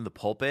subject from the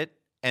pulpit,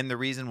 and the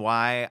reason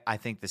why I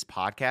think this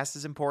podcast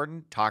is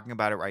important, talking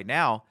about it right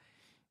now,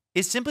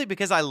 is simply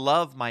because I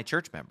love my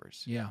church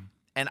members. Yeah.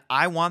 And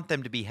I want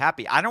them to be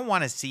happy. I don't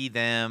want to see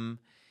them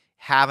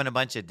having a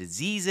bunch of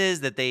diseases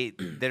that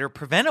are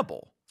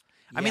preventable.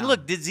 Yeah. I mean,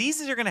 look,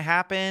 diseases are going to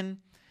happen.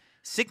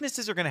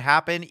 Sicknesses are going to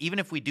happen even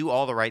if we do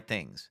all the right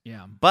things.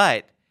 Yeah.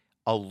 But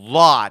a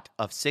lot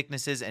of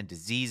sicknesses and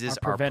diseases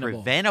are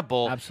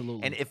preventable.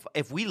 Absolutely. And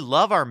if we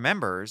love our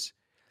members,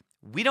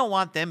 we don't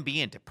want them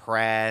being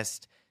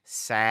depressed,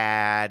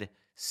 sad,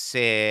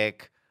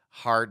 sick,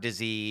 heart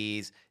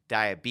disease,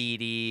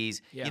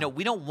 diabetes. Yeah.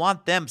 We don't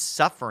want them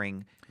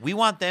suffering. We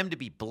want them to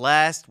be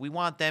blessed. We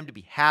want them to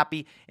be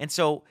happy. And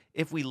so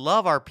if we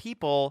love our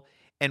people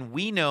and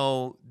we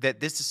know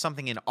that this is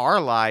something in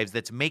our lives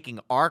that's making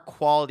our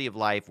quality of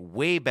life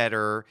way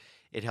better,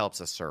 it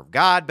helps us serve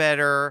God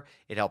better.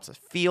 It helps us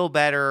feel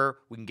better.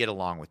 We can get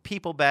along with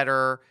people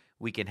better.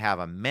 We can have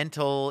a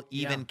mental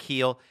even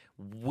keel.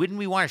 Wouldn't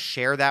we want to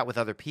share that with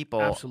other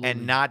people? Absolutely.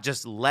 And not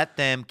just let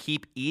them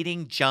keep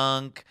eating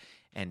junk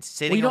and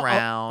sitting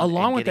around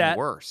along and with getting that,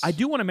 worse. I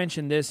do want to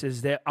mention this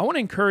is that I want to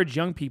encourage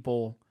young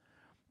people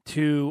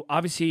to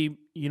obviously,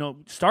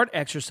 start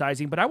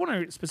exercising, but I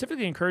want to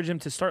specifically encourage them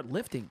to start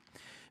lifting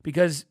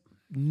because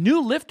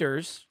new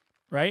lifters,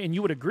 right, and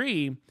you would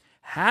agree,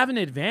 have an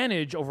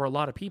advantage over a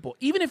lot of people,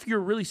 even if you're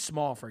really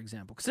small, for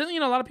example. Because, a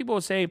lot of people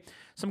will say,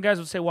 some guys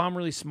will say, well, I'm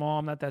really small,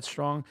 I'm not that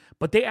strong,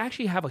 but they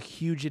actually have a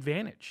huge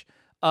advantage.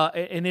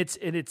 And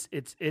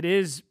it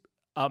is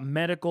a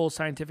medical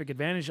scientific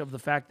advantage of the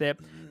fact that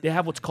they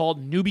have what's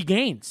called newbie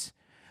gains.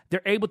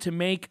 They're able to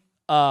make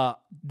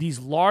these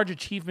large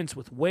achievements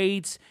with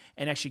weights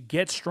and actually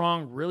get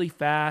strong really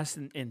fast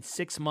in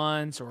 6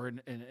 months or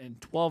in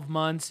 12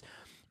 months.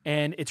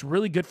 And it's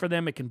really good for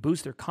them. It can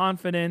boost their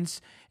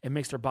confidence. It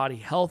makes their body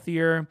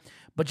healthier.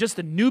 But just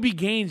the newbie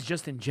gains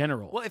just in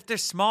general. Well, if they're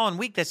small and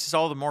weak, that's just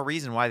all the more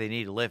reason why they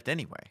need to lift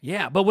anyway.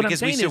 Yeah, but what I'm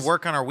saying is... Because we should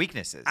work on our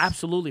weaknesses.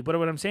 Absolutely. But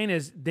what I'm saying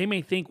is they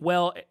may think,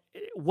 well,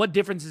 what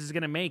difference is it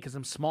going to make because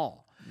I'm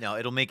small? No,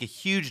 it'll make a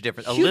huge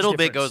difference. Huge a little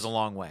bit difference. goes a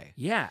long way.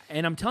 Yeah,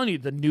 and I'm telling you,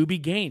 the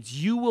newbie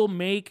gains. You will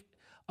make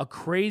a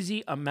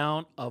crazy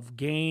amount of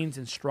gains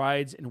and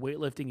strides in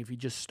weightlifting if you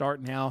just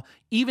start now,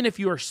 even if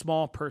you're a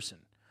small person.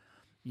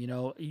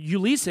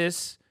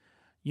 Ulysses,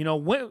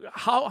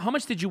 how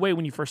much did you weigh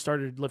when you first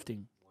started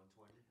lifting?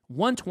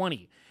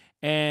 120.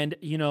 And,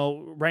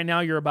 right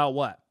now you're about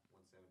what?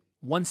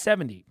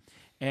 170.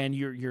 And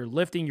you're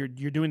lifting, you're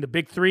doing the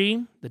big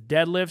three, the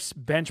deadlifts,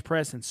 bench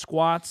press, and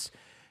squats.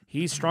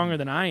 He's stronger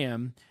than I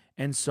am.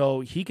 And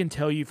so he can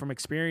tell you from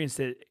experience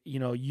that,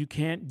 you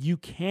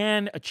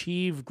can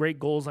achieve great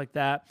goals like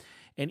that.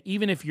 And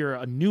even if you're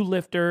a new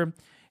lifter,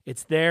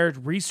 it's there.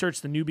 Research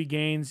the newbie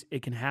gains.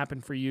 It can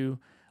happen for you.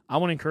 I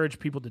want to encourage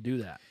people to do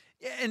that.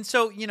 Yeah, and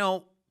so,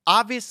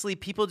 obviously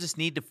people just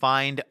need to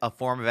find a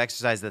form of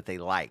exercise that they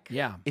like.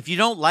 Yeah. If you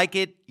don't like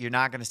it, you're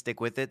not going to stick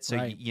with it. So,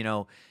 Right.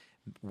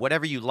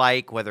 Whatever you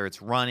like, whether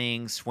it's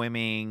running,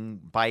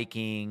 swimming,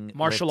 biking,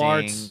 Martial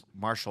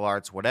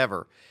arts,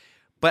 whatever.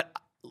 But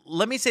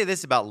let me say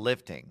this about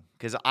lifting,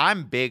 because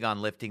I'm big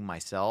on lifting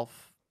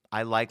myself.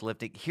 I like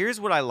lifting. Here's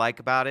what I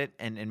like about it,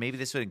 and maybe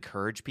this would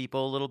encourage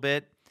people a little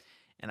bit.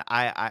 And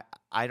I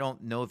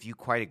don't know if you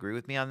quite agree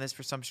with me on this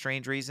for some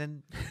strange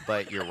reason,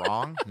 but you're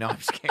wrong. No, I'm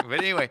just kidding. But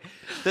anyway,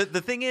 the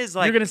thing is,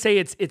 like, you're gonna say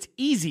it's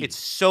easy. It's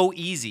so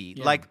easy.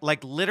 Yeah.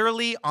 Like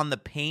literally on the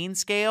pain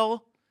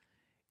scale,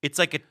 it's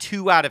like a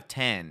 2 out of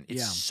 10.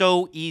 It's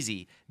so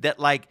easy that,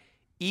 like,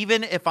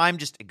 even if I'm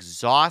just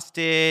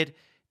exhausted,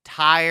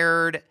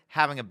 tired,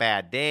 having a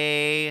bad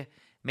day,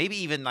 maybe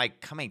even like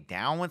coming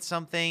down with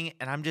something,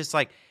 and I'm just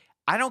like,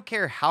 I don't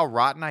care how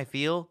rotten I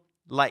feel.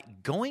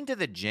 Like, going to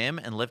the gym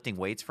and lifting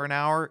weights for an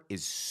hour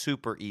is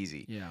super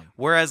easy. Yeah.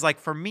 Whereas, like,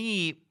 for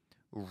me,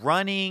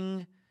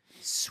 running,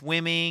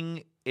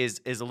 swimming is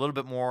a little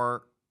bit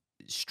more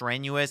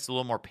strenuous, a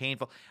little more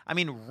painful. I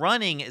mean,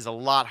 running is a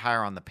lot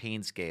higher on the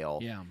pain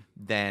scale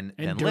than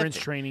endurance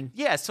lifting. training.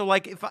 Yeah, so,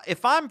 like,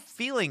 if I'm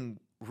feeling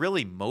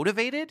really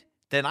motivated,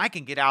 then I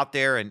can get out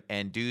there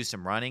and do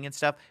some running and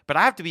stuff. But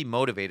I have to be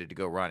motivated to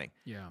go running.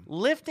 Yeah.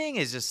 Lifting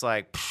is just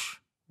like...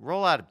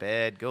 roll out of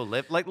bed, go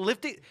lift. Like,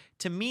 lifting,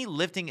 to me,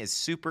 lifting is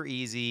super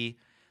easy.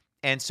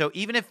 And so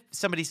even if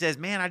somebody says,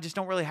 man, I just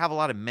don't really have a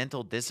lot of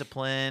mental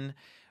discipline,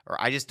 or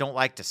I just don't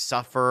like to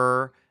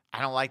suffer,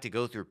 I don't like to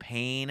go through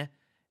pain.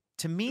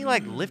 To me,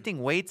 like,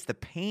 lifting weights, the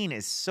pain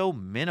is so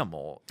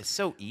minimal. It's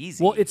so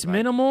easy. Well, it's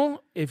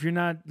minimal if you're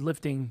not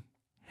lifting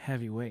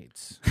heavy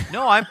weights.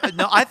 No,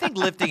 I think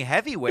lifting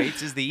heavy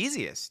weights is the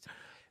easiest.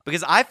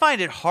 Because I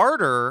find it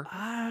harder.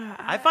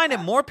 I find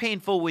it more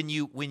painful when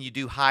you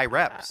do high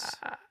reps.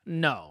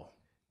 No.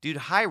 Dude,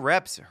 high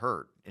reps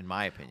hurt, in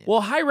my opinion.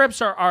 Well, high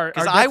reps are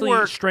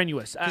definitely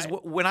strenuous. Because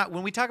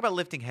when we talk about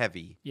lifting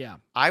heavy,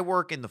 I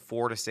work in the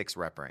 4 to 6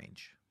 rep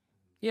range.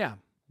 Yeah.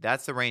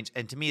 That's the range.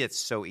 And to me, it's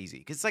so easy.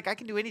 Because it's like I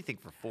can do anything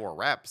for 4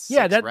 reps,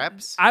 6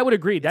 reps. I would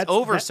agree. That's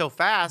over so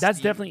fast.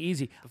 That's definitely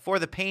easy. Before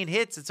the pain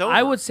hits, it's over.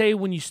 I would say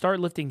when you start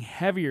lifting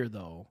heavier,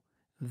 though,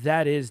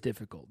 that is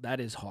difficult.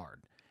 That is hard.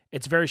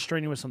 It's very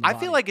strenuous on the body. I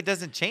feel like it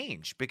doesn't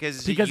change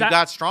because you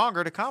got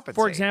stronger to compensate.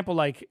 For example,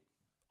 like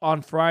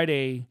on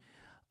Friday,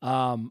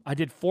 I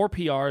did 4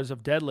 PRs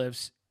of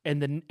deadlifts,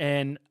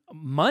 and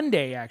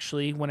Monday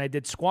actually when I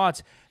did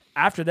squats,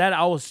 after that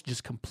I was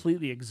just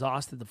completely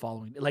exhausted the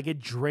following day. Like, it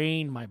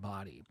drained my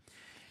body.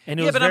 And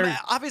it was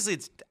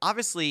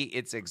obviously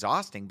it's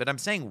exhausting, but I'm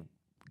saying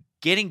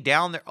getting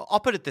down there,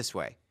 I'll put it this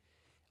way.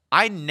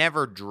 I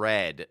never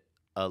dread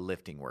a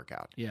lifting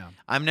workout. Yeah.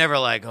 I'm never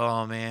like,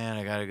 oh man,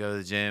 I got to go to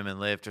the gym and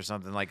lift or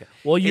something like that.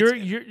 Well,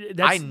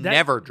 I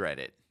never dread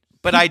it.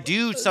 But I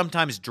do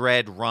sometimes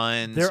dread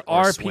runs. There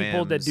are swims.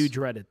 people that do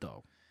dread it,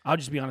 though. I'll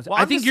just be honest. Well,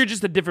 I think you're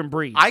just a different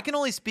breed. I can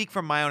only speak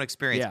from my own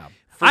experience. Yeah.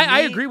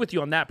 I agree with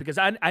you on that because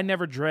I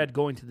never dread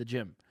going to the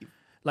gym.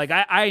 Like,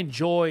 I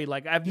enjoy,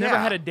 like, I've never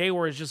had a day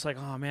where it's just like,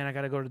 oh man, I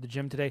got to go to the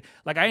gym today.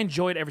 Like, I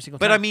enjoy it every single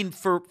time. But I mean,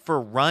 for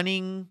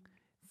running,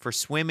 for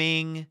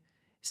swimming,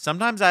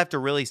 sometimes I have to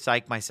really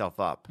psych myself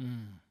up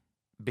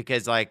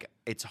because, like,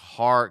 it's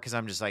hard because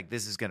I'm just like,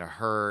 this is going to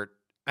hurt.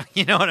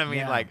 You know what I mean?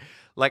 Yeah.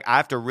 Like I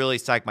have to really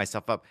psych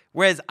myself up.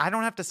 Whereas I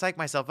don't have to psych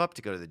myself up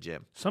to go to the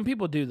gym. Some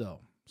people do though.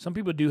 Some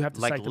people do have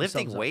to Like psych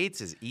lifting themselves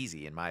weights is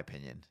easy in my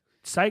opinion.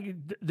 up.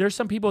 There's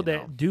some people You that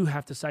know. do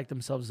have to psych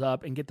themselves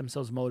up and get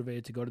themselves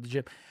motivated to go to the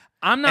gym.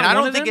 I'm not And I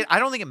one don't of think them. I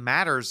don't think it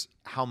matters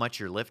how much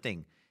you're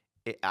lifting.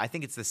 I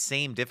think it's the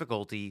same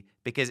difficulty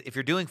because if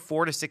you're doing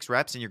 4 to 6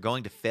 reps and you're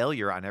going to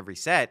failure on every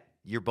set,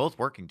 you're both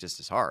working just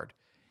as hard.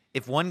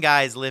 If one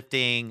guy's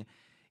lifting,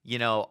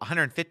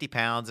 150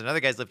 pounds, and another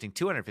guy's lifting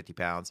 250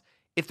 pounds,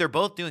 if they're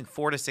both doing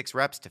 4 to 6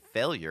 reps to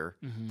failure,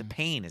 the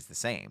pain is the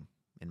same,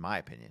 in my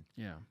opinion.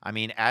 Yeah. I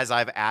mean, as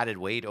I've added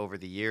weight over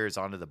the years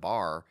onto the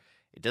bar,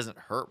 it doesn't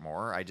hurt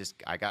more.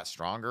 I got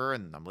stronger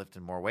and I'm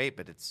lifting more weight,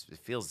 but it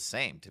feels the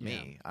same to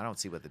me. I don't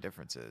see what the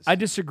difference is. I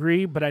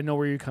disagree, but I know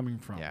where you're coming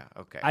from. Yeah,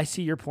 okay. I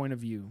see your point of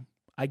view.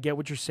 I get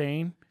what you're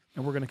saying,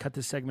 and we're going to cut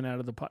this segment out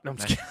of the pot. No, I'm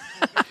just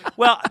kidding.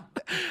 Well,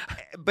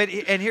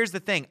 and here's the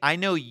thing. I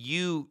know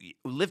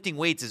lifting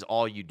weights is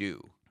all you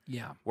do.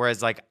 Yeah.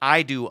 Whereas like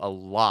I do a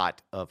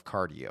lot of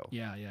cardio.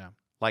 Yeah, yeah.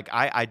 Like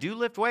I do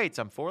lift weights.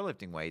 I'm for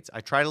lifting weights.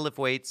 I try to lift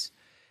weights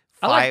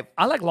I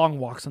like long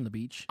walks on the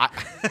beach.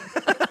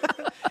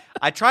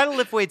 I try to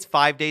lift weights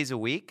 5 days a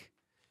week.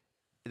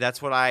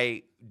 That's what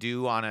I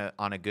do on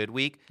a good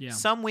week. Yeah.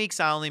 Some weeks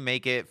I only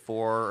make it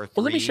 4 or 3.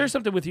 Well, let me share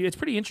something with you. It's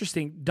pretty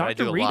interesting. I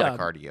do a lot of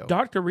cardio.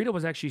 Dr. Rita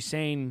was actually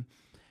saying,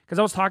 because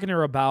I was talking to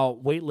her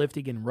about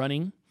weightlifting and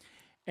running,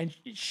 and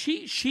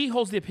she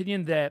holds the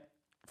opinion that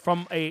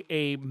from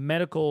a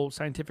medical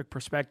scientific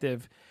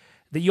perspective,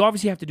 that you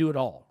obviously have to do it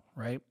all,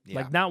 right? Yeah.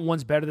 Like not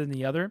one's better than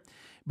the other.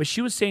 But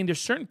she was saying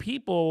there's certain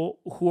people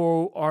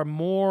who are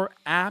more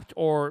apt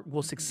or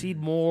will succeed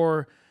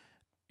more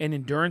in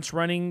endurance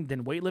running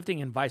than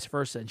weightlifting and vice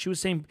versa. And she was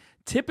saying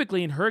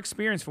typically in her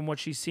experience from what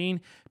she's seen,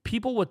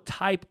 people with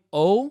type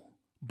O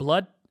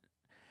blood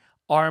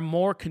are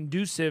more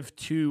conducive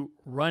to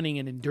running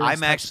and endurance.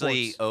 I'm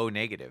actually sports. O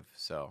negative,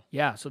 so.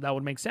 Yeah, so that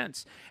would make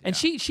sense. And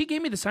she gave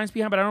me the science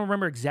behind it, but I don't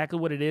remember exactly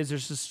what it is.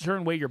 There's a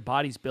certain way your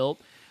body's built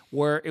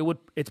where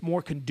it's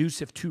more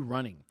conducive to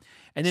running.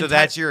 And then So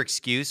that's your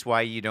excuse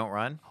why you don't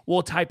run?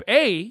 well, type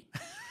A,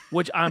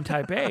 which I'm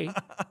type A,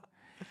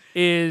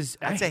 is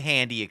That's a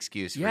handy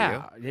excuse for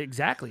yeah, you.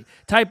 exactly.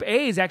 Type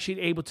A is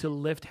actually able to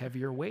lift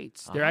heavier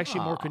weights. They're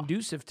actually more Ah.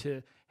 conducive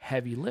to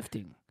heavy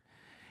lifting.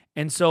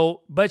 And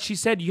so, but she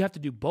said you have to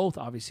do both,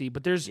 obviously.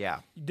 But there's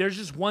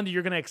just one that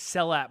you're going to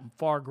excel at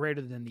far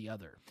greater than the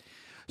other.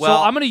 Well-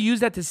 so I'm going to use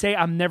that to say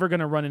I'm never going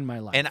to run in my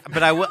life.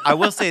 But I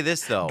will say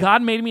this though.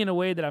 God made me in a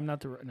way that I'm not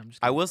the. No, I'm just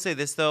I will say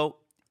this though.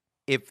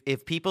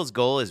 If people's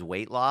goal is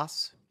weight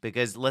loss,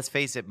 because let's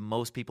face it,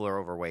 most people are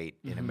overweight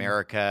in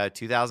America,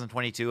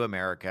 2022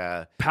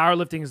 America.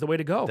 powerlifting is the way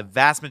to go. The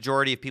vast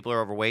majority of people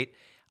are overweight.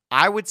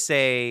 I would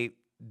say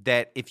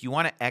that if you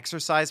want to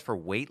exercise for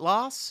weight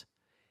loss,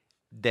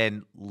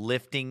 then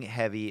lifting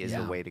heavy is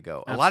the way to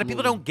go. A lot of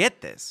people absolutely. don't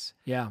get this.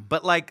 Yeah.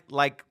 But like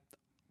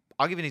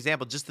I'll give you an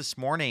example. Just this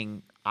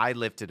morning, I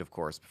lifted, of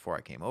course, before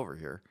I came over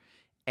here.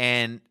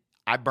 And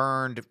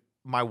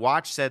my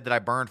watch said that I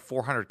burned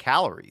 400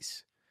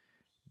 calories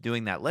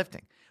doing that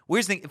lifting.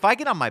 Weird thing, if I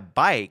get on my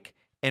bike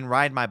and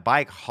ride my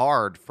bike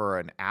hard for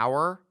an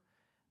hour,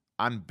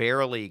 I'm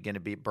barely going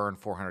to burn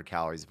 400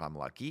 calories if I'm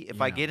lucky.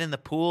 If I get in the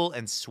pool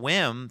and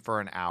swim for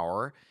an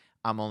hour,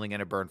 I'm only going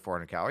to burn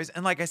 400 calories.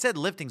 And like I said,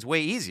 lifting's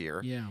way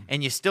easier. Yeah.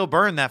 And you still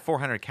burn that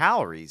 400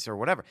 calories or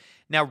whatever.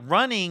 Now,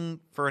 running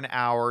for an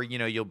hour,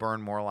 you'll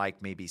burn more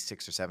like maybe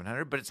 600 or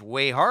 700, but it's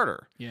way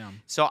harder. Yeah.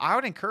 So I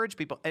would encourage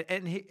people.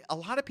 And a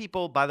lot of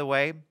people, by the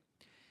way,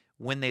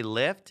 when they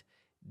lift,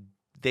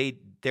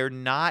 they're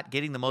not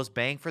getting the most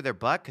bang for their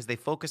buck because they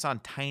focus on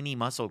tiny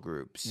muscle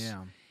groups.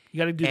 Yeah. You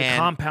got to do the And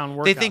compound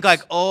workouts. They think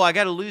like, oh, I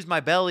got to lose my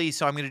belly,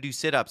 so I'm going to do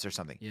sit-ups or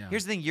something. Yeah.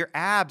 Here's the thing. Your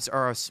abs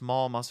are a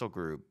small muscle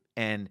group,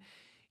 and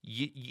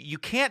you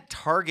can't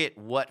target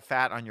what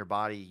fat on your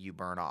body you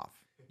burn off.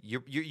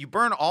 You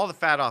burn all the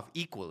fat off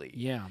equally.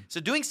 Yeah. So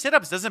doing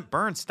sit-ups doesn't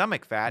burn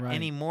stomach fat Right.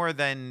 any more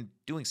than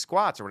doing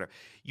squats or whatever.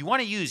 You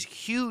want to use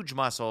huge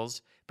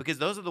muscles because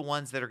those are the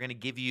ones that are going to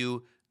give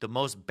you the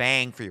most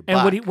bang for your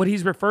buck. And what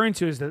he's referring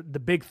to is the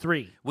big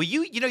three. Well,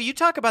 you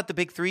talk about the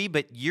big three,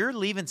 but you're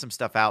leaving some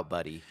stuff out,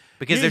 buddy,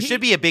 because Yeah, there should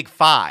be a big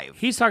five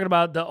He's talking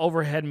about the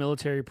overhead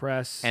military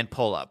press and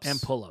pull-ups.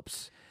 and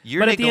pull-ups.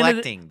 You're But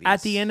neglecting these.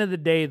 At the end of the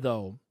day,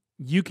 though,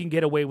 you can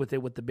get away with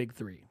it with the big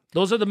three.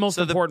 Those are the most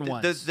important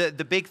ones.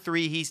 The big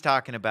three he's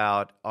talking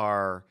about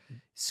are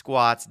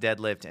squats,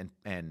 deadlift,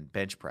 and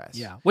bench press.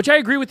 Yeah, which I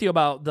agree with you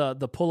about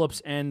the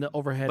pull-ups and the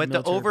overhead. But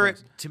military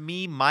press. to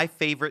me, my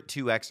favorite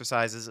two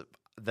exercises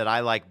that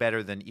I like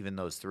better than even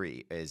those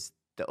three is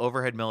the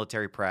overhead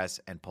military press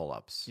and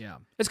pull-ups. Yeah,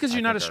 it's because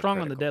you're not as strong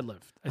on the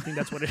deadlift. I think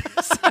that's what it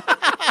is.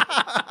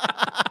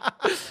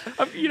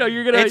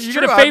 You're gonna It's true,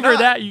 gonna I'm favor not.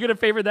 that. You're gonna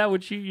favor that,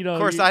 which you know. Of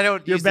course, I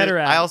don't. You're use better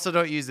at. I also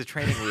don't use the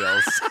training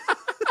wheels.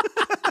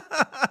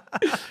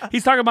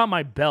 He's talking about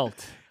my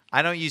belt.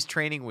 I don't use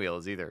training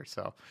wheels either.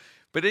 So,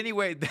 but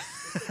anyway,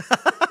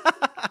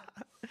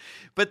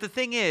 but the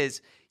thing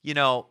is,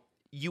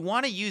 you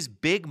want to use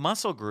big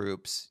muscle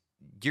groups.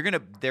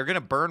 they're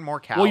gonna burn more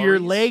calories. Well, your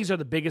legs are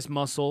the biggest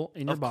muscle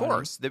in your body. Of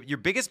course. Your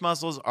biggest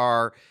muscles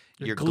are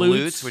your glutes,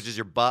 glutes, which is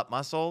your butt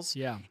muscles,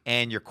 Yeah.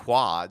 and your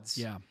quads.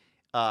 Yeah.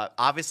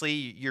 Obviously,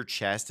 your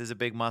chest is a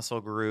big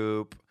muscle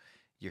group,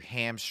 your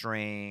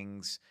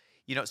hamstrings,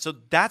 so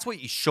that's what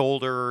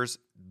shoulders,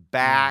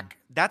 back,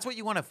 that's what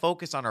you want to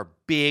focus on are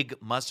big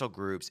muscle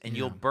groups, and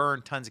you'll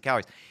burn tons of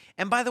calories.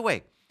 And by the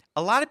way,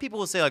 a lot of people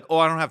will say like, oh,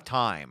 I don't have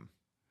time.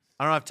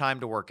 I don't have time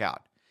to work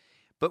out.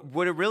 But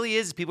what it really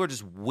is people are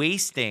just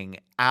wasting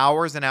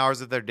hours and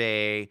hours of their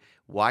day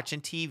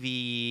watching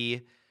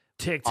TV,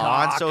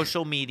 TikTok, on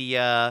social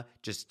media,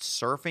 just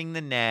surfing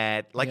the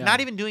net, like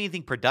not even doing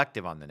anything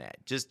productive on the net,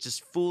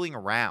 just fooling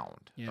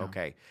around. Yeah.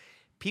 Okay.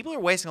 People are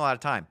wasting a lot of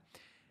time.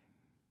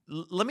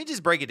 Let me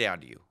just break it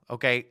down to you.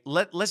 Okay.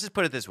 Let's just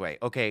put it this way.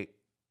 Okay.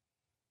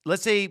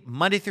 Let's say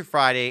Monday through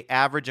Friday,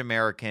 average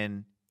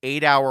American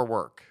 8-hour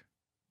work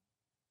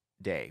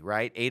day,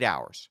 right? 8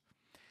 hours.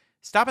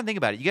 Stop and think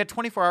about it. You got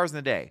 24 hours in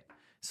the day.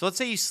 So let's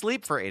say you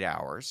sleep for 8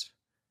 hours,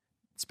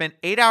 spend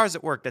 8 hours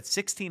at work. That's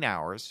 16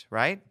 hours,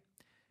 right?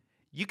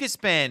 You could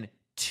spend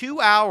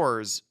 2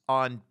 hours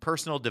on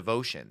personal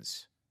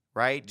devotions,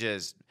 right?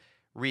 Just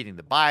reading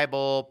the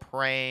Bible,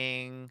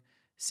 praying,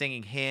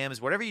 singing hymns,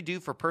 whatever you do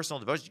for personal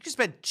devotion. You can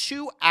spend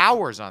 2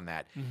 hours on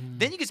that. Mm-hmm.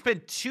 Then you can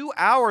spend 2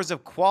 hours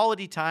of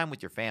quality time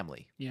with your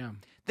family. Yeah.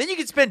 Then you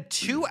can spend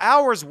 2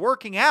 hours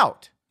working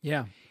out.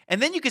 Yeah.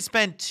 And then you could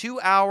spend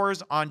 2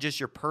 hours on just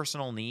your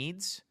personal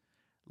needs,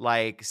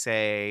 like,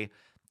 say,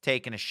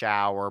 taking a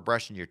shower,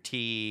 brushing your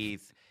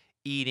teeth,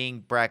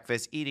 eating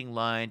breakfast, eating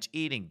lunch,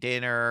 eating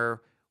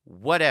dinner,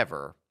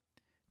 whatever.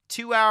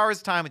 2 hours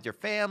of time with your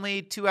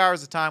family, 2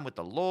 hours of time with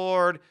the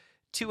Lord,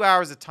 2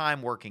 hours of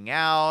time working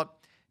out,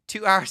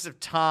 2 hours of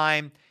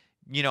time,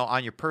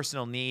 on your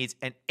personal needs,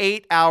 and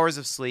 8 hours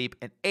of sleep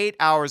and 8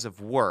 hours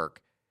of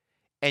work.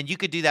 And you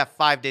could do that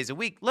 5 days a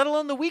week, let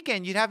alone the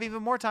weekend. You'd have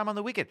even more time on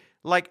the weekend.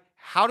 Like,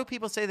 how do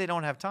people say they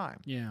don't have time?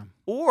 Yeah.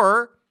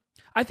 Or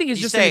I think it's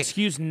you just say, an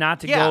excuse not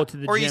to go to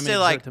the or gym you say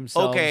and like, hurt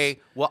themselves. okay,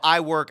 well, I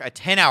work a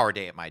 10-hour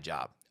day at my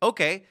job.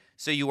 Okay,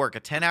 so you work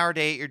a 10-hour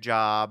day at your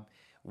job,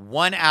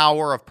 1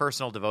 hour of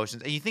personal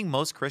devotions. And you think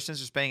most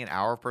Christians are spending an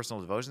hour of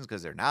personal devotions?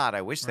 Because they're not.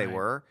 I wish they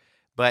were.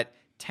 But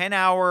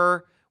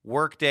 10-hour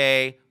work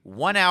day,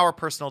 1 hour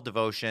personal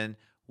devotion,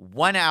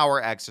 1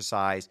 hour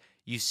exercise.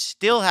 You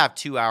still have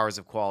 2 hours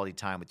of quality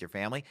time with your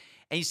family,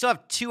 and you still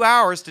have 2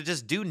 hours to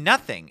just do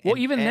nothing. Well,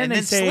 and, even then and they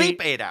then say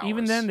sleep 8 hours.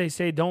 Even then they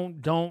say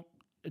don't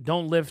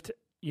lift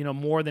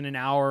more than an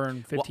hour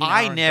and 15. Well,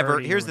 I never.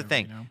 Here's the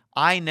thing.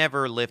 I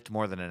never lift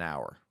more than an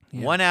hour.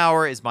 Yeah. 1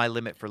 hour is my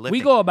limit for lifting.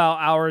 We go about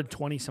hour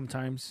 20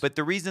 sometimes. But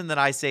the reason that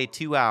I say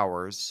 2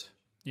 hours,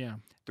 yeah,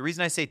 the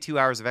reason I say 2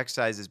 hours of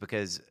exercise is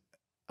because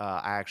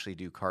I actually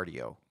do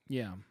cardio.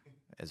 Yeah.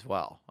 As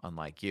well,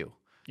 unlike you.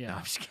 Yeah. No,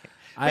 I'm just kidding.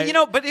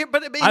 But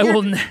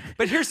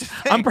But here's the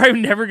thing. I'm probably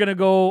never gonna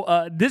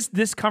go.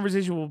 This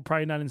conversation will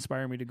probably not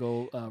inspire me to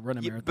go run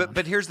a marathon.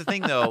 But here's the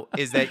thing, though,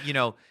 is that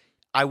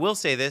I will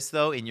say this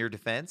though, in your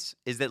defense,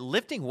 is that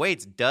lifting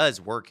weights does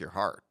work your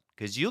heart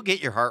because you'll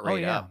get your heart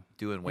rate up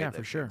doing weightlifting. Yeah,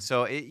 for sure.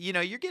 So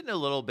you're getting a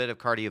little bit of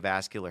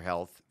cardiovascular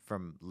health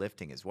from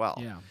lifting as well.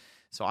 Yeah.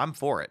 So I'm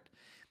for it.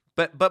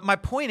 But my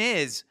point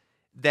is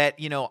that,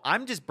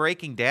 I'm just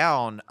breaking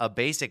down a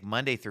basic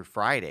Monday through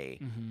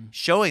Friday,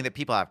 showing that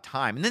people have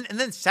time. And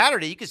then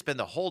Saturday, you can spend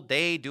the whole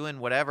day doing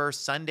whatever.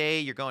 Sunday,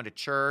 you're going to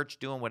church,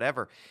 doing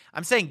whatever.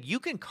 I'm saying you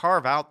can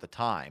carve out the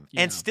time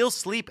and still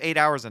sleep 8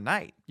 hours a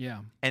night. Yeah.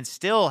 And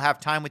still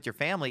have time with your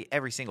family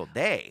every single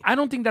day. I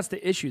don't think that's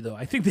the issue, though.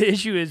 I think the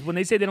issue is when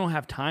they say they don't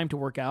have time to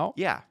work out.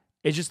 Yeah.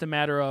 It's just a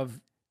matter of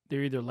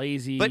they're either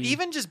lazy. But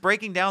even just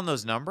breaking down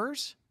those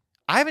numbers,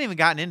 I haven't even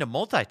gotten into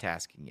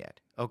multitasking yet.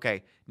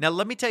 Okay. Now,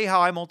 let me tell you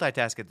how I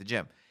multitask at the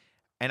gym.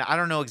 And I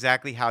don't know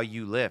exactly how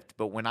you lift,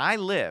 but when I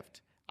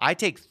lift, I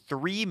take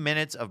 3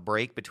 minutes of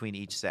break between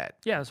each set.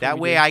 Yeah, that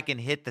way I can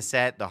hit the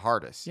set the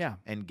hardest. Yeah.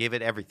 And give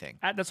it everything.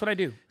 That's what I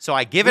do. So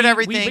I give it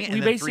everything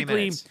and then 3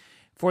 minutes.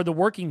 For the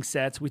working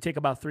sets, we take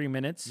about 3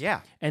 minutes.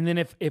 Yeah. And then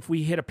if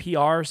we hit a PR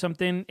or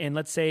something, and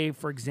let's say,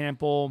 for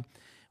example,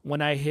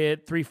 when I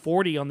hit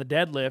 340 on the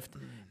deadlift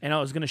and I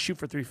was going to shoot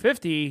for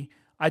 350,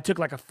 I took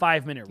like a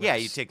 5-minute rest. Yeah,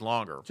 you take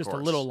longer, of just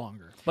course. a little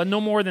longer, but no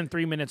more than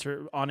 3 minutes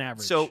on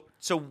average. So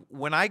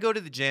when I go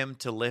to the gym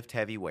to lift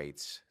heavy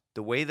weights,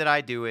 the way that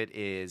I do it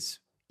is,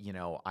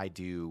 I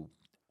do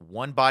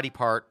one body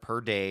part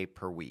per day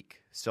per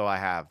week. So I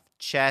have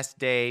chest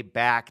day,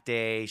 back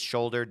day,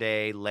 shoulder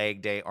day,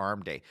 leg day,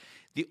 arm day.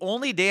 The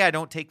only day I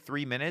don't take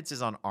 3 minutes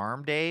is on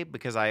arm day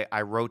because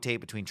I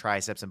rotate between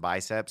triceps and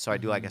biceps. So I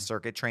do like a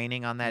circuit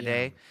training on that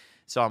day.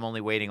 So I'm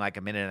only waiting like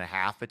a minute and a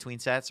half between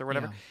sets or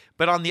whatever. Yeah.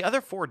 But on the other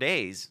 4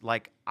 days,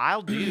 like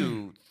I'll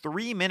do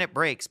 3-minute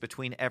breaks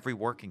between every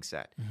working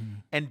set.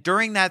 And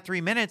during that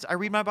 3 minutes, I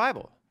read my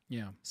Bible.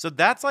 Yeah. So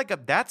that's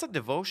a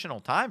devotional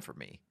time for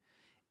me.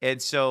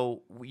 And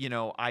so,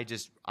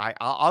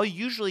 I'll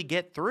usually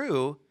get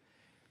through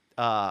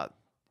at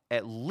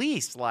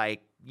least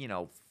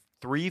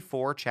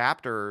 3-4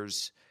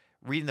 chapters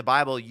reading the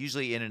Bible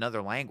usually in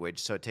another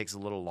language, so it takes a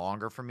little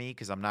longer for me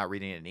because I'm not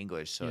reading it in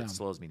English, so Yeah. it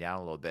slows me down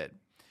a little bit.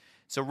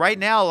 So right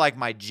now, like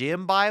my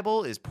gym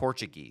Bible is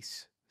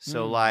Portuguese.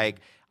 So like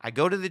I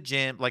go to the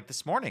gym, like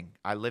this morning,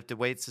 I lifted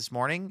weights this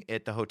morning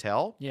at the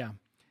hotel. Yeah.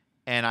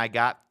 And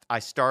I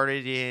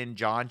started in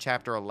John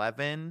chapter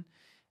 11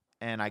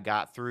 and I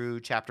got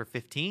through chapter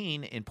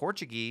 15 in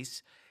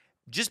Portuguese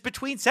just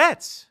between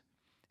sets.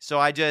 So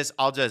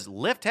I'll just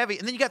lift heavy,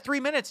 and then you got 3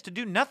 minutes to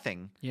do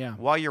nothing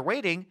while you're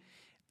waiting.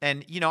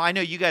 And, I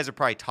know you guys are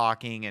probably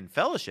talking and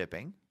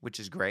fellowshipping, which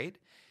is great,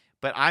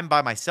 but I'm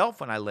by myself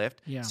when I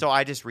lift, so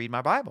I just read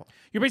my Bible.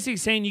 You're basically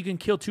saying you can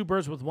kill two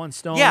birds with one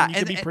stone. Yeah, You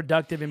can be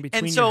productive in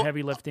between so your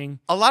heavy lifting.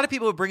 A lot of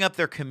people would bring up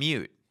their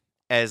commute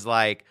as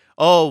like,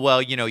 oh,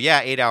 well,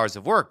 8 hours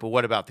of work, but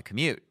what about the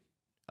commute?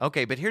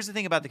 Okay, but here's the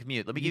thing about the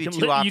commute. Let me give you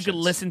two options. You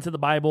can listen to the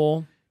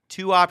Bible.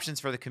 2 options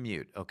for the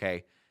commute,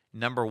 okay?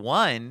 Number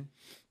 1,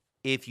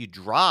 if you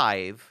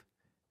drive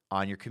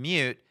on your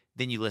commute,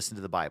 then you listen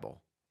to the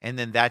Bible. And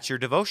then that's your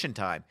devotion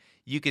time.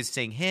 You could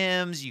sing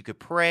hymns, you could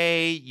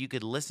pray, you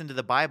could listen to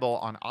the Bible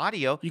on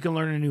audio. You can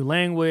learn a new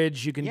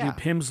language, you can do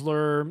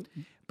Pimsleur.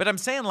 But I'm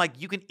saying,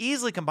 like, you can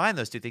easily combine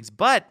those two things.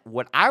 But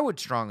what I would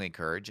strongly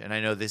encourage, and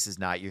I know this is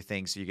not your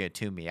thing, so you're going to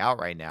tune me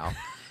out right now,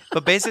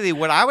 but basically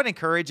what I would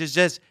encourage is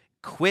just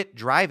quit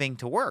driving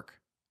to work.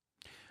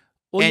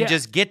 Well,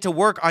 just get to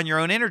work on your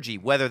own energy,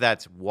 whether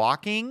that's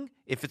walking.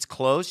 If it's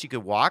close, you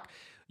could walk.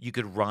 You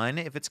could run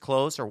if it's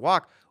close or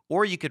walk.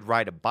 Or you could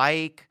ride a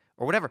bike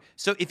or whatever.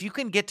 So if you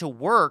can get to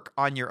work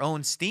on your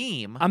own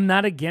steam. I'm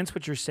not against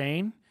what you're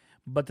saying,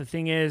 but the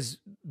thing is,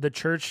 the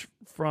church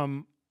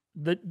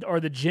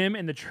the gym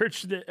and the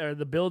church or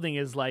the building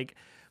is like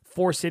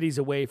 4 cities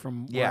away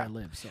from where I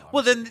live. So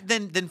well,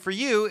 then for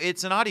you,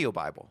 it's an audio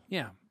Bible.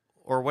 Yeah.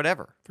 Or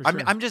whatever.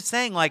 Sure. I'm just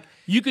saying, like,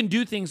 you can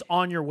do things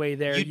on your way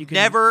there.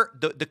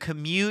 The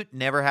commute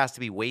never has to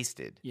be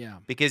wasted. Yeah.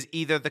 Because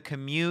either the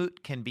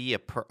commute can be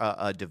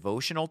a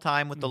devotional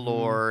time with the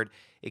Lord,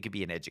 it could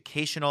be an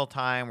educational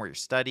time where you're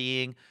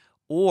studying,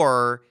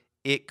 or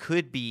it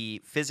could be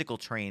physical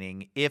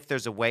training if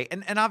there's a way.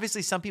 And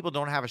obviously, some people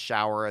don't have a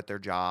shower at their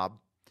job.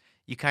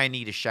 You kind of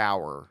need a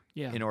shower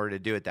in order to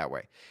do it that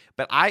way.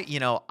 But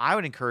I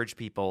would encourage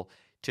people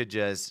to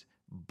just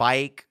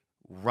bike,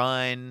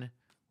 run,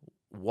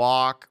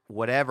 walk,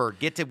 whatever,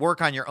 get to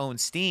work on your own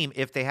steam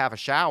if they have a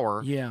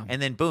shower. Yeah.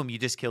 And then boom, you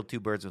just killed 2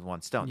 birds with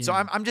one stone. Yeah. So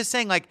I'm just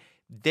saying, like,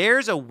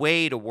 there's a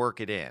way to work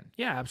it in.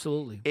 Yeah,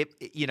 absolutely.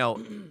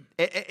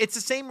 It's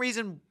the same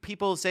reason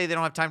people say they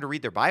don't have time to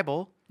read their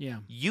Bible. Yeah.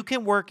 You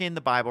can work in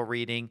the Bible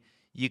reading,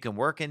 you can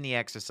work in the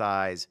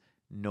exercise,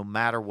 no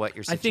matter what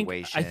your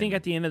situation. I think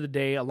at the end of the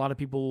day, a lot of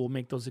people will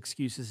make those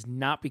excuses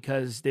not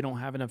because they don't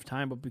have enough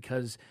time, but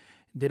because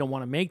they don't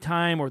want to make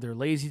time or they're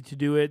lazy to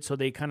do it. So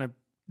they kind of,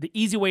 the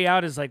easy way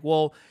out is like,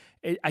 well,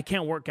 I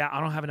can't work out. I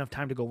don't have enough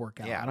time to go work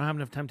out. Yeah. I don't have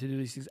enough time to do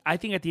these things. I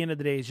think at the end of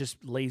the day, it's just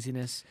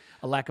laziness,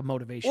 a lack of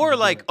motivation. Or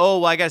like, oh,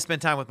 well, I got to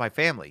spend time with my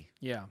family.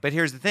 Yeah. But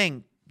here's the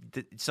thing.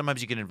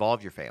 Sometimes you can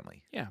involve your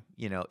family. Yeah.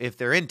 If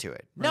they're into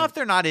it. Right. Now, if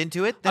they're not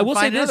into it, then I will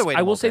find say another this, way to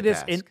I will say this.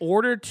 multitask. In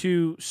order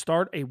to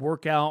start a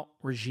workout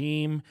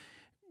regime,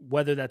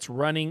 whether that's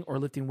running or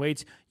lifting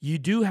weights, you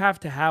do have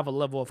to have a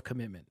level of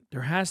commitment.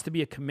 There has to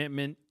be a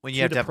commitment when to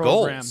you have the to have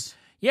program. goals.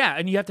 Yeah,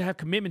 and you have to have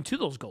commitment to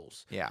those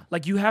goals. Yeah.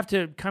 Like you have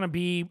to kind of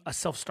be a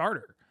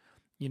self-starter.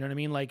 You know what I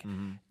mean? Like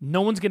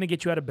no one's going to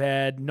get you out of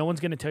bed. No one's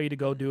going to tell you to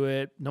go do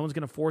it. No one's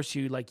going to force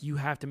you. Like you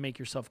have to make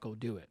yourself go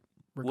do it.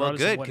 Well,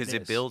 good, because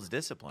it builds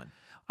discipline.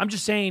 I'm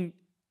just saying,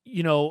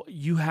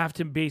 you have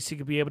to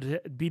basically be able to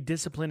be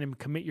disciplined and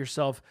commit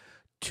yourself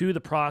to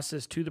the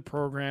process, to the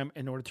program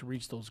in order to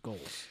reach those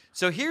goals.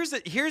 So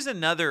here's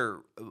another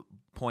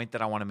point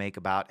that I want to make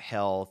about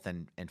health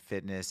and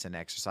fitness and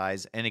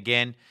exercise. And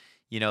again,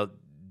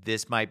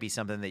 this might be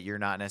something that you're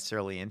not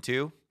necessarily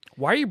into.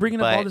 Why are you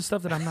bringing up all this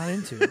stuff that I'm not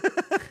into?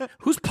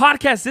 Whose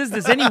podcast is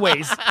this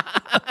anyways?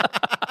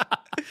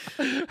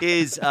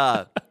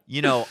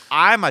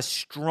 I'm a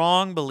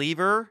strong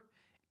believer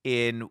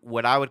in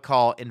what I would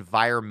call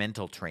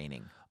environmental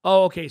training.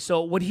 Oh, okay.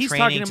 So what he's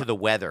training talking about, to the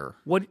weather.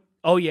 What?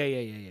 Oh, yeah.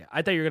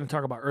 I thought you were going to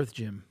talk about Earth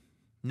Gym.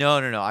 No.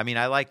 I mean,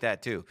 I like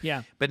that too.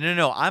 Yeah. But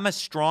no. I'm a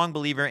strong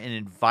believer in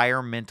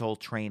environmental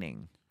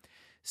training.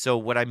 So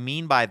what I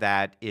mean by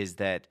that is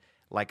that,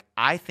 like,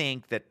 I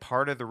think that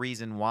part of the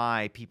reason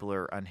why people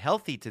are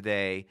unhealthy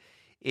today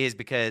is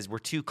because we're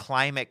too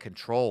climate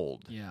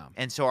controlled. Yeah.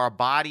 And so our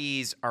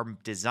bodies are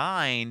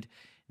designed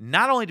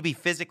not only to be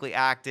physically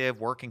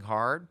active, working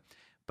hard,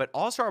 but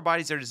also our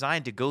bodies are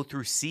designed to go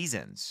through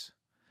seasons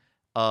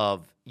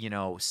of,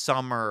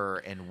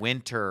 summer and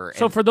winter.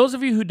 So for those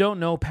of you who don't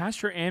know,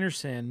 Pastor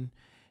Anderson,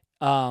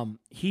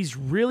 he's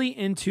really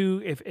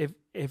into,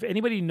 if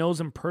anybody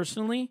knows him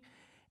personally,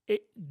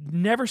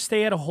 never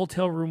stay at a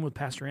hotel room with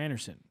Pastor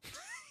Anderson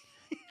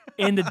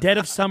in the dead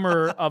of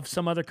summer of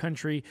some other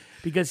country,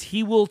 because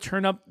he will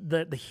turn up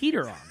the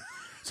heater on.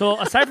 So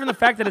aside from the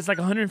fact that it's like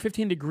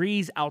 115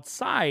 degrees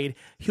outside,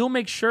 he'll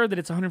make sure that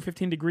it's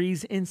 115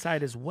 degrees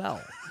inside as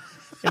well.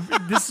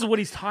 This is what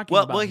he's talking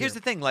Well, about. well, here's the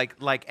thing.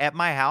 Like at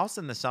my house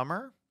in the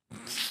summer,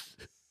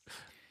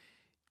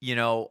 you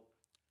know,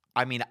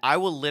 I mean, I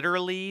will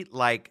literally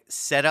like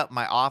set up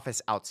my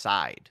office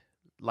outside.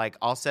 Like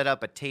I'll set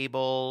up a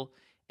table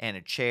and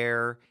a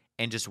chair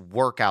and just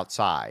work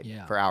outside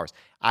for hours.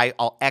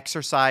 I'll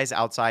exercise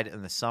outside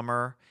in the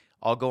summer.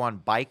 I'll go on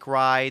bike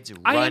rides,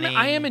 running.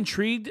 I am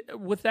intrigued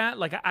with that.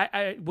 Like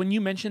I when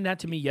you mentioned that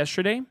to me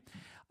yesterday,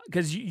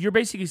 because you're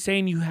basically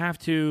saying you have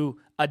to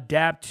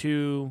adapt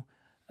to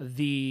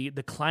the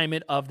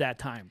climate of that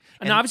time.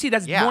 And obviously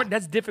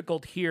that's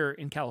difficult here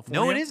in California.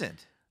 No, it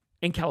isn't.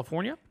 In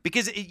California?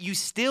 Because you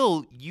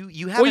still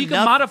you have Or you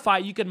enough,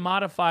 can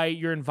modify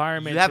your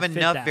environment. You have to fit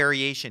enough that.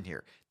 variation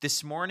here.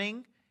 This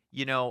morning,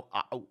 you know,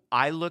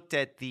 I looked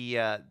at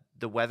the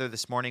weather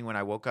this morning when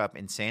I woke up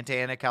in Santa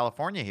Ana,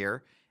 California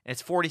here, and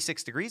it's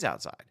 46 degrees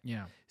outside.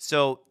 Yeah.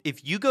 So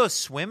if you go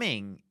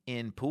swimming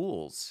in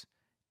pools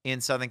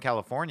in Southern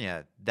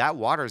California, that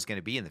water is going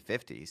to be in the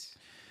 50s.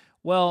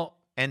 Well,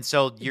 and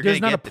so you're there's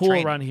going to not get a pool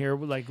the around here.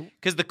 Like,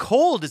 because the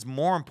cold is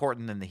more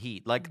important than the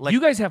heat. Like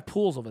you guys have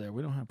pools over there.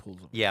 We don't have pools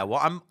over there. Yeah,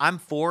 well, I'm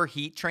for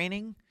heat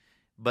training,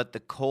 but the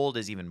cold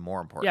is even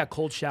more important. Yeah,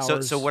 cold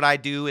showers. So what I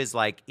do is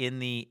like in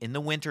the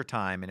winter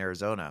time in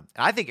Arizona.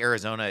 I think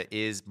Arizona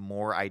is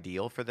more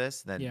ideal for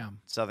this than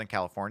Southern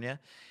California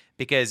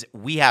because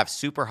we have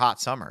super hot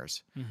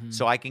summers. Mm-hmm.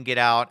 So I can get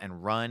out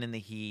and run in the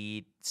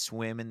heat, not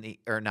swim in the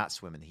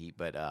heat,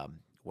 but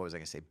what was I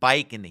going to say?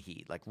 Bike in the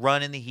heat, like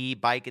run in the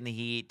heat, bike in the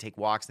heat, take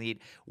walks in the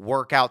heat,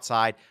 work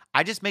outside.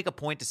 I just make a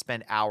point to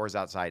spend hours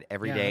outside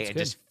every day and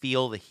just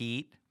feel the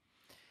heat.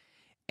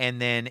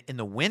 And then in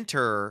the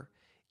winter,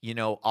 you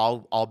know,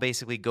 I'll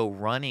basically go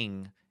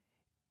running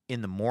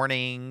in the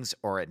mornings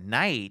or at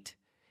night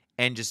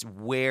and just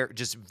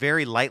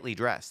very lightly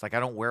dressed. Like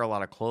I don't wear a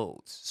lot of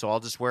clothes. So I'll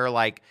just wear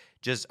like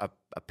just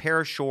a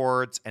pair of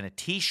shorts and a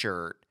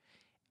t-shirt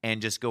and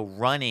just go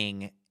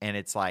running, and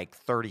it's like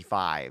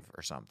 35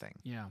 or something.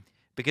 Yeah.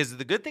 Because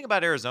the good thing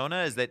about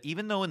Arizona is that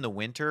even though in the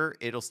winter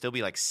it'll still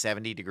be like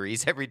 70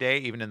 degrees every day,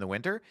 even in the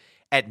winter,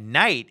 at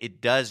night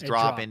it does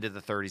drop into the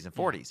 30s and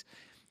 40s.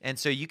 Yeah. And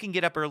so you can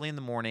get up early in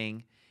the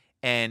morning,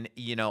 and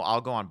you know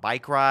I'll go on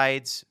bike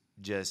rides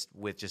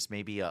with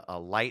maybe a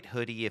light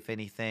hoodie, if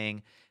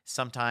anything.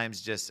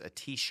 Sometimes just a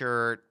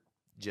t-shirt,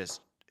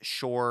 just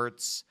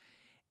shorts,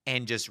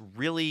 and just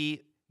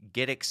really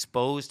get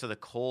exposed to the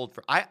cold.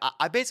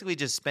 I basically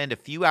just spend a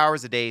few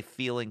hours a day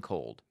feeling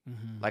cold.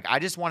 Mm-hmm. Like I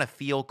just want to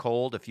feel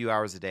cold a few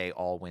hours a day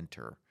all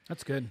winter.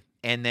 That's good.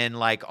 And then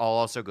like I'll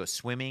also go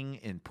swimming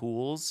in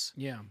pools.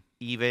 Yeah.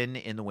 Even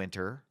in the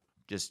winter,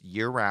 just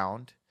year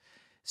round.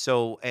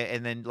 So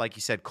and then like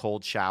you said,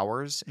 cold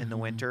showers in the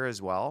winter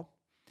as well.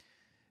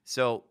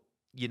 So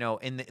you know,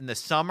 in the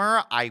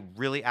summer I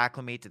really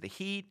acclimate to the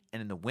heat,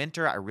 and in the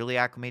winter I really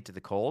acclimate to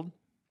the cold.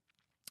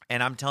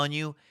 And I'm telling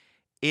you,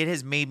 it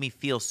has made me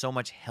feel so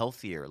much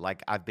healthier.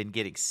 Like I've been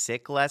getting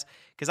sick less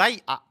because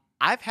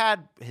I've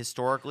had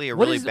historically a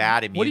really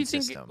bad immune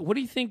system. What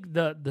do you think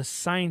the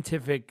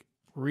scientific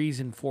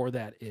reason for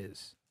that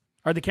is?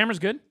 Are the cameras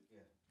good?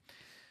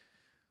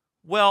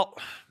 Well,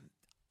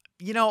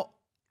 you know,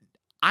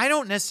 I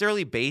don't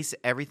necessarily base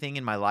everything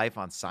in my life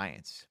on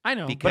science. I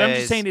know, but I'm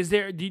just saying,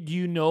 do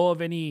you know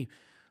of any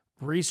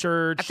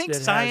research I think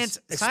that science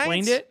has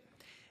explained it?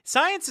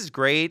 Science is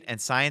great, and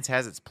science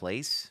has its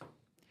place.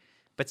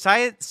 But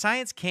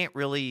science can't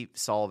really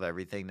solve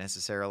everything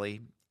necessarily.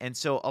 And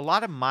so a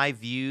lot of my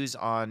views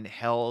on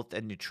health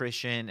and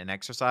nutrition and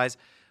exercise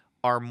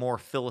are more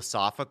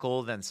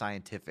philosophical than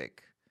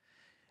scientific.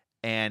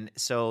 And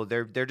so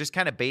they're just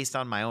kind of based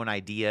on my own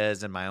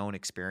ideas and my own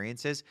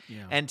experiences. Yeah.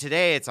 And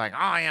today it's like,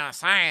 oh, yeah,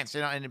 science,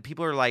 you know, and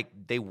people are like,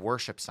 they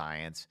worship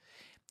science.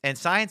 And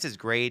science is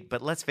great,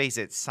 but let's face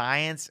it,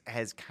 science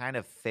has kind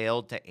of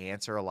failed to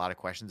answer a lot of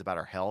questions about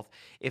our health.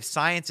 If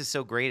science is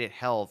so great at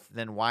health,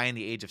 then why in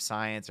the age of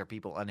science are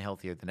people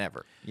unhealthier than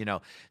ever? You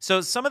know,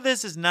 so some of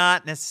this is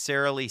not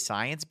necessarily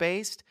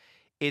science-based.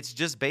 It's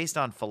just based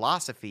on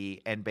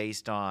philosophy and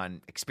based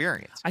on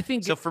experience. I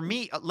think so. For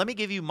me, let me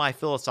give you my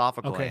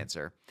philosophical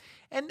answer.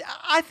 And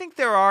I think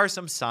there are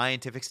some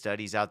scientific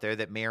studies out there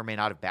that may or may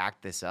not have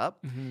backed this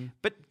up. Mm-hmm.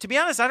 But to be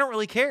honest, I don't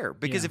really care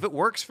because if it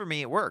works for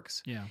me, it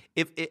works. Yeah.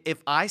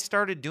 If I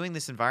started doing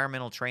this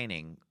environmental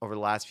training over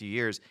the last few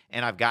years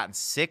and I've gotten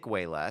sick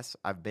way less,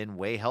 I've been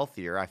way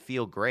healthier, I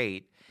feel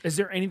great. Is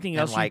there anything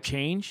else you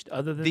changed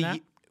other than that?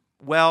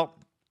 Well,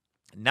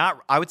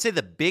 I would say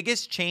the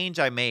biggest change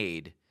I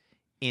made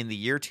in the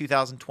year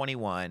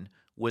 2021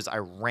 was I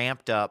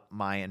ramped up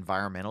my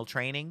environmental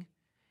training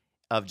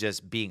of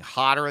just being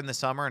hotter in the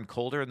summer and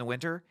colder in the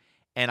winter.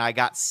 And I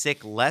got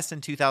sick less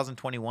in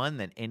 2021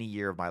 than any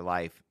year of my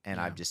life. And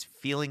I'm just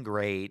feeling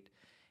great.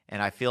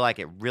 And I feel like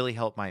it really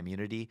helped my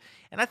immunity.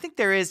 And I think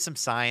there is some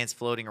science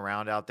floating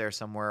around out there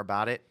somewhere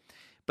about it.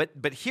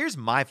 But here's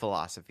my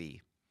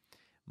philosophy.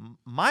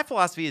 My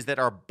philosophy is that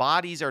our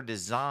bodies are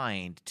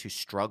designed to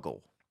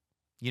struggle.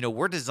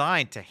 We're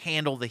designed to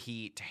handle the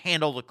heat, to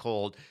handle the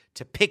cold,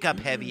 to pick up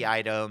heavy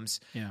items,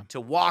 to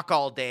walk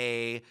all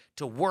day,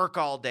 to work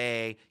all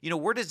day.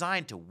 We're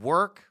designed to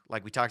work,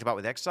 like we talked about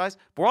with exercise,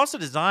 but we're also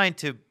designed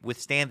to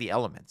withstand the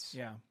elements.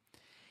 Yeah.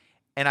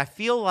 And I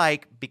feel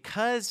like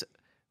because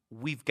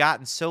we've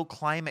gotten so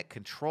climate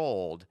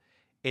controlled,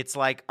 it's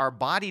like our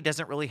body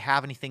doesn't really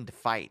have anything to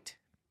fight.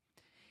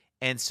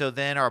 And so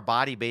then our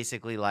body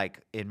basically, like,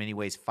 in many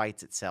ways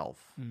fights itself.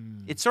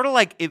 It's sort of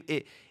like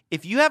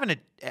if you have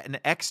an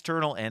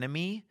external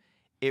enemy,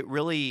 it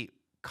really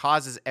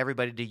causes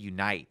everybody to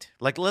unite.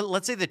 Like,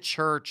 let's say the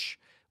church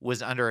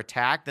was under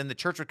attack, then the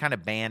church would kind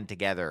of band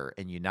together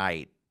and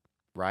unite,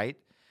 right,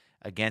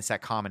 against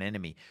that common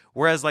enemy.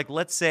 Whereas, like,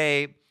 let's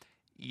say,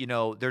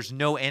 there's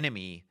no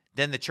enemy,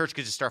 then the church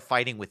could just start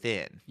fighting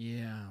within.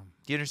 Yeah.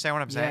 Do you understand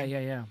what I'm saying?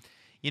 Yeah.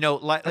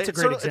 That's a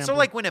great example. It's sort of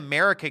like when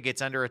America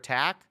gets under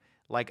attack,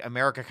 like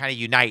America kind of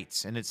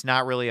unites, and it's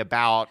not really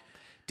about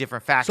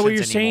different factions So what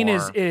you're anymore.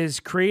 saying is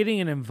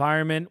creating an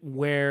environment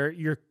where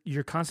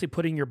you're constantly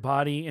putting your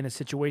body in a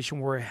situation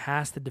where it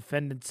has to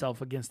defend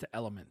itself against the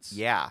elements.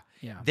 Yeah.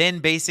 Yeah. Then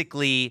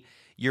basically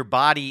your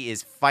body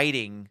is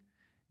fighting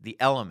the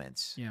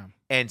elements. Yeah.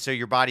 And so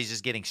your body's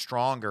just getting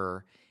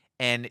stronger,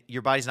 and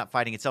your body's not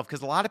fighting itself.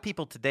 Because a lot of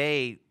people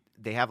today,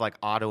 they have like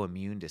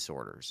autoimmune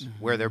disorders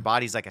where their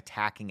body's like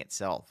attacking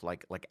itself,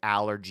 like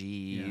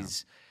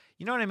allergies. Yeah.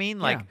 You know what I mean?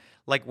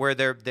 Like where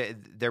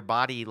their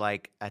body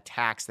like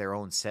attacks their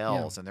own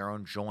cells and their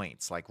own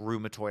joints, like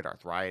rheumatoid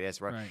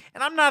arthritis. Right?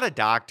 And I'm not a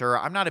doctor.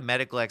 I'm not a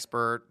medical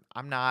expert.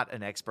 I'm not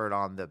an expert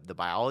on the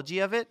biology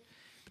of it.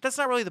 But that's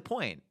not really the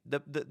point.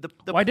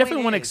 I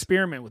definitely want to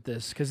experiment with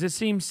this because it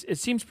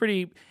seems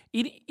pretty.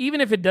 Even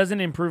if it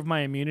doesn't improve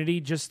my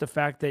immunity, just the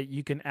fact that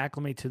you can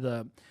acclimate to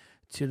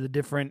the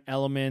different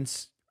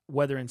elements,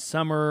 whether in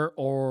summer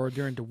or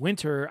during the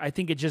winter, I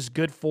think it's just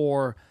good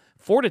for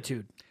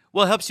fortitude.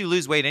 Well, it helps you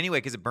lose weight anyway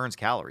because it burns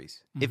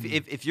calories.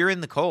 If you're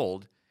in the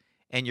cold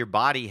and your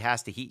body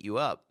has to heat you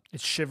up,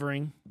 it's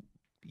shivering.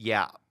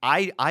 Yeah,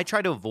 I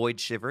try to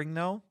avoid shivering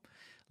though.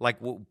 Like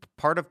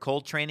part of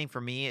cold training for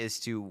me is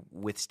to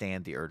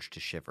withstand the urge to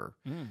shiver.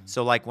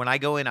 So like when I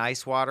go in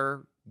ice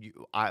water,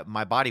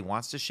 my body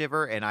wants to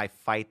shiver, and I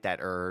fight that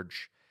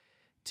urge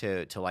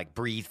to like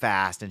breathe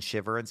fast and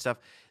shiver and stuff.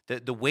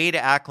 The way to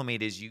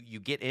acclimate is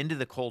you get into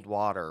the cold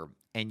water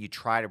and you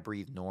try to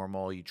breathe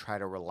normal, you try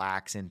to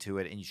relax into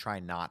it, and you try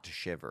not to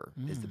shiver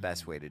is the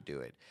best way to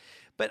do it.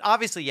 But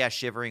obviously, yeah,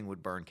 shivering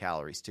would burn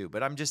calories too.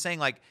 But I'm just saying,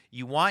 like,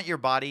 you want your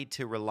body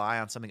to rely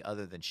on something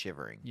other than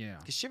shivering. Yeah.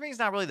 Because shivering is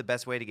not really the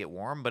best way to get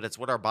warm, but it's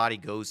what our body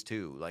goes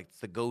to. Like,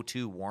 it's the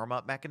go-to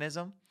warm-up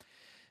mechanism.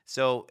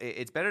 So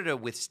it's better to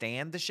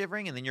withstand the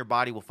shivering, and then your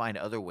body will find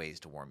other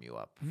ways to warm you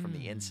up from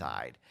the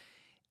inside.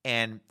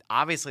 And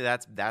obviously,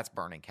 that's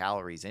burning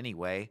calories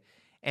anyway.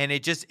 And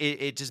it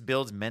just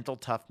builds mental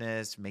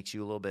toughness, makes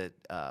you a little bit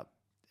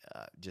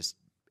just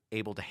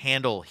able to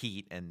handle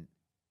heat and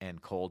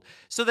cold,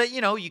 so that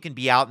you can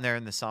be out in there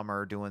in the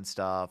summer doing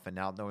stuff, and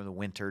out there in the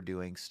winter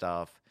doing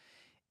stuff,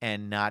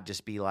 and not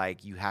just be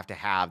like you have to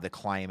have the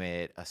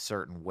climate a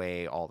certain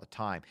way all the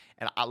time.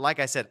 And like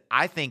I said,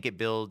 I think it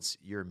builds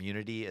your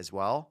immunity as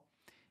well.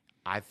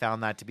 I've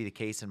found that to be the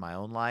case in my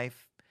own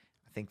life.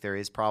 I think there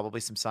is probably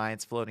some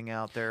science floating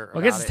out there.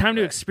 Well, I guess it's time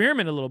to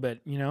experiment a little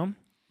bit,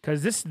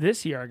 because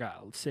this year I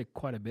got sick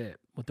quite a bit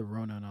with the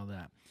Rona and all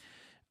that.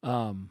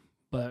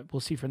 But we'll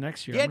see for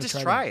next year. Yeah, just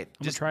try it.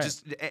 Just try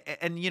it.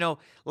 And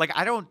like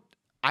I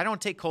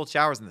don't take cold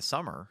showers in the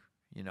summer.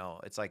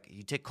 It's like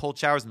you take cold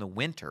showers in the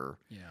winter.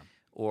 Yeah.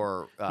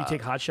 Or you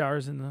take hot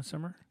showers in the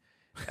summer?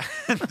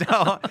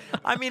 No,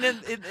 I mean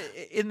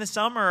in the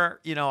summer,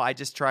 I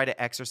just try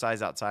to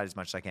exercise outside as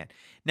much as I can.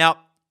 Now,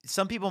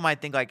 some people might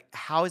think like,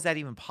 how is that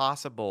even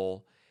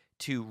possible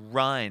to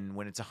run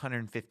when it's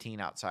 115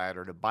 outside,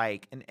 or to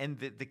bike? And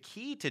the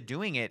key to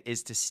doing it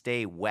is to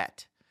stay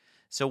wet.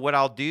 So what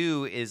I'll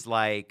do is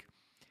like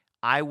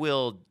I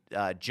will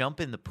jump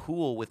in the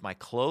pool with my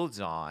clothes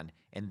on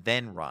and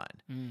then run.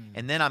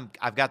 And then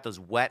I've got those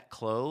wet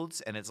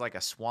clothes, and it's like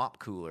a swamp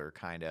cooler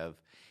kind of.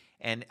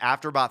 And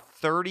after about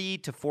 30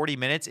 to 40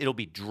 minutes, it'll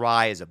be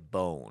dry as a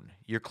bone.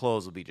 Your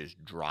clothes will be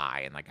just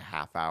dry in like a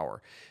half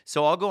hour.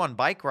 So I'll go on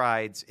bike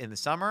rides in the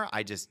summer.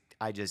 I just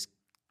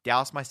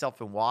douse myself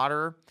in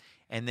water,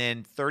 and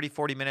then 30,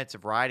 40 minutes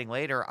of riding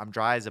later, I'm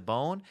dry as a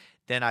bone.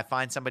 Then I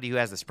find somebody who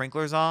has the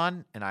sprinklers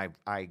on, and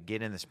I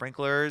get in the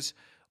sprinklers.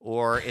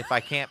 Or if I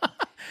can't,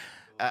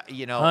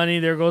 Honey,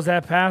 there goes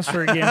that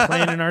pastor again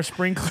playing in our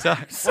sprinklers.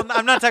 Well,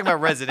 I'm not talking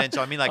about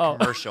residential. I mean like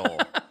commercial.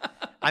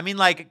 I mean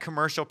like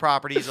commercial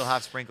properties will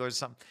have sprinklers or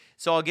something.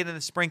 So I'll get in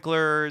the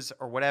sprinklers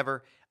or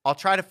whatever. I'll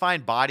try to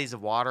find bodies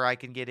of water I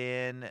can get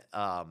in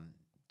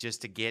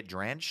just to get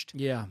drenched.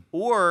 Yeah.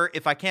 Or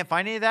if I can't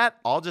find any of that,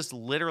 I'll just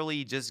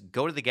literally just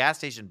go to the gas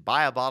station,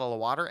 buy a bottle of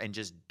water, and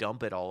just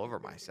dump it all over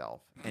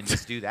myself and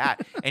just do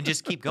that and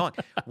just keep going.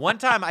 One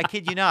time, I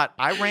kid you not,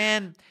 I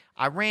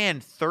ran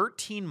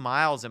 13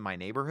 miles in my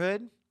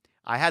neighborhood.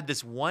 I had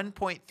this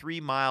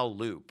 1.3 mile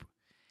loop,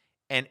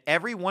 and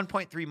every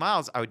 1.3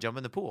 miles, I would jump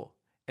in the pool.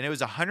 and it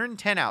was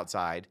 110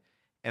 outside,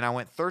 and I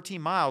went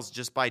 13 miles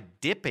just by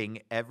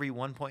dipping every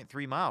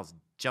 1.3 miles.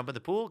 Jump in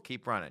the pool,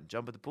 keep running.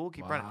 Jump in the pool,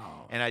 keep running.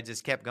 And I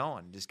just kept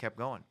going.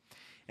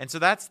 And so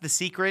that's the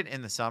secret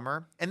in the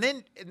summer. And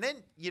then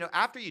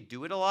after you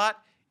do it a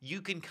lot,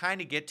 you can kind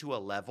of get to a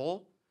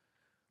level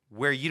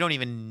where you don't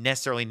even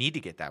necessarily need to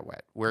get that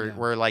wet.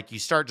 Where like you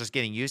start just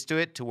getting used to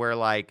it to where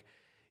like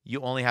you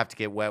only have to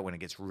get wet when it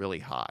gets really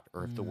hot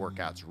or if the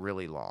workout's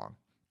really long.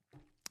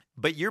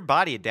 But your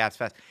body adapts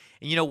fast.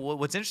 And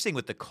what's interesting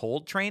with the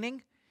cold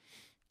training,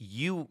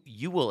 you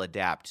will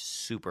adapt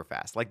super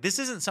fast. Like this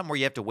isn't something where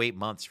you have to wait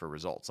months for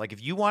results. Like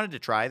if you wanted to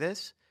try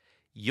this,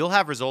 you'll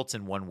have results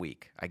in 1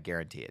 week. I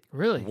guarantee it.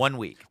 Really? 1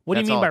 week. What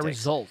do you mean by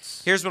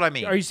results? Here's what I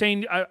mean. Are you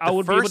saying I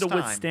would be able to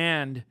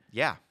withstand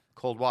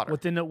cold water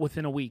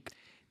within a week?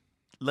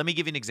 Let me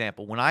give you an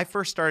example. When I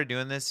first started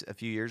doing this a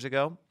few years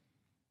ago,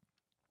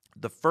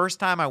 the first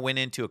time I went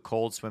into a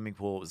cold swimming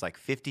pool, it was like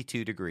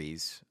 52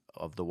 degrees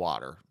of the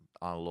water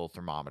on a little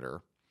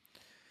thermometer.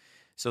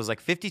 So it was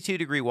like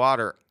 52-degree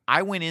water.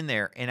 I went in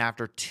there, and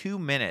after 2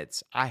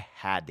 minutes, I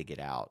had to get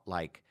out.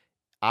 Like,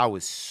 I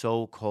was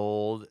so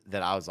cold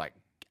that I was like,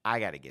 I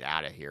got to get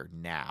out of here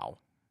now,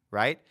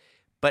 right?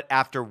 But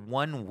after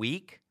 1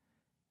 week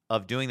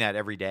of doing that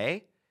every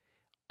day,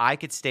 I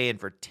could stay in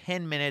for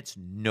 10 minutes,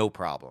 no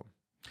problem.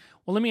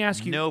 Well, let me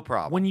ask you. No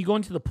problem. When you go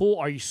into the pool,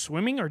 are you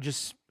swimming or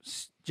just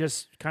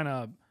kind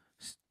of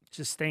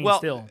just staying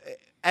still?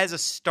 As a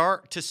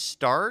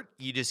start,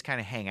 you just kind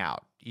of hang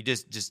out. You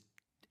just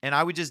and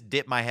I would just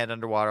dip my head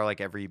underwater like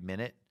every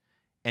minute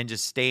and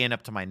just stay in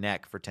up to my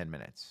neck for 10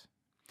 minutes.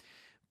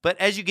 But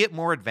as you get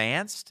more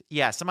advanced,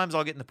 sometimes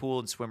I'll get in the pool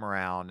and swim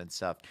around and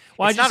stuff.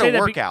 Well, it's not a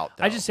workout,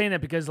 though. I'm just saying that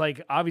because, like,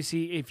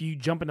 obviously, if you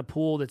jump in a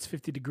pool that's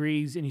 50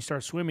 degrees and you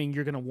start swimming,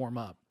 you're going to warm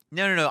up.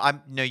 No.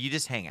 No, you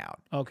just hang out.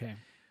 Okay.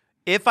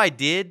 If I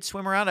did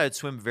swim around, I would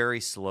swim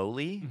very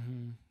slowly.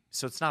 Mm-hmm.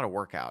 So it's not a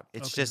workout.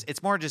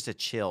 It's more just a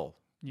chill.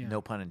 Yeah. No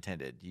pun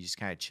intended. You just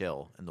kind of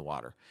chill in the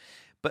water.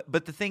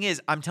 But the thing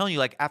is, I'm telling you,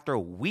 like, after a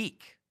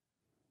week,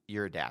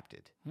 you're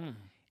adapted.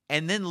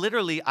 And then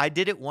literally I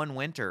did it one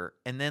winter,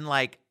 and then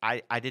like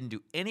I didn't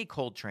do any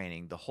cold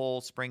training the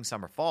whole spring,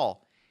 summer,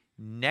 fall.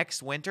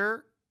 Next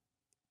winter,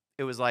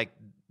 it was like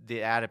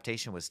the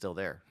adaptation was still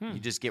there. You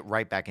just get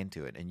right back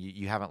into it, and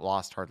you haven't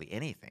lost hardly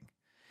anything.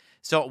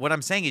 So what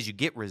I'm saying is you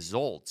get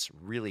results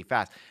really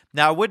fast.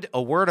 Now,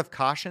 a word of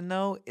caution,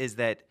 though, is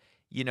that,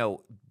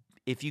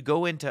 if you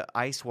go into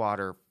ice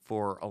water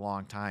for a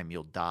long time,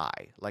 you'll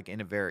die. Like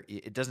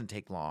it doesn't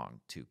take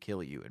long to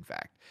kill you, in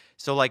fact.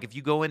 So like if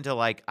you go into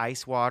like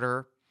ice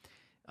water,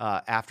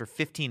 after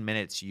 15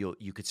 minutes, you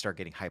could start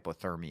getting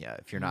hypothermia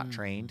if you're not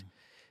trained.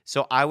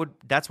 So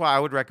that's why I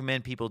would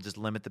recommend people just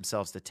limit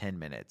themselves to 10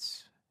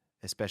 minutes,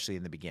 especially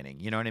in the beginning.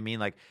 You know what I mean?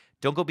 Like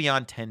don't go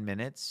beyond 10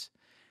 minutes.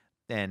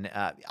 And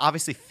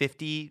obviously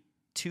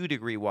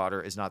 52-degree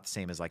water is not the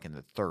same as like in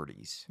the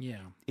 30s. Yeah.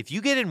 If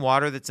you get in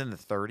water that's in the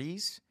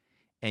 30s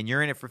and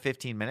you're in it for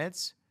 15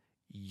 minutes,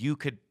 you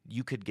could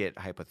get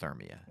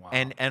hypothermia. Wow.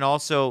 And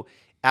also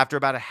after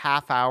about a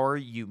half hour,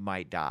 you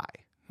might die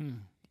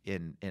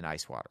in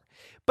ice water.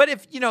 But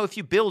if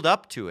you build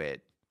up to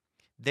it,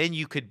 then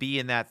you could be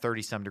in that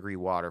 30-some degree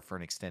water for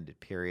an extended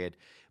period.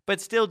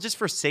 But still, just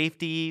for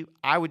safety,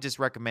 I would just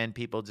recommend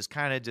people just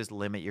kind of just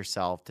limit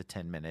yourself to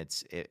 10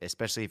 minutes,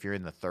 especially if you're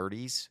in the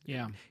 30s.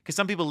 Yeah. Because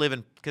some people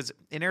because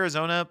in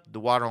Arizona, the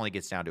water only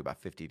gets down to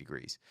about 50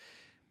 degrees.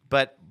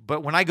 But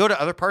when I go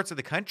to other parts of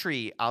the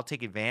country, I'll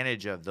take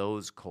advantage of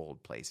those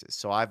cold places.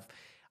 So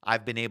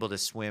I've been able to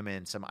swim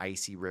in some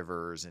icy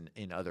rivers and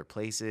in other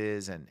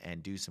places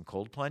and do some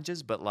cold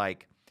plunges. But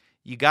like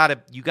you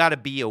gotta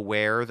be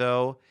aware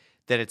though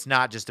that it's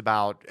not just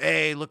about,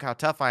 hey, look how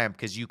tough I am,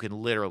 because you can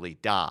literally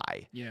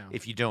die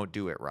if you don't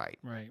do it right.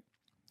 Right.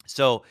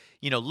 So,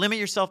 limit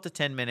yourself to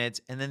 10 minutes.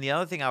 And then the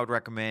other thing I would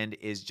recommend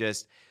is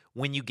just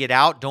when you get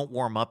out, don't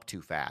warm up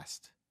too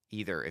fast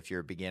either if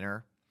you're a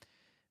beginner,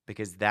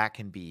 because that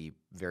can be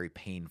very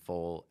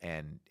painful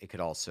and it could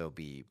also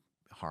be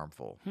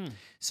harmful.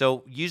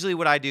 So usually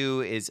what I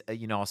do is,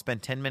 I'll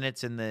spend 10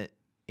 minutes in the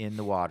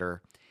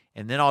water,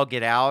 and then I'll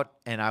get out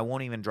and I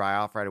won't even dry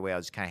off right away.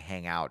 I'll just kind of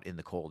hang out in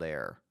the cold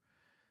air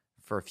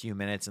for a few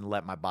minutes and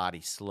let my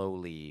body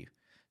slowly.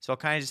 So I'll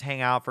kind of just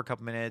hang out for a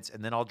couple minutes,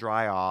 and then I'll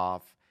dry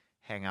off,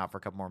 hang out for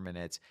a couple more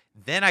minutes.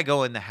 Then I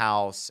go in the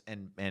house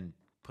and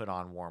put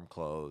on warm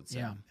clothes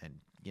and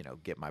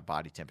get my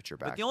body temperature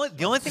back. But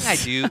the only thing I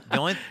do,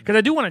 because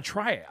I do want to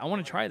try it. I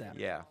want to try that.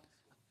 Yeah.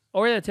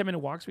 Or the 10-minute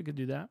walks, we could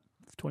do that.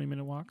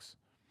 20-minute walks.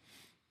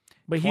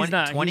 But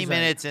 20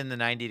 minutes in the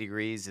 90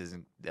 degrees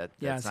isn't that's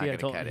not going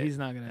to cut it. He's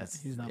not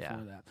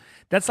for that.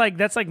 That's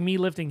like me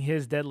lifting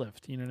his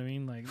deadlift. You know what I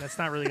mean? Like that's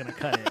not really going to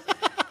cut it.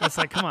 That's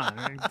like, come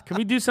on. Can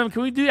we do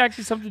something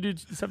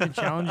something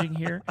challenging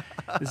here?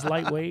 This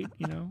lightweight,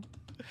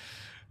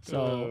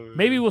 So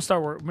maybe we'll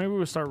start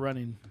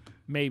running.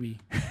 Maybe.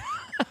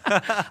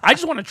 I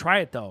just want to try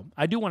it though.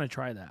 I do want to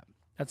try that.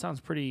 That sounds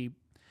pretty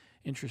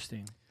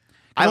interesting.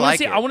 I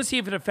want to see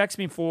if it affects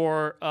me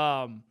for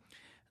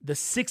the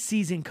 6th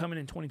season coming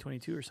in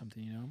 2022 or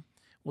something,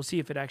 we'll see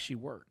if it actually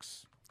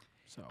works.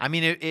 So I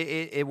mean,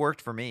 it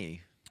worked for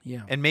me.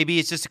 yeah, And maybe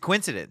it's just a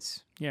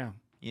coincidence, yeah.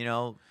 you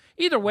know.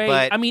 Either way,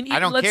 But I mean, I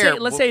don't let's care. say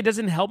let's say it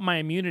doesn't help my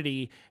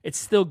immunity. It's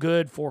still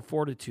good for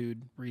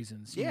fortitude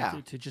reasons. you know,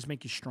 Yeah. to just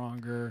make you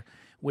stronger,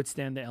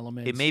 withstand the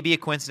elements. It may be a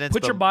coincidence,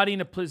 Put but, your body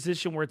in a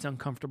position where it's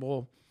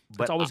uncomfortable.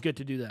 but It's always good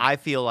to do that. I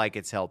feel like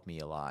it's helped me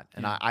a lot.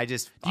 And I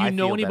just Do you I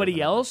know feel better anybody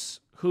than ever. else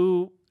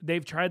who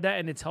they've tried that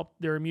and it's helped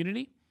their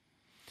immunity?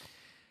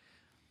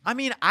 I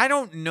mean, I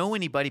don't know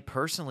anybody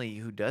personally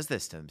who does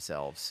this to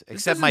themselves, This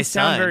except doesn't my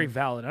sound son. very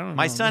valid. I don't know.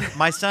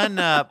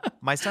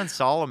 My son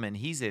Solomon,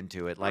 he's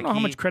into it. I Like don't know how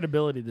much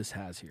credibility this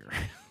has here.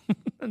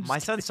 my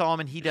son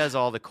Solomon, he does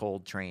all the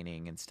cold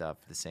training and stuff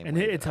the same And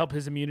way. it's helped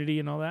his immunity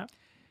and all that?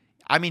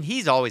 I mean,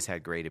 he's always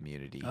had great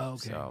immunity. Oh,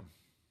 okay. So,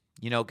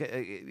 you know,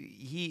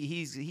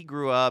 he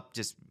grew up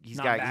just he's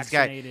Not got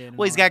vaccinated and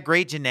well, he's all got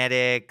great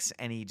genetics,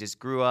 and he just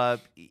grew up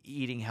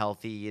eating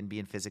healthy and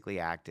being physically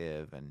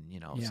active, and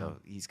you know, Yeah. so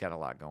he's got a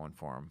lot going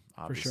for him.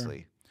 sure.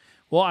 Obviously,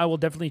 Well, I will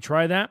definitely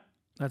try that.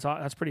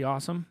 That's pretty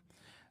awesome.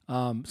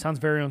 Sounds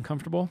very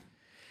uncomfortable.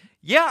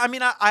 yeah. I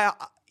mean,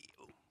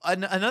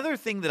 another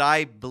thing that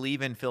I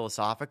believe in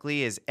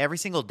philosophically is every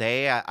single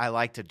day I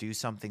like to do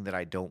something that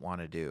I don't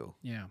want to do.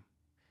 Yeah.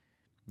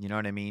 You know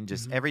what I mean?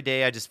 Just Mm-hmm. every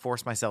day I just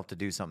force myself to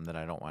do something that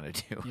I don't want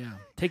to do. Yeah.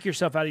 Take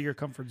yourself out of your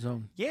comfort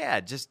zone. Yeah,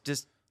 just Do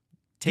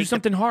take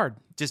something hard.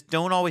 just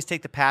don't always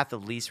take the path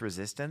of least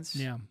resistance.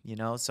 Yeah. You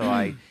know, so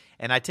I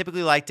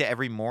typically like to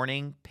every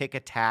morning pick a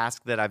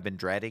task that I've been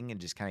dreading and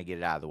just kind of get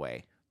it out of the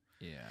way.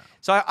 Yeah.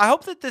 So I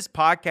hope that this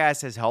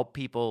podcast has helped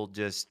people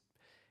just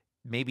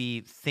maybe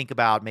think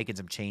about making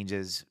some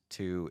changes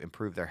to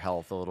improve their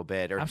health a little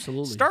bit, or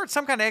Absolutely. start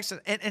some kind of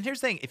exercise. And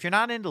here's the thing: if you're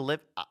not into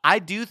lift, I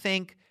do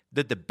think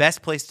that the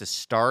best place to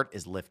start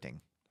is lifting.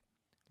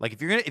 Like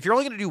if you're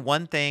only gonna do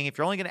one thing, if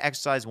you're only gonna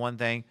exercise one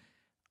thing,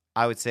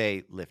 I would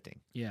say lifting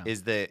Yeah.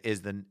 is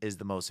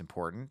the most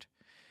important.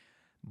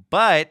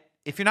 But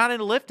if you're not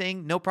into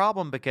lifting, no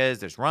problem, because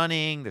there's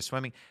running, there's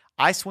swimming.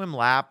 I swim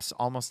laps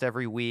almost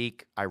every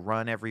week. I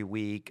run every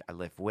week. I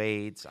lift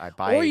weights. I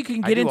bike. Or you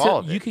can I get do all into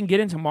of it. you can get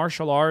into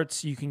martial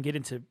arts. You can get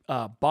into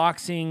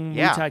boxing,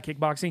 Yeah. Muay Thai,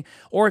 kickboxing.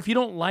 Or if you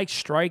don't like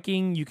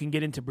striking, you can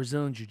get into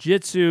Brazilian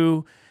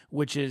Jiu-Jitsu,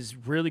 which is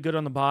really good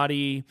on the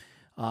body.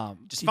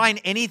 Just find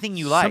anything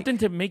you like. Something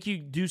to make you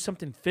do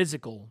something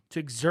physical, to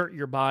exert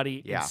your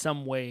body Yeah. in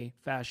some way,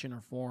 fashion,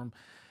 or form.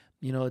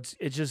 You know, it's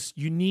just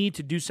you need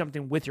to do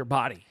something with your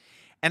body.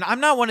 And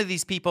I'm not one of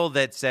these people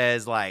that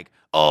says like,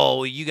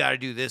 oh, you got to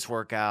do this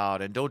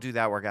workout and don't do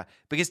that workout.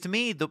 Because to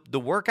me, the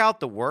workout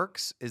that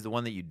works is the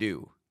one that you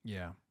do.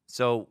 Yeah.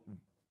 So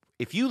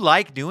if you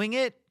like doing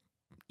it,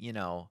 you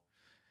know,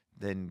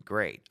 then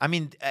great. I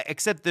mean,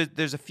 except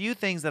there's a few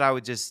things that I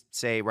would just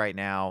say right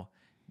now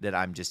that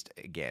I'm just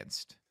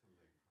against,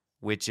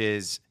 which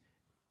is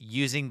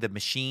using the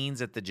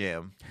machines at the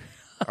gym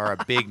are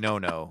a big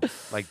no-no.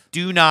 Like,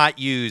 do not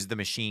use the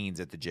machines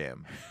at the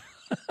gym.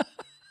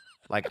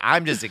 Like,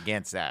 I'm just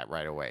against that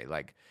right away.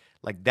 Like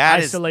that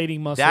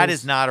Isolating muscles. That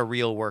is not a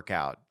real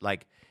workout.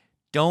 Like,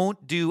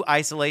 don't do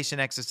isolation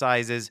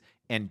exercises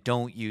and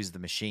don't use the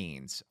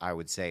machines. I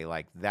would say,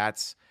 like,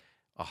 that's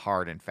a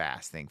hard and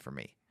fast thing for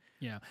me.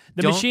 Yeah.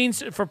 The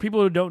machines, for people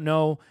who don't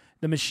know,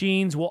 the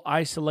machines will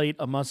isolate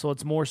a muscle.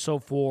 It's more so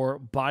for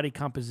body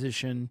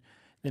composition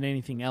than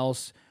anything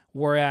else.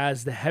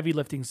 Whereas the heavy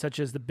lifting, such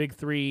as the big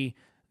three,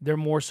 they're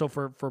more so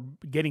for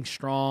getting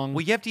strong.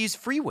 Well, you have to use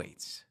free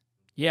weights.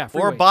 Yeah.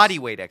 free Or weights. body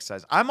weight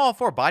exercise. I'm all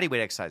for body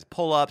weight exercise.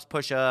 Pull-ups,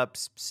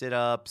 push-ups,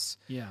 sit-ups,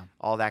 Yeah.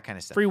 all that kind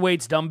of stuff. Free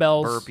weights,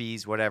 dumbbells.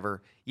 Burpees,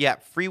 whatever. Yeah,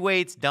 free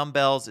weights,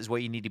 dumbbells is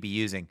what you need to be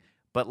using.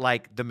 But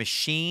like the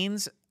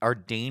machines are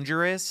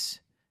dangerous.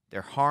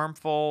 They're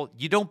harmful.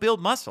 You don't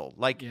build muscle.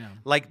 Like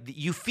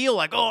you feel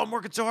like, oh, I'm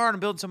working so hard, I'm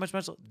building so much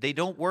muscle. They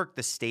don't work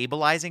the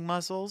stabilizing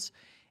muscles.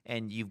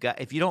 And you've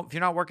got if you're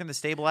not working the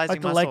stabilizing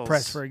Like the muscles, leg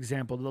press, for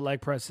example. The leg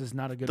press is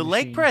not a good the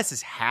machine. leg press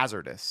is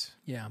hazardous.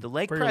 Yeah, The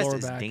leg for your press lower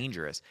is back.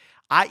 dangerous.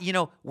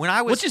 When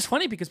I was Which is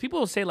funny because people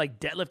will say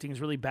like deadlifting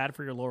is really bad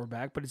for your lower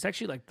back, but it's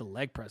actually like the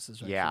leg press is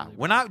actually yeah.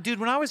 really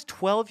When I was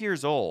 12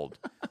 years old,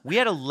 we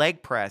had a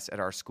leg press at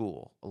our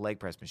school, a leg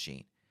press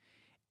machine.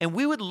 And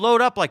we would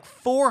load up like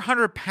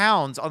 400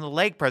 pounds on the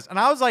leg press. And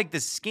I was like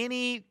this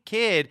skinny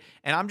kid,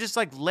 and I'm just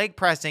like leg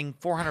pressing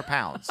 400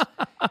 pounds.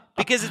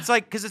 because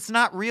it's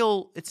not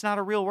real. It's not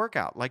a real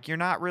workout. Like you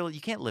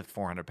can't lift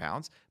 400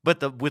 pounds.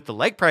 But with the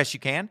leg press, you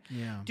can.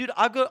 Yeah. Dude,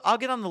 I'll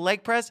get on the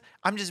leg press.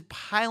 I'm just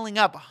piling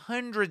up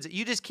hundreds.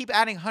 You just keep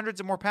adding hundreds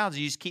of more pounds.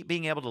 You just keep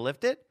being able to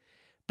lift it.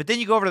 But then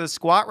you go over to the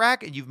squat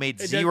rack and you've made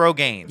zero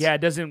gains. Yeah, it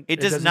doesn't. It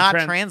does not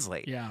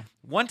translate. Yeah.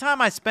 One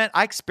time I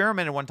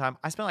experimented one time.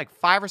 I spent like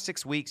 5 or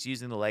 6 weeks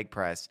using the leg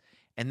press.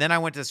 And then I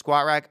went to the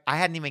squat rack. I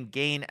hadn't even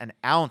gained an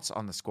ounce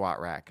on the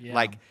squat rack. Yeah.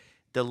 Like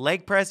the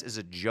leg press is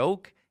a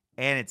joke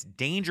and it's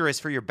dangerous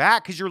for your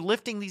back because you're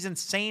lifting these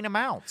insane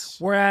amounts.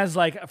 Whereas,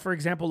 like, for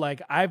example,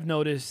 like I've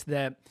noticed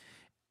that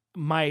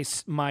my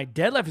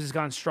deadlift has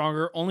gotten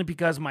stronger only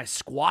because my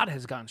squat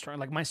has gotten stronger.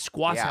 Like my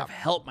squats Yeah. have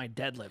helped my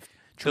deadlift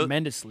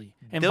tremendously.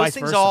 And those vice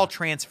things versa. all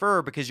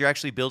transfer because you're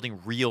actually building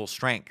real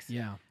strength.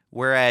 Yeah.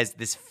 Whereas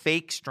this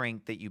fake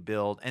strength that you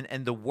build,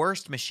 and the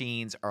worst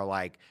machines are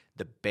like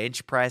the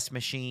bench press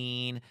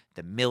machine,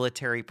 the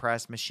military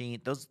press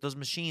machine. Those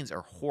machines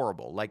are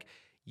horrible. Like,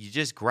 you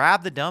just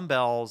grab the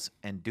dumbbells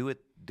and do it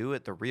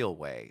the real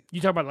way. You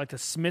talk about like the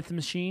Smith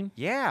machine?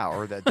 Yeah,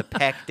 or the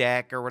pec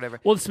deck or whatever.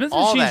 Well, the Smith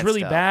All machine is that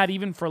really stuff. bad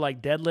even for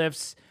like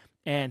deadlifts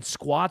and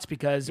squats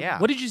because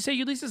what did you say,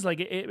 Ulysses?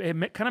 Like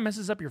it kind of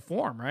messes up your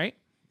form, right?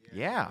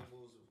 Yeah.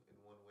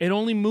 It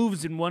only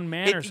moves in one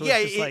manner.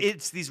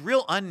 It's these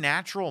real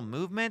unnatural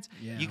movements.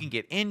 Yeah. You can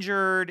get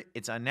injured.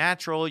 It's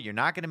unnatural. You're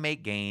not going to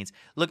make gains.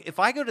 Look, if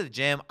I go to the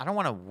gym, I don't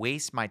want to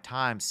waste my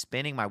time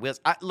spinning my wheels.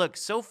 Look,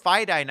 so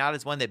fight I not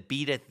as one that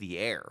beateth the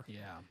air.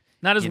 Yeah.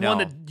 Not as You one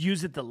know. that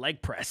used the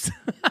leg press.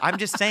 I'm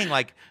just saying,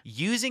 like,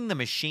 using the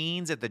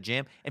machines at the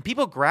gym, and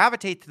people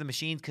gravitate to the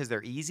machines because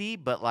they're easy,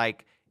 but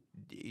like,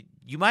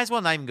 you might as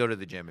well not even go to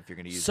the gym if you're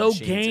going to use the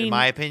machines, in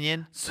my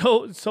opinion.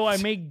 So I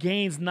make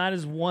gains not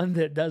as one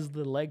that does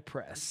the leg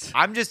press.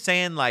 I'm just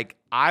saying, like,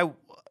 I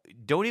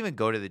don't even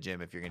go to the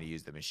gym if you're going to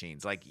use the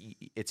machines. Like,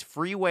 it's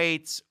free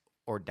weights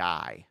or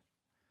die.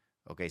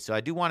 Okay, so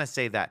I do want to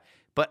say that.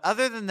 But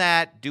other than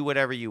that, do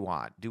whatever you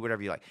want. Do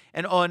whatever you like.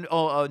 And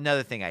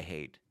another thing I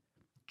hate,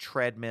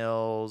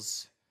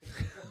 treadmills.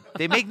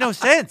 They make no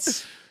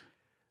sense.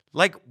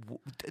 Like,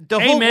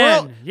 the whole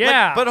Amen. world.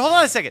 Yeah. Like, but hold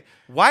on a second.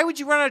 Why would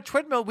you run on a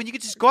treadmill when you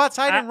could just go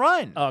outside and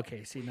run?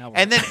 Okay, see now.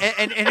 And then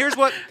and here's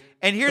what.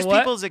 And here's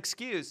What? people's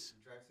excuse.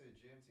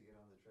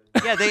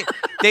 Yeah,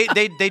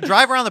 they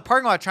drive around the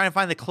parking lot trying to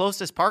find the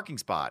closest parking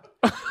spot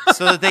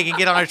so that they can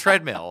get on a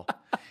treadmill.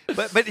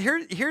 But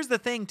here's the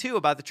thing too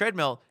about the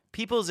treadmill.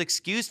 People's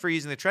excuse for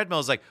using the treadmill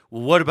is like,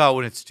 well, what about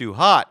when it's too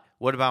hot?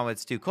 What about when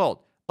it's too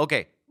cold?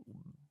 Okay,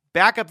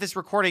 back up this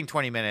recording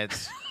 20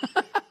 minutes.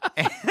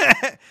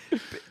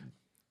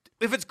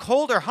 If it's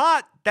cold or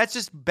hot, that's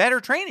just better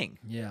training.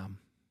 Yeah.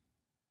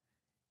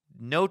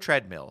 No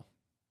treadmill.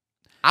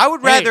 I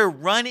would rather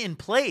run in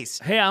place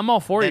Hey, I'm all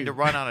for than you. to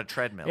run on a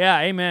treadmill. Yeah,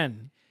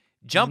 amen.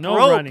 Jump No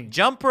rope. running.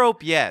 Jump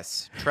rope,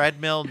 yes.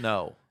 Treadmill,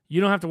 no. You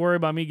don't have to worry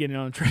about me getting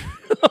on a treadmill.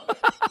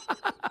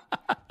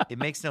 It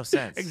makes no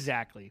sense.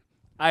 Exactly.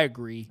 I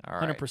agree. All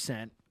right.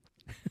 100%.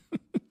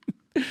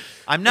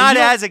 I'm not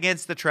as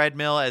against the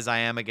treadmill as I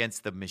am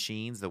against the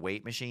machines, the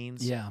weight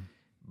machines. Yeah.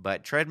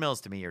 But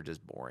treadmills to me are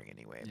just boring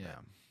anyway. Yeah.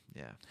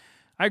 Yeah.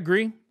 I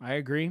agree.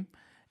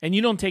 And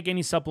you don't take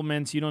any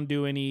supplements. You don't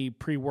do any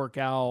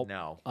pre-workout.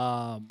 No.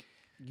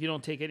 You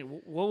don't take any.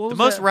 What was The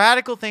most that?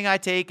 radical thing I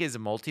take is a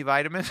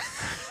multivitamin.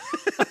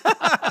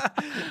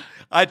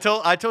 I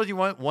told you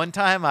one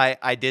time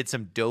I did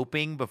some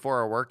doping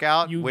before a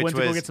workout. You which went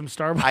to was, go get some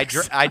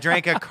Starbucks. I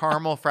drank a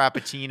caramel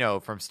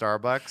frappuccino from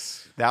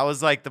Starbucks. That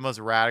was like the most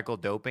radical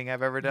doping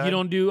I've ever done. You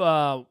don't do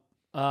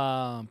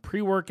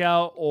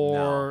pre-workout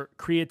or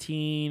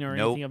creatine or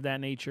Nope. anything of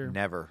that nature.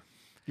 Never.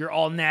 You're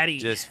all natty.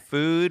 Just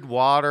food,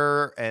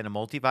 water, and a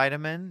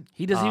multivitamin.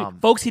 He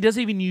doesn't, folks. He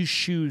doesn't even use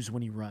shoes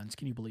when he runs.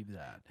 Can you believe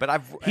that?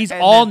 But He's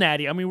and all then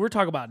natty. I mean, we're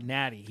talking about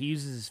natty. He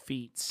uses his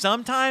feet.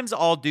 Sometimes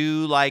I'll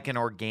do like an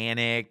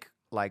organic,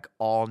 like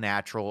all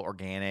natural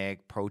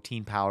organic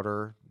protein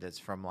powder that's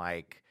from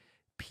like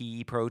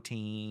pea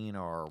protein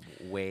or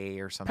whey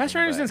or something. Pastor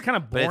Anderson's kind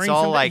of but boring. it's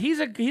all like he's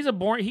a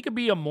boring. He could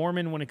be a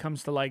Mormon when it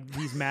comes to like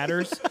these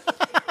matters.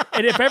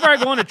 And if ever I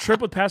go on a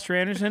trip with Pastor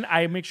Anderson,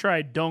 I make sure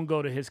I don't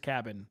go to his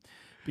cabin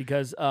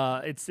because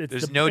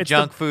there's no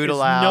junk food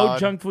allowed. No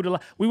junk food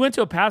allowed. We went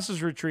to a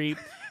pastor's retreat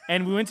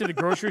and we went to the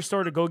grocery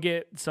store to go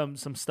get some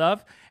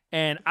stuff.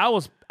 And I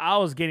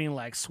was getting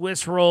like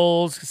Swiss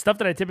rolls, stuff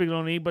that I typically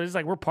don't eat, but it's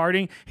like we're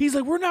partying. He's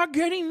like, we're not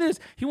getting this.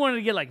 He wanted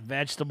to get like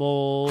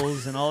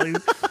vegetables and all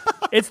these.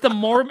 It's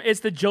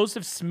the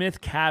Joseph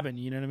Smith cabin.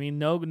 You know what I mean?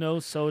 No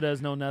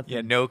sodas, no nothing.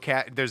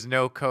 Yeah, there's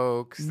no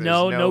Cokes. There's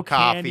no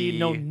coffee. candy,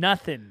 no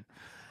nothing.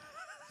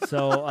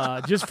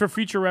 So just for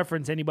future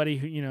reference, anybody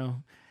who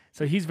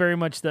so he's very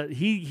much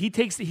he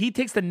takes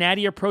the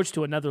natty approach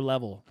to another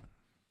level.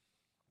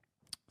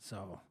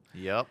 So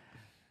Yep.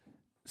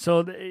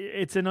 So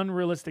it's an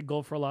unrealistic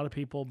goal for a lot of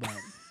people, but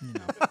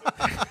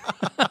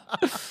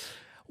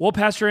Well,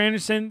 Pastor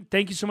Anderson,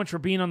 thank you so much for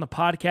being on the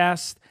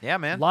podcast. Yeah,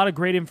 man. A lot of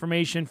great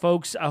information,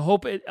 folks. I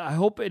hope it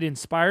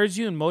inspires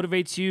you and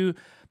motivates you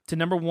to,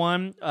 number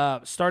one,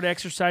 start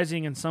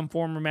exercising in some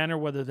form or manner,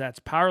 whether that's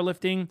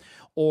powerlifting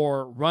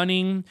or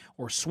running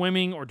or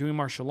swimming or doing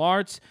martial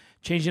arts,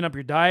 changing up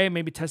your diet,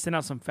 maybe testing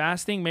out some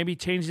fasting, maybe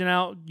changing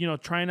out,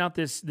 trying out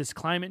this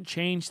climate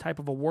change type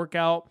of a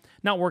workout.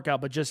 Not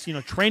workout, but just,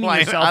 training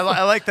yourself.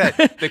 I like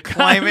that. The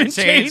climate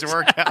change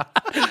workout.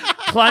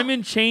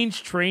 Climate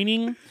change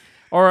training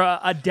or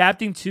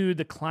adapting to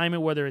the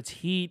climate, whether it's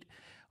heat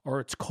or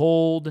it's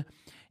cold.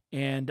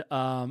 And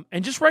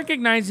just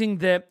recognizing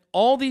that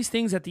all these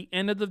things at the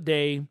end of the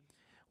day,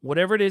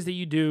 whatever it is that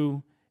you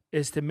do,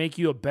 is to make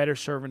you a better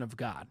servant of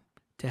God,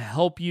 to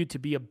help you to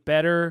be a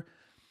better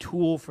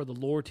tool for the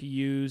Lord to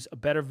use, a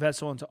better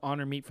vessel and to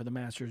honor meat for the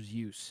Master's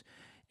use.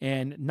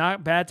 And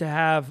not bad to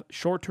have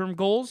short-term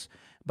goals,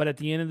 but at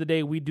the end of the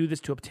day, we do this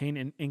to obtain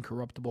an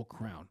incorruptible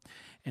crown.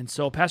 And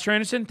so, Pastor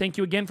Anderson, thank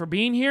you again for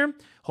being here.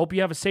 Hope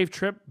you have a safe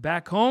trip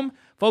back home.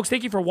 Folks,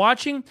 thank you for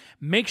watching.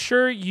 Make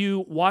sure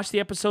you watch the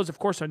episodes, of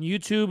course, on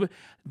YouTube.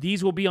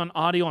 These will be on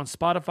audio on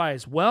Spotify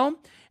as well.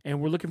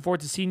 And we're looking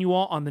forward to seeing you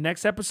all on the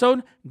next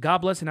episode. God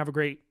bless and have a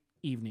great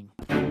evening.